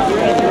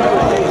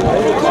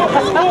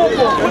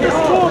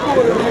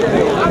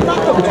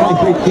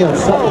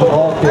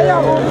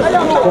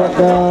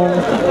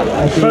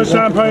 First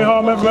time Perry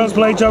Hall Milford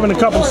played each other in a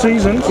couple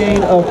seasons.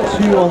 Gain of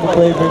 2 on the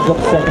play brings up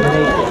 2nd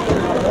and 8.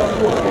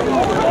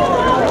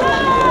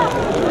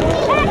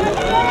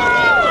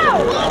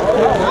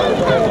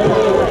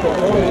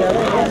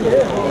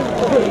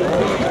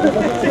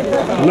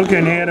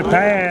 Looking here to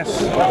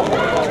pass.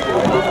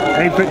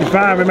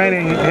 8:55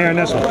 remaining here in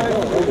this one.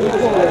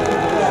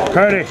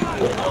 Purdy.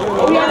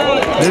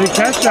 Did he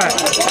catch that?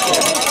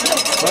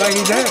 Well,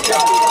 he did.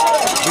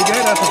 He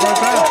did. That's the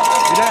first time.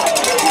 He did.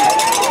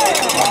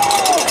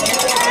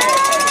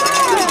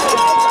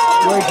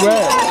 Great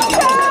grab.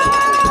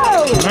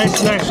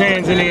 Nice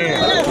hands in the air.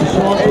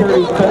 Sean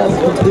Purdy's pass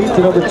complete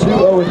to number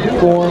 2-0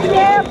 uniform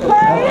at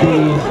the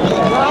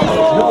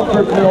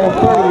Milford Mill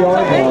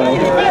 30-yard line.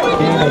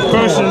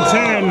 1st and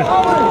 10.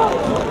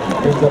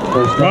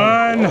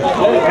 Run.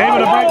 Able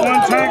to break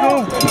one tackle.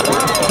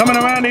 Coming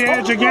around the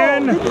edge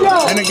again.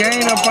 And a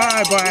gain of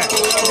 5 back.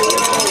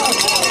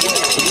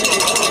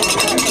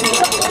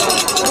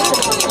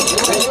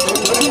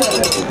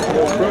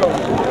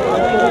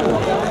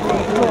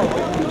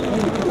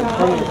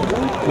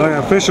 Look at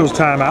officials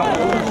timeout.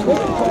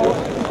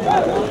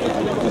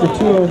 The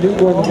 2-0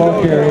 Newborn the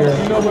ball carrier.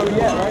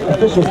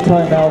 Officials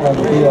timeout on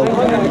the field.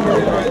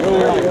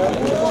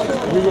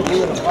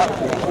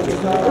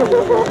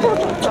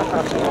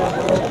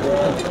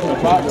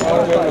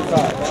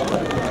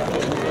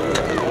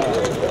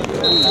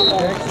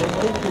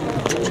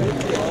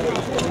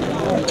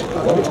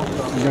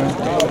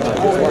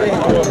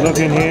 Look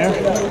in here.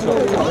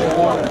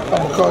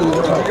 All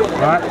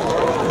right.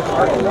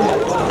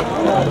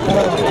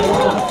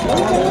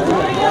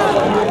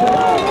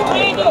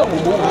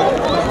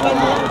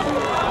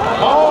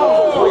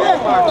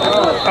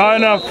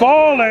 And a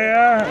fall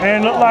there,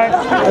 and look like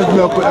that's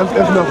Milford.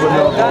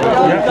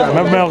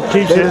 Yeah, Milford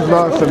keeps they it. just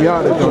lost some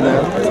yardage on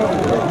that.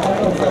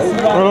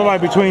 look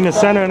like between the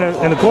center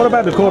and the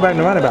quarterback and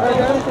the running back.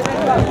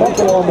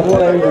 Buffalo on the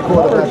play,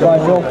 recovered by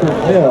Milford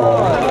Mill.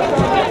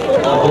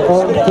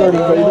 On 30, so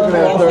you're looking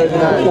at 3rd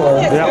and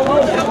 9. Yep.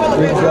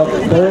 Brings up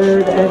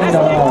 3rd and 9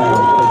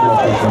 for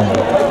Milford Mill.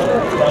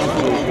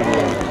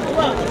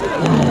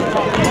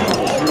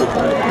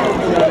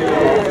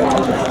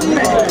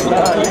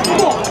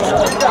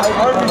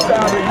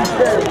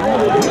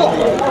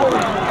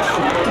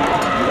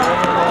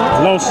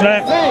 Low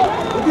snap.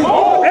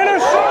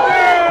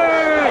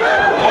 Intercepted!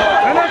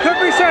 And that could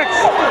be 6.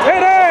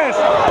 It is!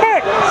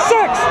 Pick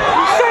 6!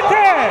 Sit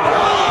there!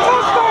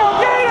 Touchdown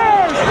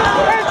Gators!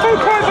 And 2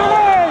 points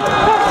away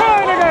from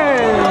tying the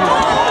game!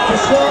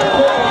 Deshaun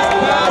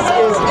Burton's pass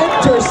is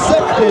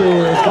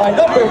intercepted by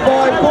number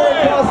 5, Corey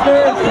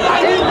Costner,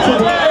 into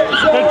the end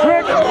zone. The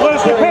trick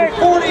was the pick.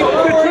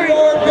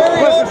 44-yard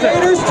Marion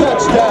Gators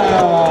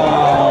touchdown.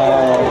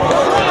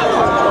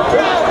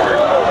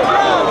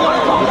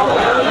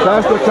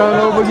 That's the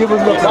turnover. Give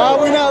us the. Why are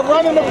we not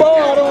running the ball?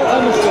 I don't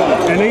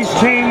understand. And each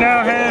team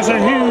now has a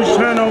huge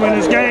turnover in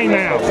this game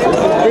now. This is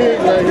big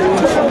right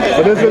here.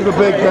 But this is a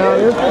big town.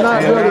 It's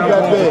not really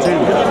that big.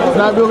 It's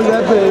not really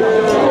that big.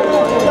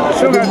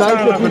 It'd be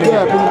nice if you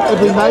get it.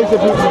 It'd be nice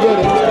if you can get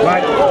it.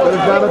 Right. But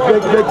it's not a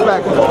big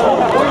factor.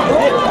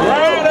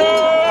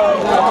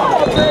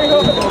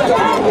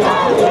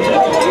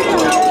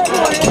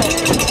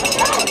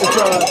 It's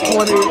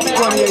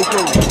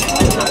 28-2.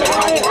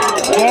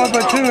 Going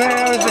for 2 here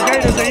as the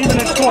Gators are even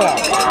at score.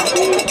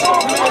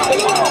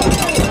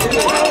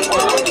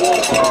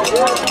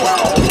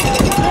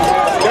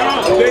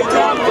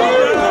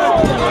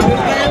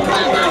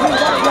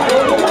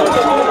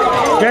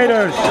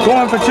 Gators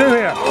going for 2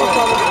 here.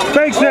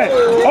 Fakes it.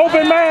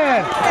 Open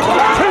man.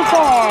 Too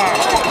far.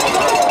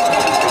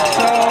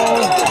 So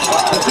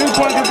the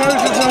 2-point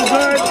conversion's no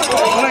good.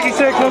 Like you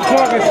said, Coach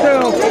Clark is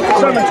still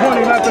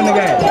 7:20 left in the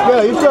game.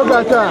 Yeah, you still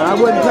got time. I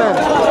wouldn't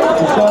panic.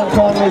 Deshaun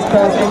Conway's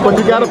passing. But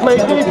you got to play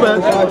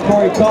defense. By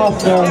Corey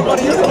Costner.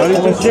 But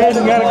he's just dead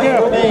and got to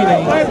give.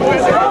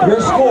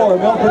 Your score,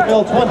 Milford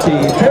Mill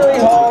 20, Perry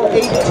Hall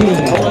 18.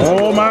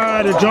 Oh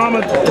my, the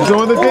drama. He's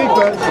doing the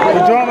defense.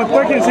 The drama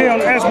thickens here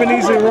on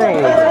Espinosa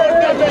Road.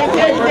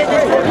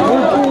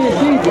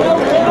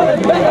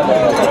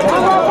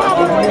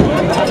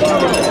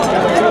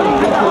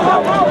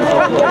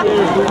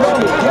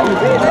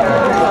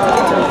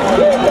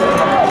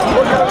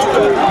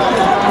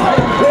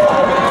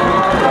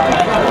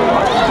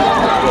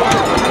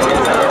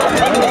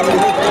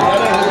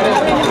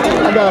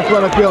 I got a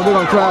front of field. They're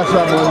going to try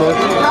something on this.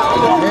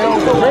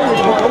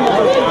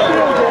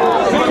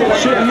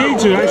 Shouldn't need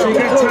to. Actually, you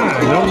got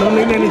time. Don't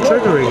need any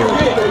trickery here.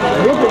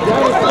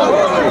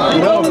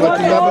 No, but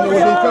you never know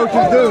what these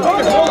coaches do.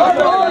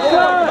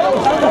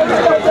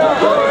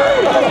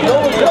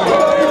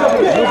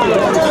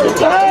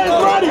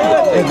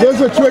 If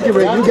there's a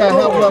trickery, you got to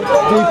help up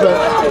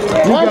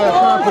defense. You got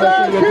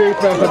confidence in your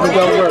defense if it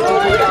don't work.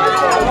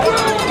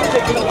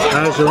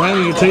 As the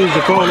rain continues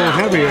to fall a little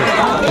heavier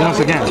once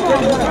again.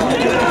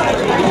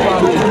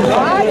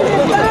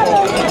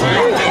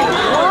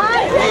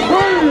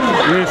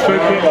 Real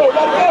straight kick. Oh,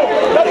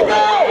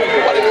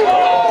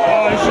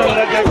 he should have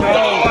let that go.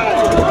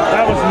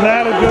 That was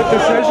not a good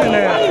decision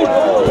there.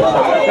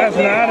 That's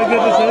not a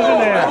good decision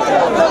there.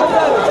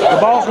 The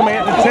ball's going to be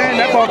at the 10.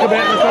 That ball could be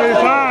at the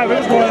 35.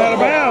 It's going out of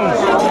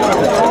bounds.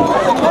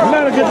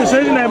 Not a good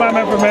decision there by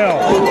Milford Mill.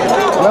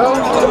 Well,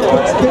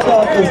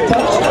 kickoff is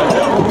touched.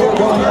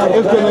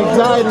 It's the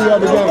anxiety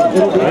of the game.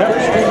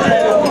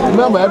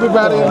 Remember,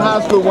 everybody in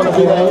high school want to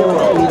be a hero.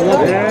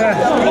 Yeah.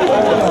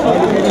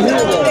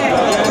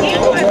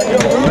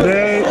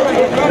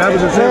 That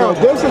was a zero.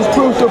 Now, this is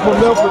crucial for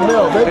Milford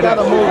Mill. They got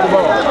to move the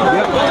ball.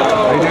 Yep,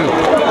 they do.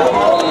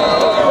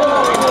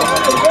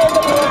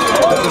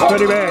 This is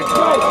pretty bad.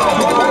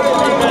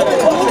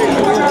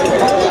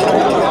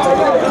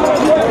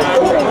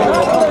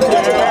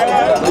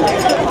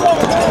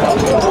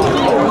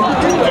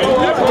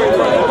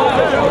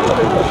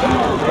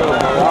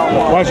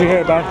 Watch your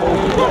head, man.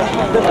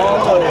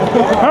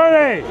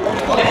 Hurry!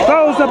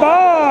 Throws the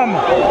bomb!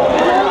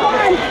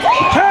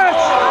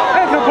 Catch!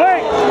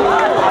 Incomplete!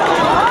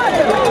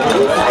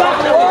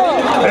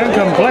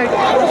 Incomplete.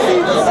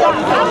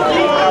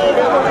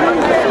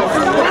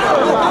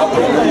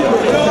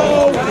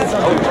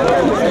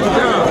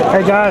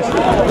 Hey guys,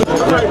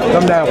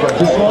 come down for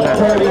This one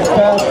turn is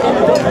past.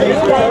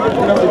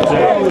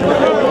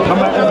 Come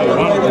back to me.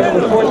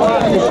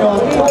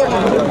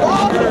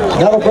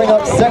 That'll bring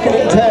up 2nd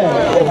and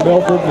 10 for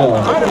Milford Mill.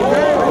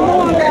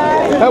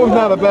 That was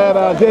not a bad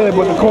idea,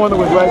 but the corner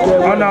was right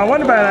there. Oh no, it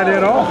wasn't a bad idea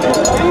at all. It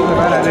wasn't a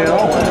bad idea at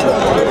all.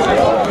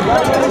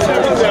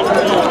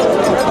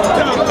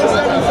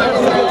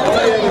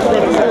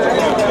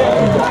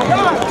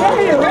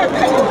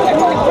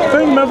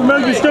 Milford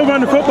Mill, you still run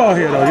the football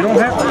here though. You don't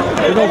have to.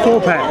 There's no full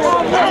packs.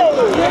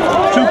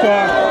 Too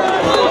far.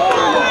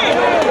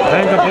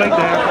 Incomplete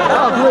there.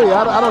 I agree.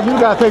 I don't need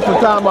got to take some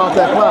time off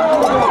that clock.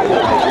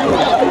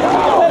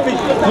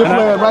 You're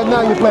playing, right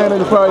now you're playing in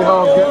the Prairie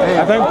Hall game.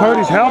 I think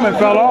Purdy's helmet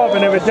fell off,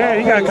 and if it's dead,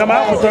 he got to come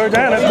out for third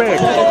down. That's big.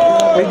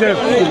 He did.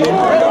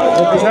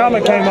 His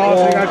helmet came off,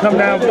 so he got to come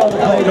out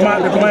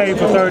to play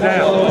for third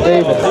down.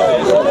 Davis.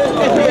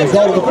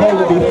 Result of the play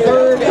will be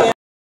third.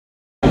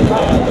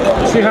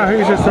 See how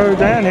he's just third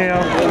down here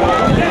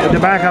with the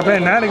backup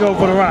in. Now they go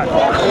for the run.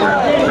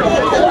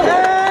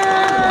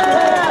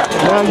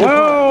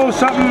 Whoa,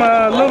 something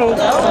little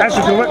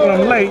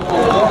extracurricular late,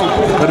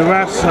 but the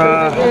refs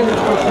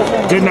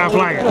did not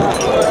flag it.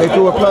 They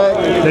threw a flag?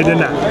 They did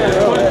not.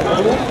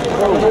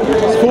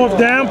 It's fourth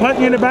down,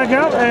 punting in the back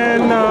out,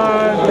 and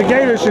the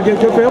Gators should get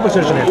good field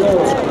position here.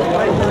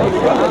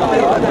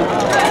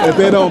 If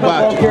they don't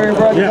buy Ball carrier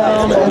brought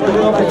down at the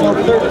Milford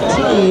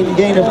 13,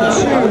 gain of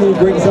 2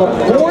 brings up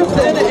 4th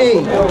and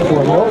 8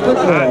 for Milford.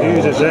 How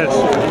huge is this?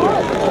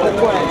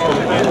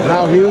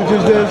 How huge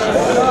is this?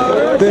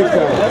 Big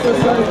time.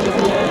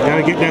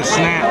 Gotta get that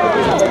snap.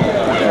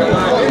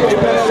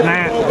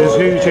 Snap is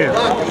huge here.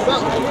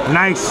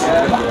 Nice.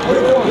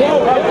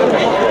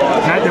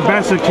 Not the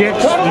best of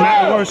kicks,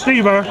 not the worst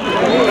either.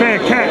 Fair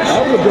catch.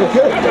 That was a good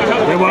kick.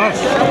 It was.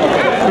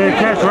 Fair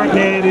catch right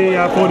near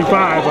the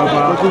 45 of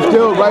But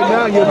still, right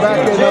now you're back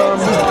in,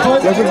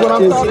 this is what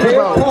I'm talking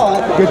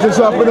about. Get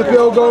yourself in the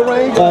field goal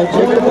range, take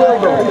the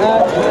field goal.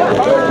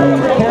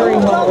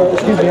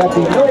 At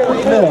the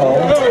Milford Mill.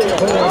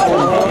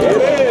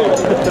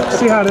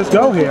 See how this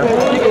go here.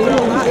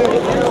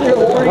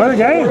 What a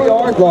game.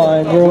 Yard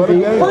line will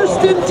be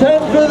 1st and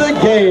 10 for the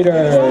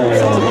Gators.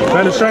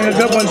 Been a string of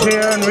good ones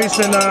here in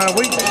recent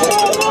weeks.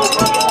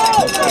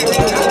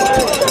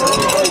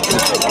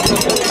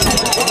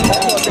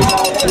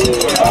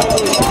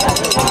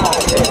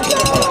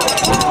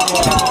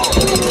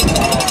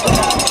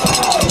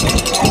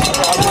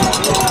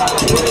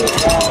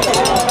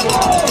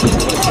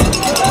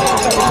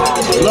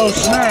 Low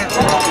snap.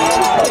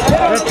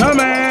 They're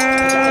coming.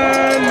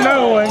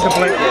 No,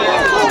 incomplete.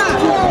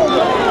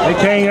 They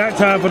came that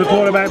time for the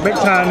quarterback, big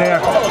time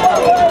there.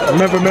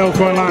 Remember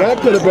Milford line.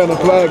 That could have been a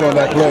flag on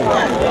that play.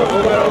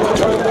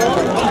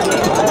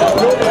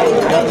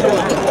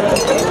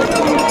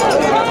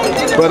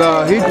 But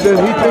he threw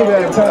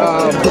that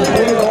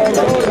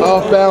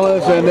off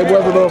balance, and there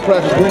wasn't no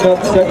pressure. Bring up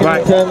 2nd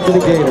and 10 for the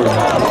Gators.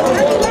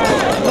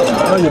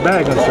 Oh, your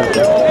bag on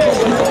something.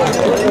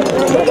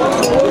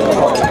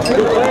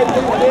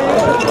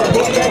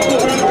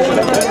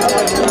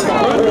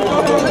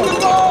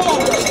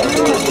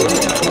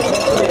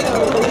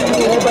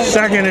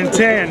 Second and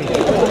 10.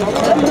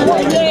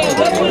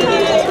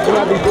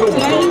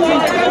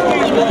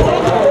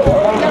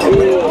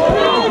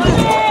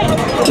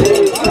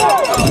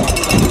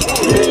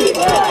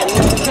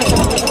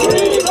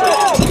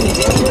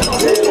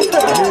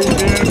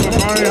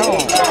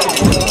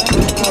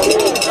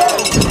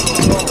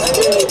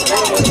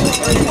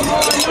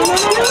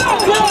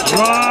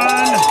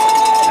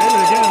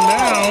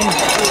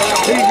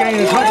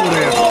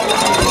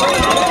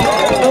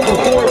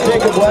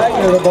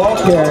 The ball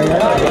carrier.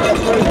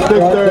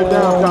 Big third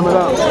down coming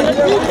up.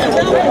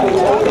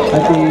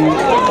 At the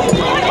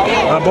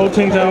both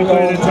teams have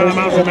created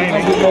timeouts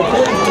remaining.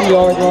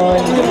 50-yard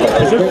line.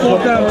 Is it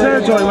 4th down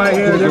territory right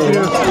here this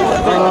year?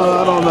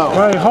 I don't know.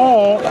 Right,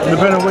 Hall,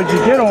 depending on what you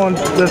get on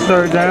this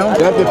third down.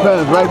 That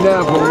depends. Right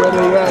now, from where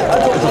they at,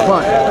 it's a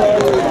punt.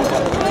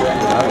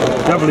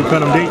 Definitely put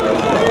them deep.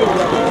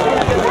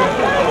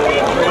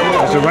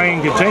 As the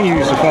rain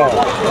continues to fall.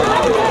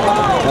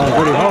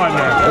 Pretty hard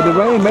now. But the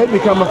rain may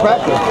become a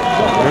factor.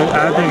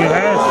 I think it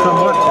has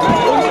somewhat.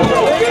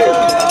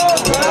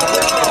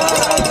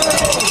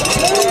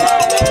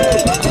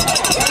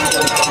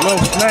 Low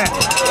snap.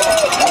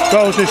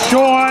 Goes to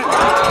short.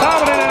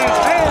 Top of it in his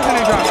hands and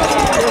he drops it.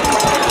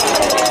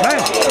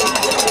 Man.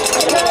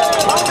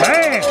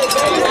 Man.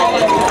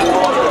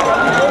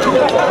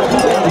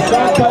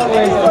 Sean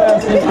Conway's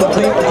pass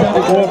incomplete.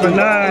 4 for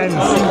 9.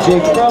 C.J.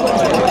 Crump.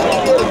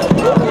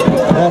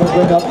 That'll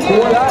bring up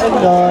 4th and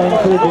 9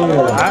 for the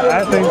Gators.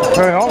 I think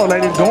Prairie Hall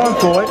ladies going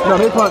for it. No,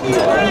 they punting.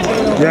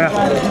 Yeah,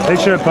 they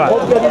should punt.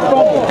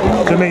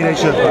 To me, they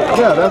should punt.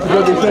 Yeah, that's a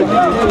good decision.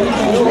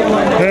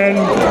 And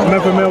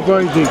Milford Mill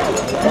goes deep.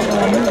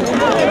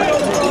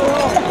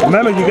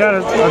 Remember, you got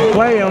a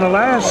play on the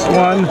last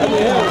one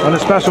on the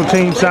special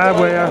team side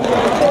where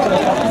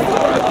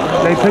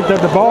they picked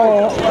up the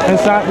ball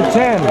inside the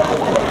 10.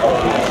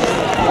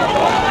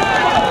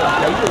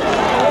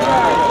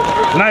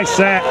 Nice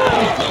sack.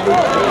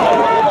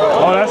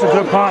 Oh, that's a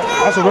good punt.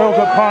 That's a real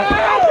good punt.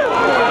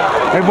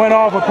 It went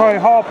off a Prairie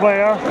Hall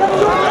player.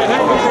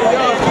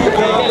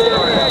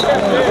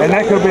 And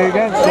that could be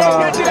against,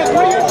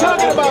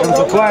 it was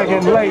a flag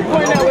in late.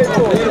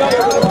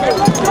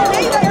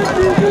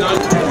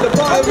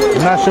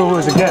 I'm not sure who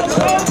it's against.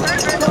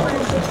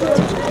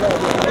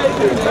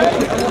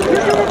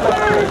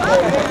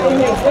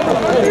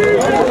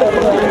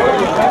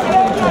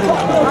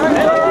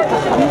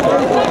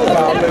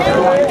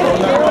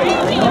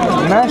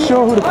 I'm not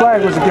sure who the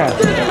flag was against.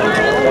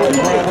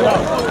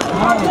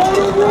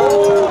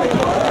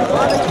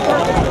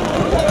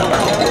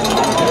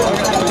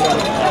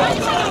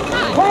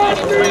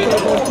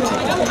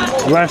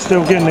 Refs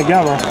still getting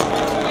together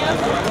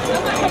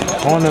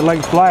on the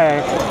late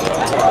flag.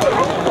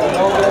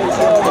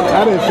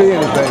 I didn't see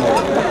anything.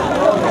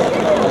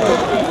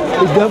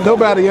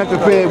 Nobody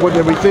interfered with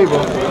the receiver.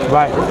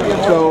 Right.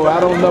 So I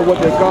don't know what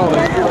they're calling.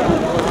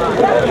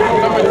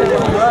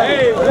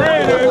 Hey,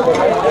 Brandon!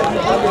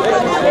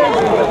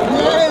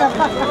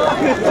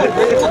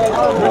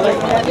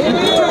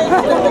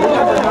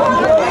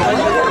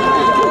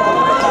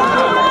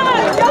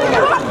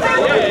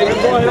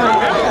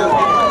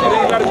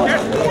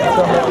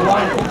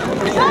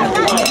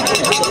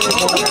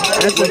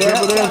 It's a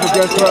evidence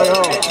against Clay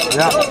Hall.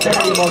 Yeah.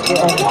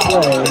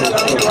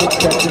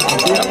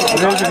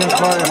 It is against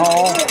Clay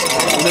Hall.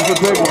 It's a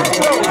big one.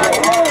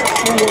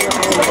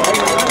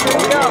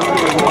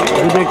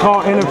 Did they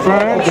call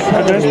interference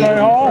against Clay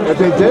Hall? If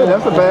they did,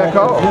 that's a bad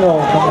call.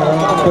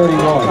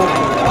 31.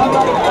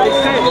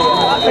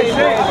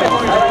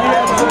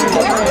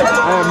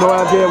 I have no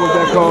idea what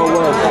that call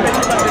was.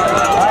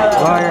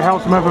 Well, it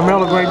helps Milford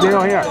a great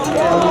deal here.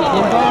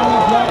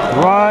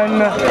 Run.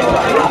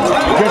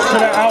 Gets to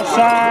the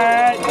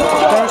outside.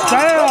 First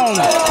down.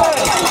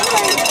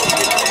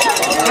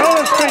 Throw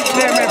his feet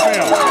there,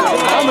 Milford.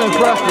 I'm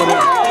impressed with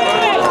him.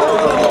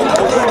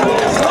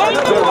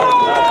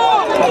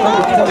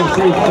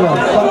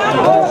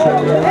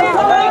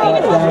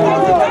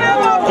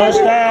 First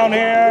down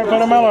here for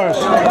the Millers.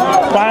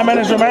 5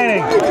 minutes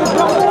remaining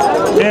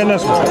in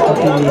this one.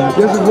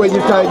 This is where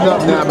you tighten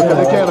up now because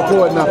they can't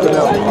afford nothing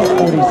else.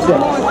 46.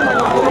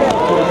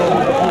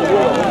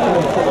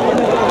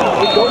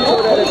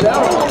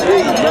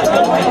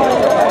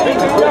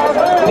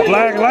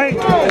 Flag late.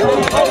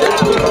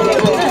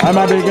 That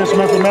might be against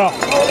Milford Mill.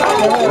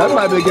 That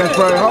might be against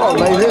Prairie Hall.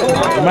 Late hit.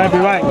 You might be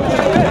right.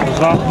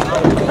 So,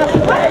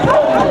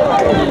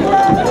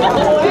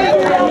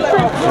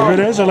 if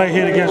it is a late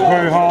hit against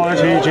Prairie Hall,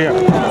 that's huge here.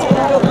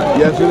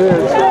 Yes, it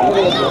is.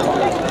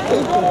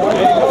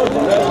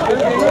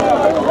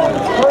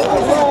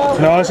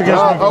 No, it's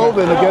against Milford Mill.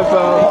 Open against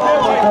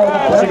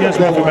It's against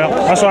Milford Mill.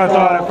 That's what I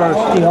thought at first.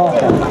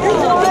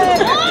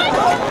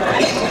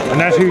 And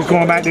that's who's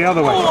going back the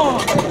other way.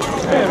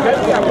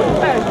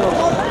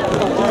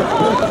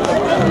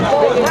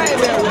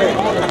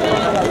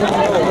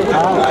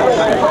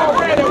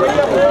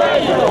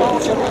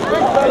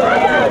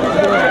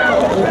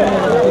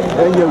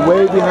 and you're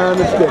way behind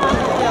the stick.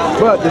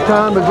 But the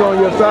time is on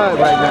your side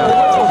right now.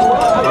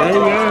 Yeah,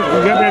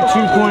 you got that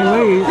 2-point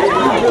lead.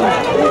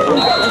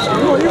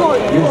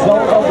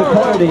 Result of the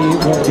penalty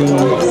will be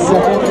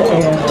 2nd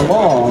and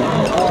long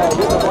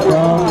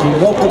from the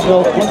Milford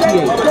Mill 28.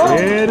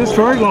 Yeah, it is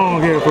very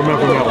long here for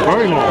Milford Mill.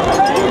 Very long.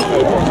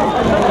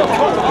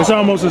 It's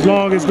almost as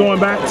long as going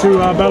back to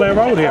Bel Air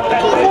Road here.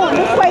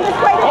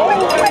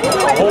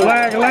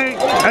 Flag late.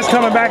 That's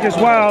coming back as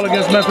well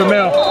against Milford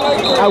Mill.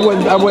 I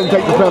wouldn't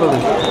take the penalty.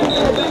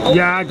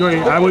 Yeah, I agree.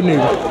 I wouldn't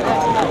either.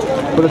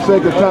 For the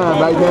sake of time,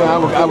 right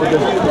now, I would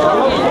just.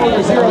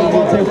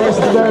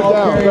 Third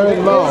down, third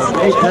and long.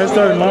 That's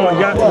third and long.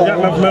 You got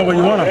Milford Mill where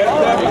you want them.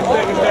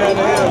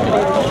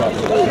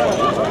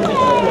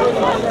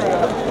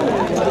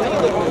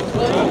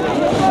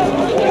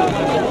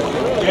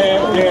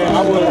 Yeah,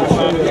 I would.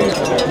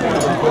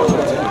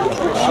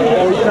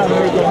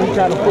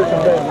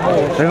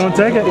 They're going to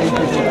take it.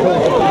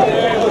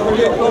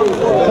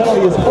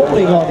 Penalty is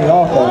holding on the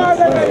offense.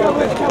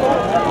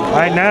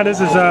 Right now, this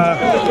is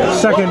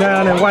 2nd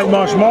down in White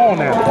Marsh Mall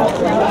now.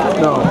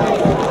 No,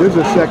 this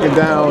is 2nd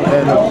down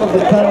and The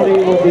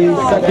penalty will be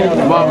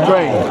 2nd. Mom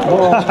Train.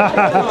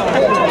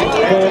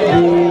 And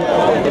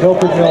the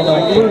Milford Mill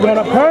 19. We're going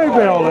to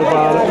Perryville if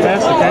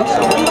that's the case.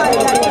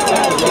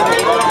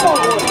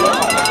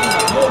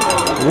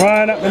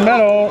 Run up the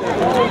middle.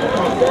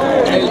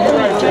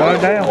 Throw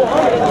it down.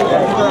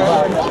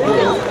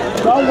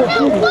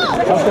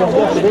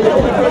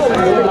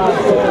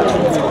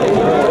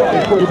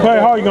 You play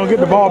hard, you're going to get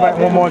the ball back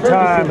one more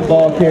time.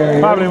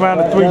 Probably around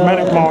the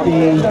 3-minute mark.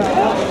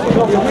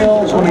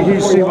 So we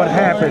see what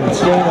happens.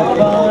 Gain of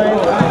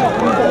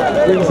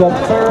 5. Brings up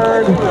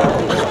 3rd.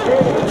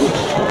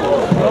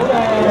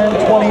 And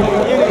 20.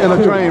 And a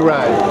train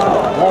ride.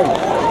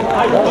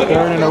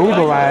 3rd in an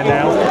Uber ride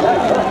now.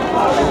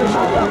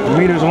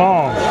 Meters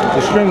long,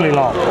 extremely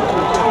long.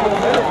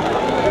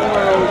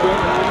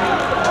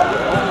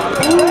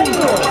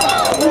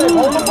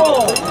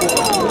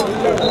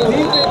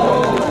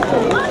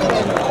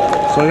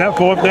 So you got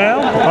 4th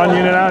down, 1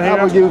 unit out here.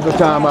 I would use the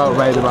timeout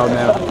right about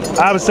now.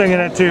 I was thinking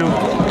that too.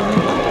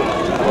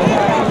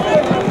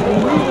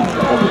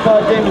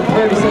 55 James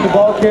Ferguson, the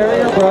ball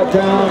carrier, brought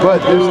down. But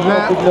the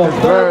snap is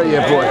very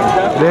important.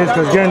 It is,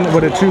 because again,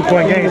 with a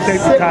 2-point game,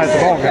 safety ties the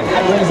ball game.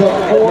 Brings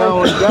up 4.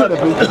 No, you got it.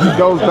 If he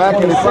goes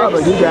back in the cover,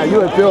 you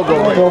in field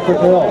goal range.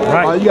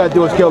 Right. All you got to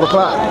do is kill the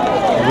clock.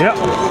 Yep.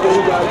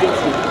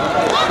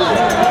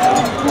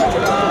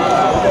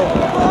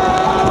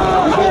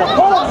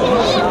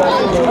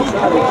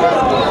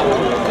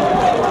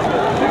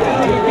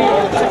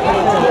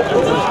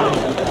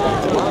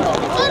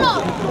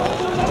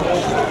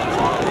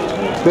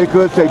 They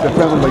could take the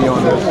penalty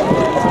on this.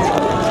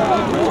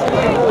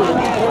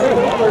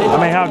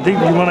 how deep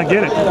you want to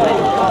get it. Oh,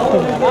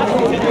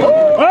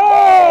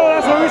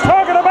 that's what he's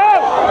talking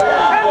about.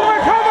 And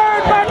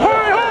recovered by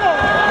Perry Hall.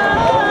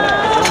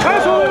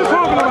 That's what he's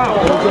talking about.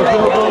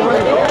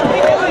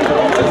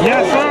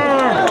 Yes, sir.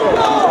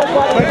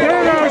 The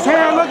Gators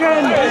here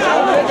looking.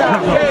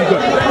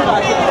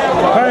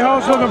 Perry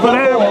Hall's looking for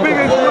their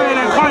biggest win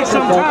in quite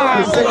some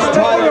time.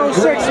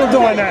 306 for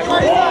doing that.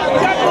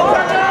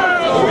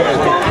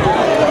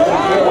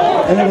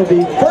 And it'll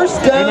be first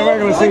down. In the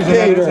regular season,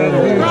 Gators had a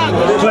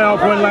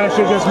playoff win last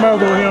year against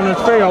Milford here on this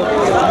field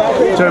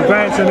to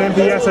advance in the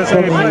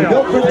MPSSA playoff.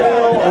 Milford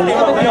now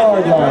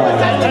 11-yard line.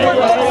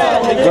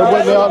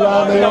 What the yard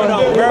line they on?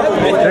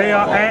 They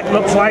are at,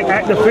 looks like,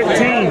 at the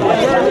 15.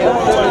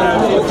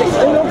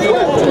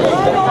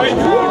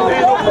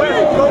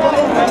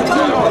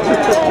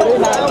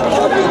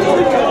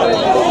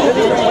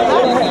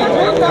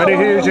 Pretty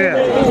huge here.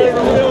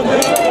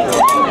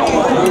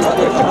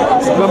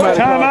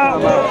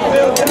 Timeout.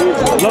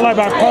 Look like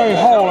by Perry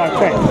Hall, I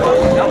think.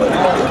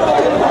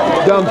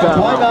 Dumb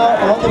timeout.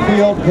 Timeout on the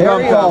field.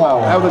 Perry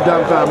Hall. That was a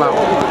dumb timeout.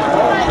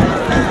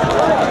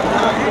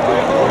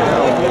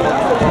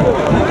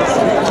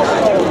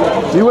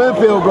 You win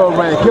field goal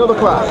range. Kill the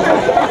clock.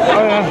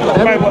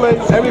 Every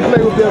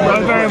play will be a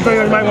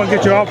you might want to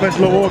get your offense a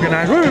little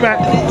organized. We'll be back.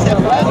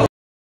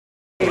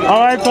 All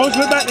right, folks,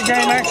 we're back to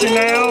game action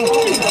now.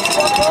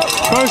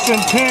 1st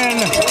and 10.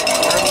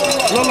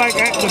 Look like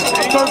at the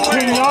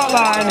 13-yard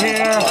line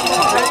here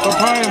for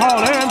Perry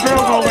Hall. They're in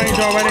field goal range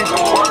already.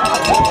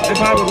 They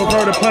probably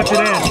prefer to punch it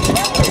in.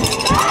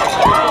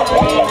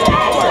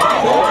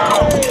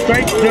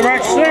 Straight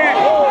direct snap.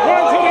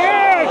 Run to the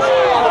edge.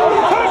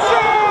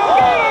 Touchdown!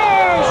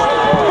 Gators!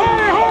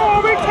 Perry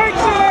Hall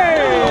retakes the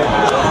lead.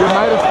 You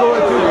might have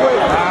scored too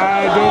quick.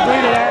 I do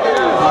agree to that.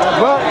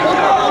 Well,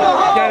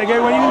 Gotta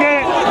get where you can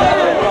get it.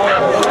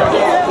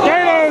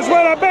 Gators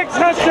with a big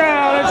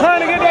touchdown and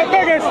trying to get their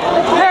biggest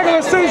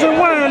regular season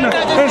win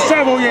in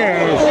several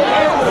years.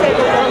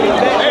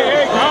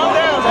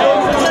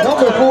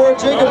 Number 4,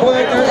 Jacob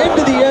Wagner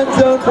into the end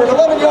zone for an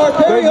 11-yard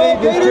Perry Hall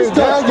Gators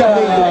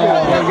touchdown.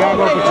 Yeah, y'all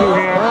go for 2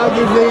 here. now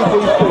you need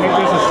these two. I think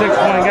this is a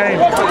 6-point game.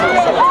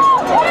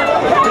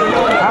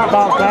 How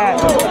about that?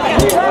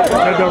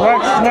 The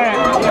direct snap.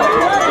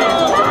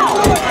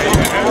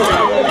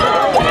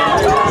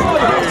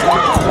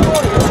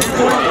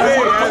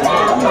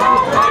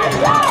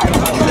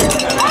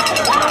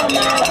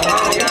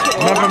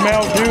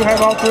 Milford do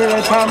have all 3 of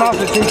their timeouts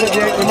at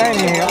 2:58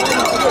 remaining here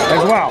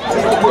as well.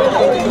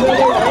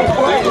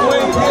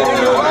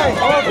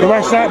 The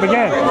right snap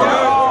again.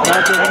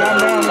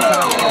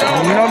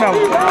 You don't know.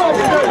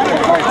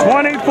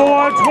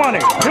 24-20.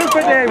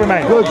 2:58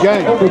 remaining. Good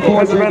game.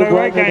 That's been a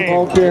great game.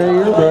 And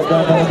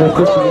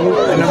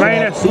the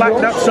rain has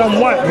slacked up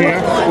somewhat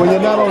here. When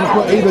you're not on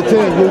either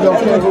team, you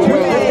don't care who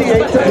wins.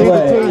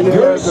 Either team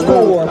deserves to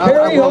lose.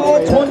 Perry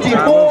Hall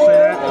 24.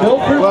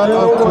 Milford But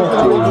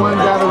unfortunately, one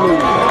got to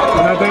lose.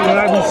 And I think that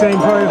I've been saying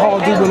Perry Hall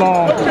do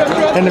belong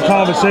in the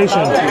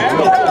conversation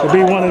to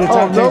be one of the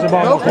top teams of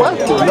all. No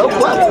question. No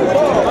question.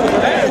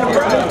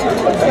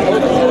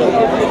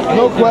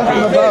 No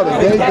question about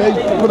it. They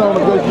put on a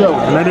good show.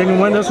 And they didn't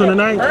win this one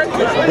tonight.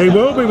 They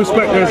will be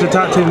respected as a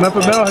top team.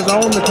 Milford has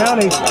owned the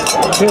county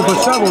here for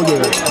several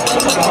years.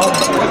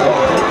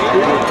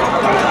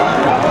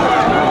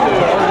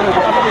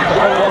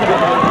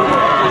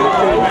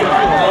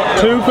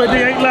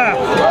 2:58 left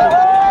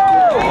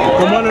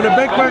from one of the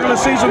big regular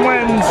season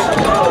wins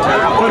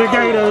for the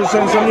Gators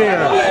in some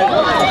years.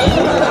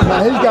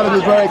 Now he's got to be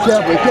very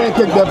careful. He can't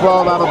kick that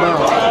ball out of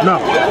bounds. No.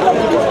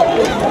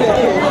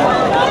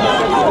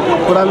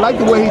 But I like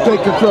the way he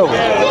takes control.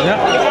 Yep.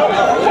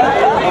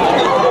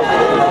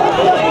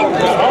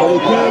 But he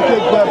can't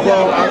kick that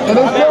ball out. And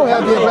they still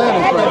have the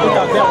advantage right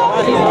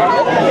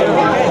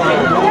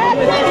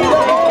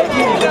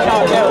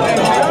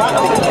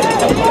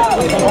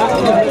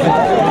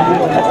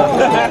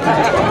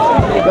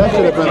That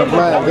should have been a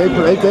flag.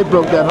 They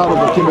broke that huddle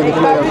with too many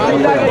players.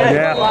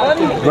 Yeah.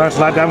 Let's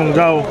let that one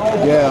go.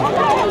 Yeah.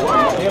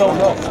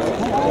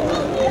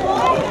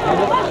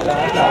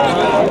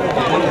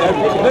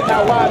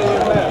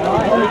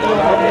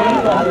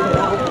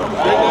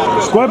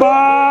 Squibber!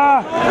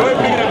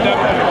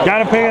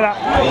 Gotta pick it up.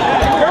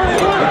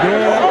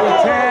 Good up to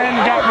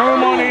 10, got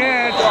room on the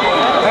edge,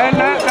 and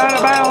not out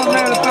of bounds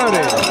near the 30.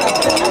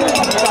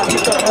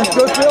 That's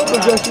good field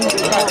position.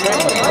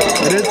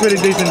 It is pretty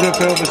decent good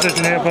field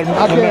position here for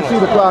I can't see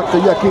the clock, so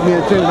you got to keep me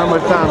in tune how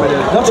much time it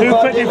is.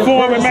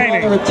 2:54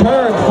 remaining.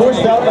 Return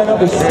forced out by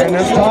number 6,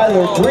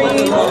 Tyler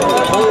Green.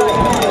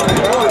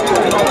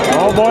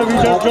 Oh boy, we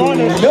just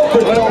joined us.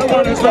 Milford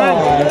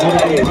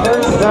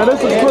Now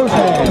this is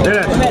crucial.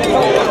 Yeah.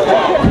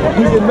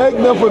 You can make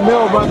Milford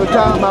Mill run the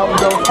timeout and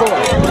don't score.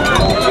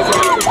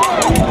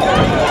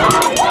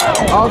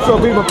 Also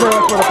be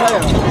prepared for the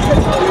pass.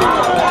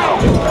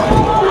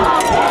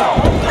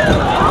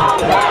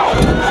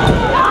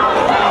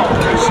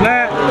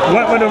 Snap,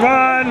 went with the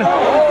run.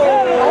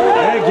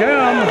 They get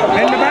him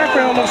in the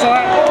backfield, looks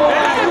like.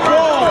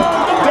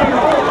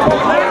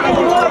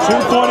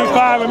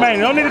 2:45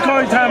 remaining. Don't need to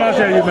call you timeout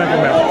there, you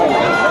Milford Mill.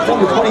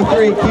 Number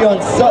 23, Keon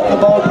Sutton, the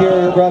ball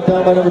carrier, brought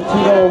down by number 2,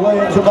 Noah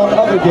Williams, among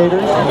other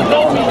Gators.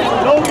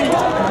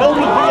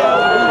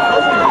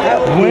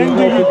 When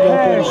do you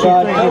pass,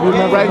 you think, if you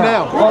remember? Right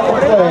now. On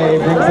the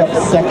play, brings up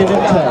 2nd and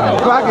 10.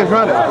 The clock is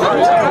running.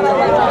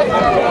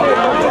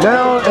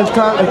 Now it's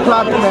clock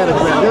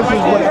management.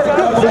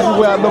 This is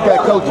where I look at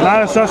coaches. A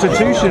lot of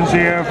substitutions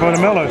here for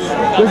the Millers.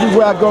 This is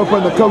where I go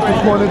from the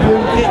coach's point of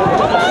view.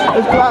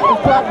 It's clock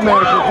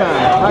management time.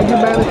 How you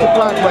manage the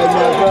clock right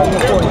now is very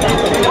important.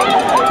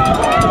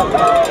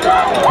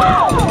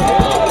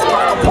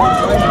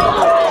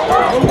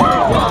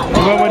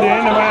 We're with the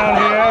end around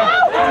here.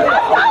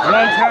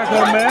 One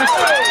tackle miss.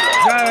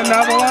 Got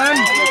another one.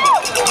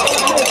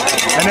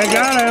 And they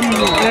got him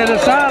near the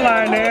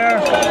sideline there.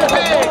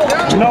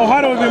 No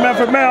huddle if you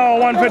Milford Mill,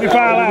 155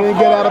 left. He didn't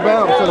get out of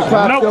bounds, so the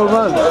clock still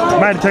runs.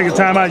 Might have taken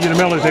time out of you, the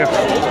Millers here.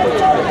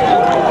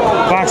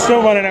 Clock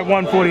still running at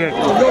 148.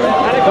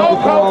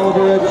 Call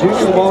over at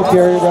junior, the ball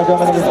carrier, brought down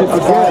by number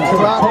 55.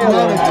 Clock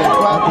management.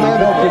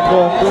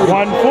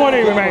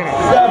 140 remaining.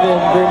 7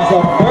 brings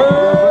up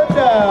 3rd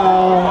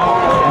down.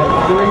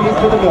 And 3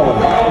 for the Millers.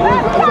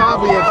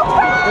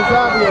 It's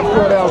obvious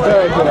Cordell's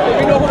very good.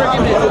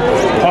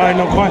 All right,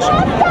 no question.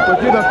 But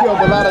you done killed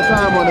a lot of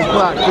time on this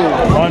clock, too.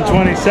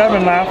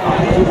 127 left.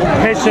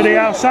 Pitch to the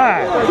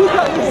outside.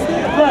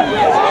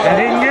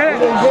 And he can get it.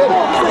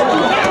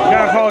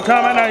 Gotta call a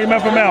timeout now, you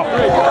Milford Mill.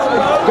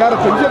 Gotta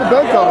get a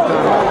base all the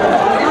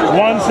time.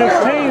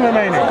 116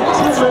 remaining.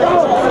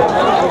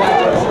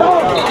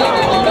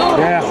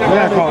 Yeah,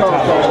 gotta call a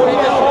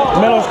timeout.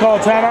 Miller's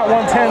called timeout,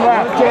 110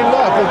 left. 110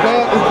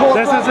 left.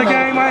 This is the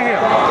game right here.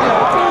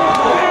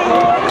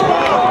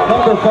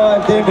 Number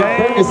 5, David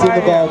Ferguson,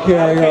 the ball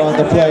carrier on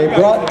the play,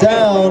 brought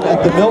down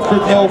at the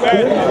Milford Mill 40.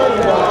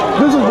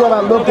 This is what I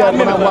look at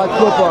when I watch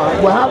football.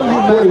 Well, how do you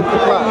manage the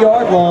clock?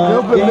 30-yard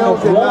line, gain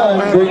of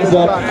 1 brings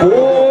up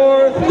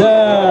 4th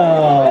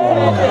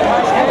down.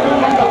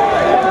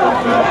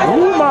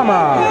 Ooh,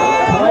 mama.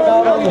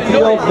 Timeout on the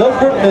field,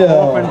 Milford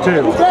Mill. 4-2.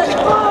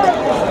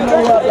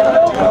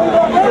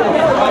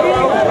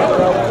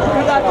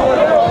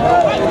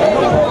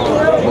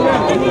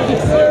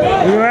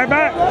 We'll be right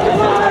back.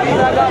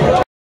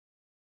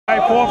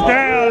 4th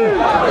down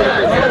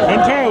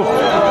and 2.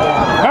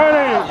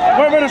 Hurley,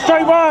 wait for the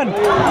straight run.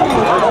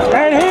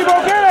 And he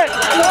will get it.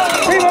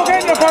 He will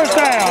get the 1st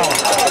down.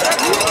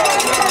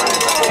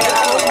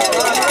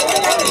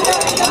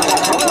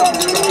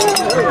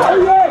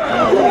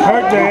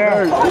 Hurt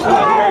there.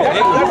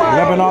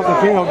 Leaping off the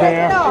field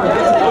there.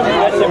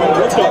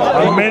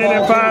 A minute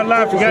and 5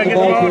 left. You got to get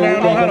the ball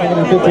down on huddle. And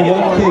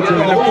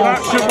the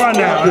clock should run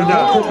down.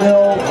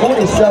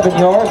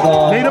 47-yard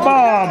line. Need a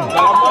bomb.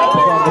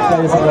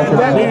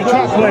 Need a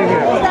truck play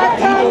here.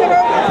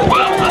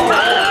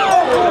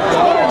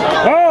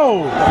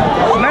 Oh!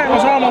 That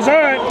was almost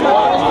hurt.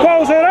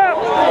 Close it up.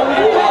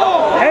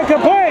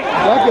 Incomplete.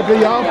 That could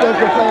be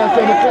offensive pass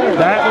interference.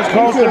 That was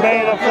close to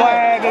being a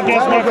flag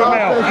against Milford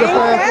Mill.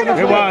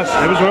 It was.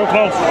 It was real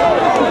close.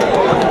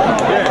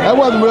 That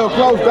wasn't real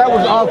close. That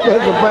was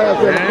offensive pass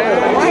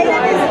interference.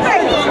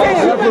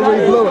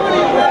 Referee blew it.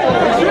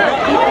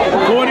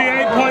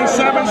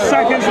 48.7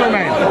 seconds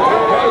remain.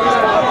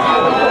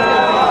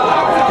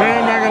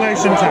 And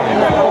regulation time.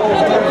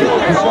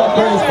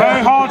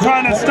 Barry Hall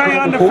trying to stay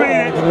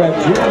undefeated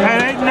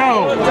and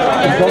 8-0.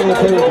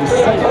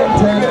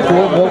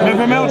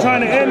 Milford Mill trying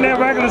to end their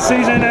regular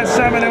season at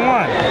 7-1.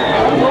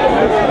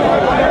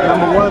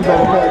 Number 1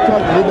 better pay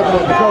attention. He's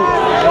looking at the coach.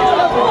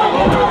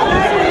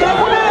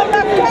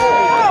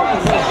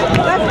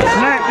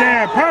 Snap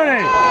there,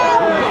 Purdy.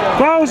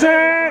 Close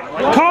it.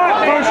 Caught.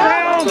 1st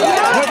round.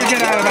 Let me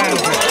get out of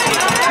bounds.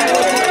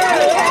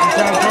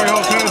 Inside Troy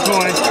Hall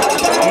territory.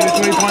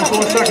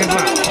 83.4 seconds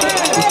left.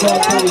 Forced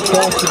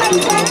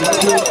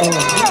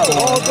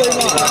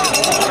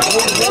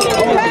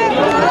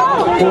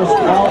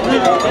out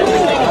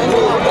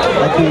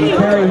at the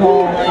Perry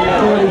Hall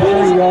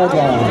 33-yard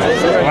line.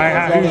 Right,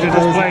 how huge is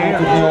this play here?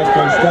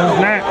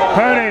 Snap.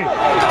 Purdy.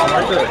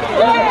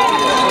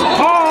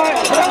 Caught.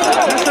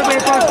 This could be a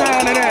 1st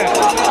down it is.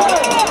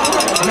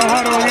 No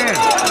huddle again.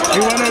 He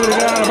wasn't able to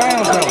get out of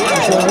bounds though.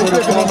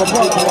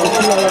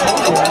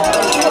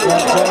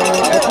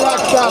 The clock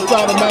stops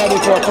automatically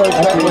for a 1st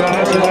down.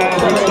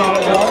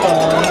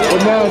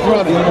 But now it's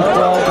running.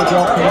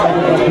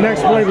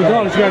 Next play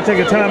regardless, you got to take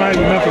a time out of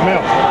your Milford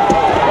Mill.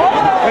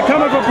 They're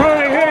coming for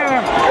Purdy here.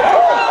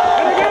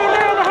 And they get him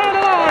down behind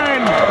the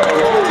line.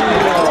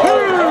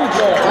 Huge.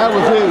 That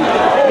was huge.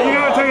 And you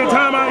got to take a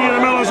time out of your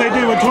Mill as they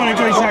do with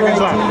 23 seconds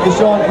left.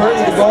 Deshaun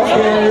Purdy, the ball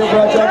carrier,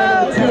 brought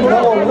down to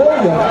Noah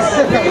Williams.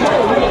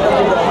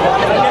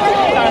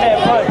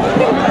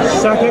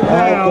 2nd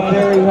down.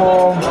 Perry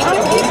Hall,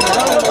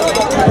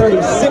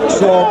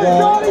 36-yard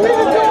line.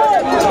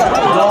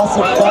 Loss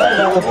of 5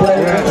 on the play.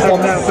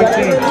 Down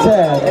 15.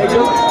 10.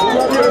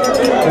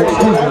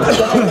 Excuse me,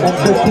 2nd and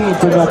 15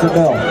 for Milford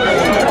Mill.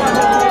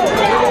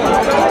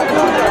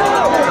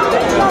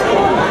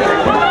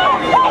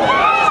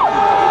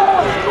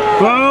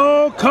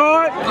 Ball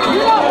caught.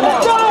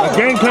 A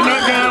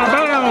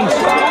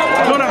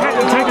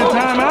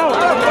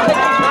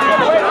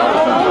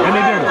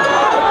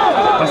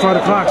before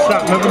the clock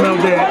stopped.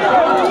 Milford dead.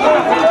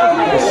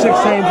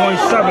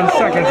 16.7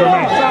 seconds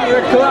remain.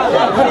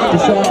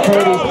 Deshaun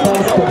Cody's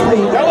pass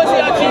complete.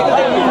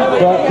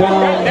 Brought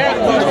down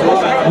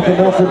with the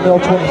Milford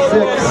 26.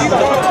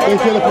 They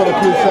should have put a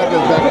few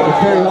seconds back.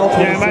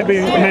 Yeah, it might be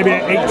maybe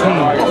at 18.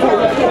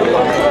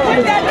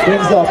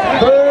 Brings up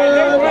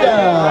third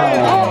down.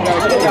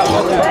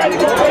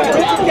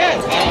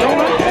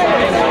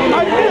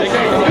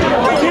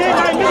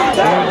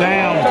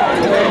 Down.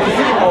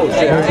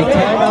 There's a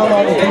timeout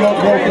on the field,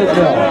 Milford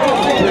Mill.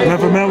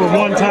 Milford Mill with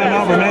one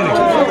timeout remaining.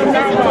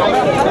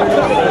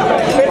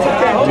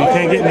 If you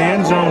can't get in the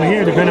end zone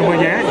here, depending where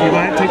you're at, you're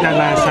going to have to take that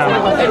last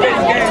timeout.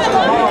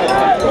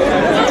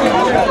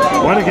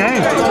 What a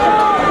game.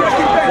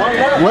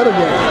 What a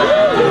game.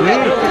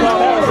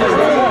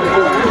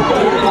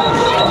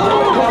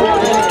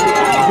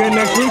 Again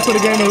next week for the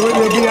game,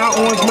 we'll be out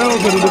Orange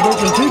Mills for the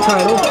Division II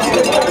title.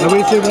 And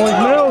we see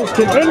Orange Mills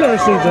can end their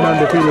season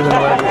undefeated in the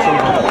regular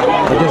season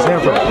against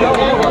Milford.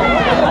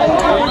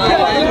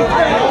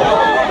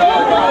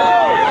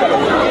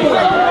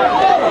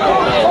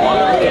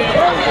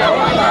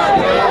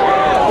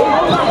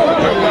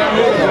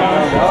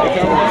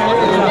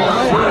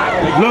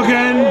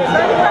 Looking,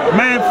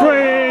 man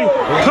free,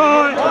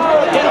 caught.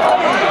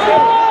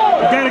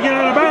 Got to get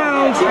out of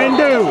bounds and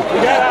do,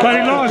 but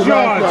he lost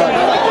yards.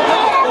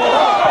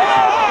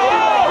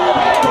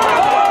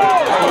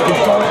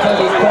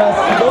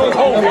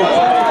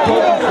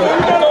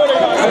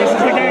 This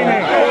is the game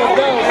here.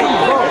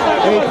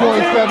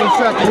 8.7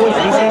 seconds.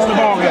 This is the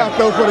ball game. Got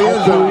throw for the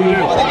end zone.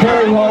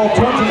 Carry Hall,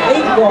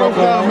 28-yard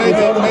line. May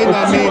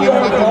not mean it.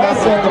 And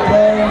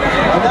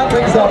that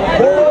brings up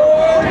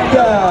fourth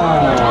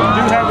down.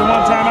 You have the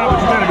one time out, but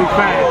you got to be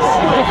fast.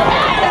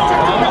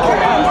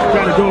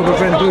 Got to do it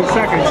within 3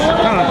 seconds.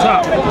 Kind of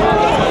tough.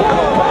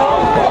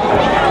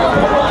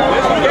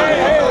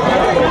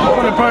 I'm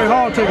going to play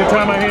Hall, take a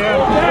time out here.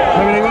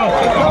 Maybe they won't.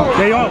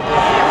 They won't.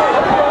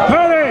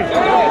 Purdy!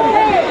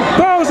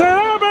 Throws it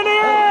up in the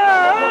air!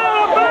 Out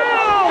of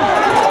bounds!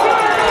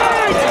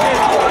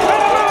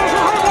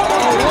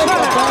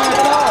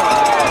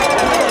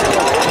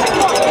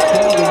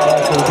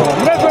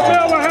 Milford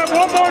Mill will have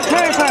one more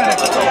chance at it.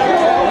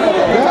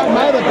 That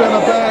might have been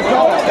a bad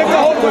call.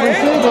 The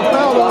receiver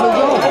fouled on his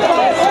own.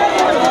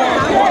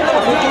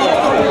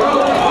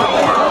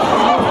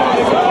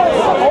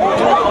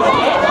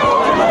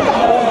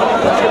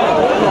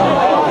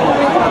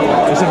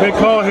 It's a big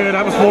call here.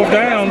 That was fourth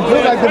down.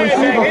 Looked like the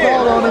receiver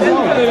fouled on his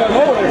own.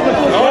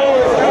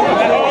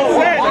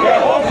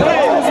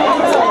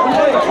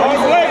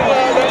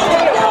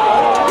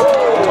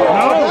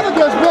 That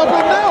against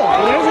Milford Mill.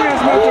 It is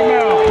against Milford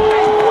Mill.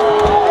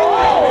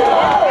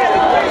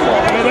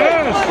 It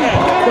is.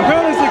 The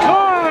penalty's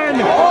declined.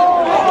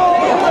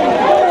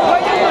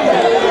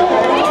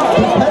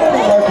 The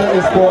penalty marker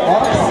is for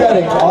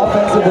offsetting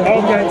offensive and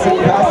defensive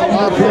passing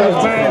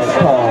interference.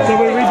 So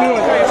we redo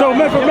it. So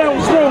Milford Mill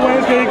still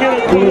wins. Can you get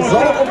it? The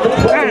result of the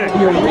play will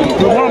be a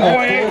replay.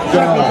 1.8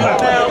 seconds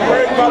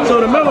left. So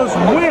the Millers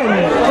win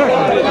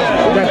technically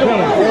that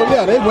penalty. Well,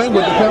 yeah, they win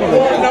with the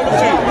penalty.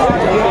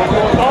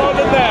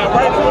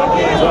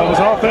 So it was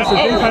offensive,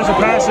 defensive,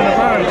 pass, and a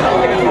run.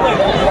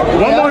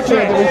 One more The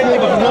chance.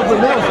 receiver from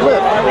Milford Mill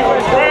split.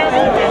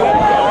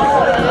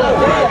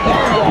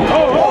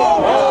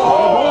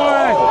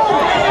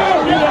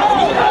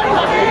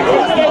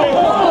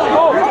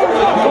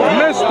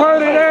 Miss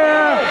Purdy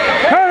there.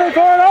 Heading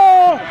for it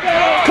all.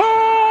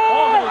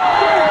 Caught!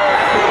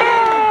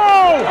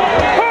 No!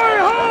 Purdy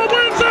Hall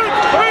wins it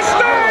and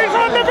stays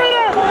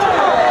undefeated.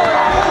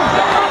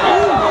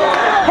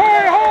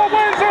 Purdy Hall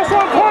wins this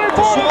one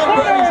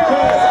 24-20.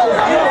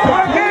 The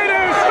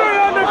Gators stay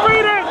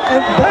undefeated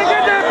and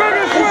get their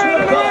biggest win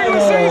in the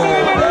regular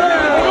season.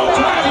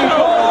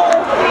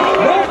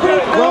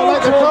 Well,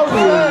 like the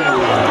coaches,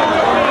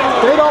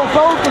 they don't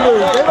fold to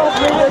lose. They don't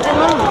think they can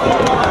lose.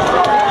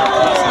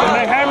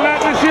 They have not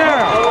this year.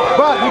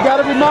 But you got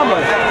to remember,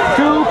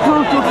 2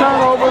 crucial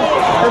turnovers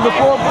in the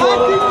fourth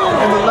quarter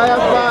in the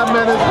last 5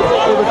 minutes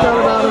for the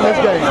turnaround in this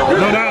game.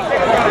 No doubt.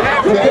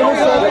 The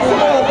interception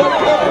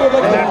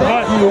And that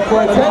punt.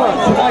 For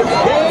attending tonight's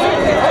game.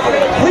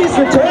 Please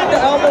return to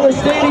Almiller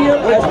Stadium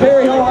at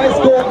Perry Hall High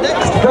School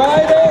next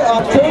Friday,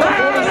 October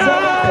 27th.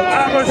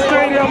 Almiller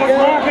Stadium was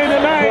rocking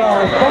tonight.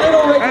 Our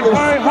final And regular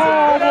Perry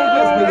Hall will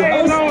go season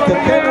in host on the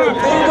Federal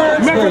the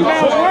Gators Milford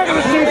Mill's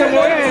regular season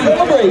will end.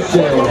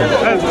 celebration.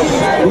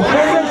 We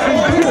thank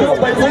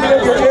you by bringing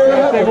up your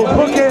area. They will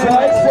book in.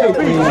 Drive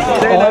safely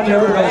on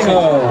your way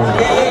home.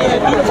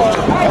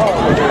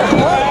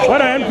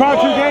 What an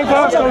impromptu game for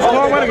us, Coach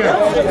Paul. What a game.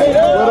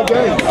 What a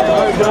game.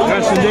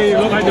 Yes, indeed. It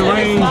looked like the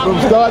rain From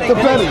start to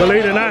finish.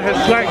 Believe it or not, has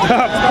slacked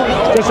up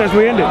just as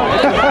we ended.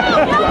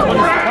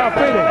 How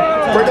fitting.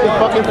 Pretty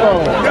fucking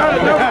phone.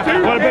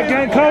 What a big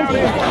game, Coach.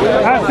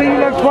 I see you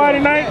next Friday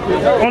night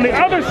on the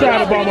other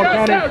side of Baltimore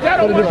County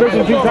for the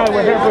Division II title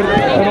with Hereford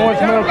and Orange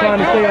Mill trying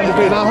to stay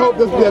undefeated. And I hope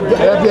this be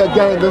a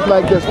game just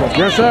like this one.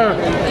 Yes, sir.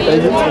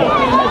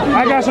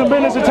 I got some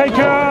business to take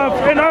care of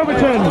in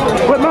Overton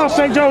with North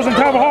St. Joe's and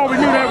Tower Hall.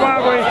 Renew that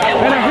rivalry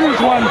and a huge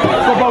one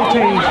for both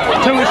teams.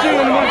 Till we see you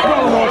in the next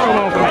row, North and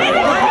Overton.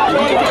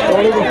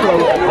 Don't even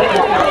close.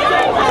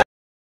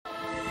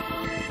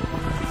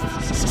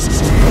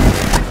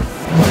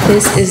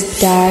 This is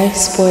Die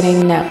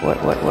Sporting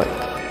Network.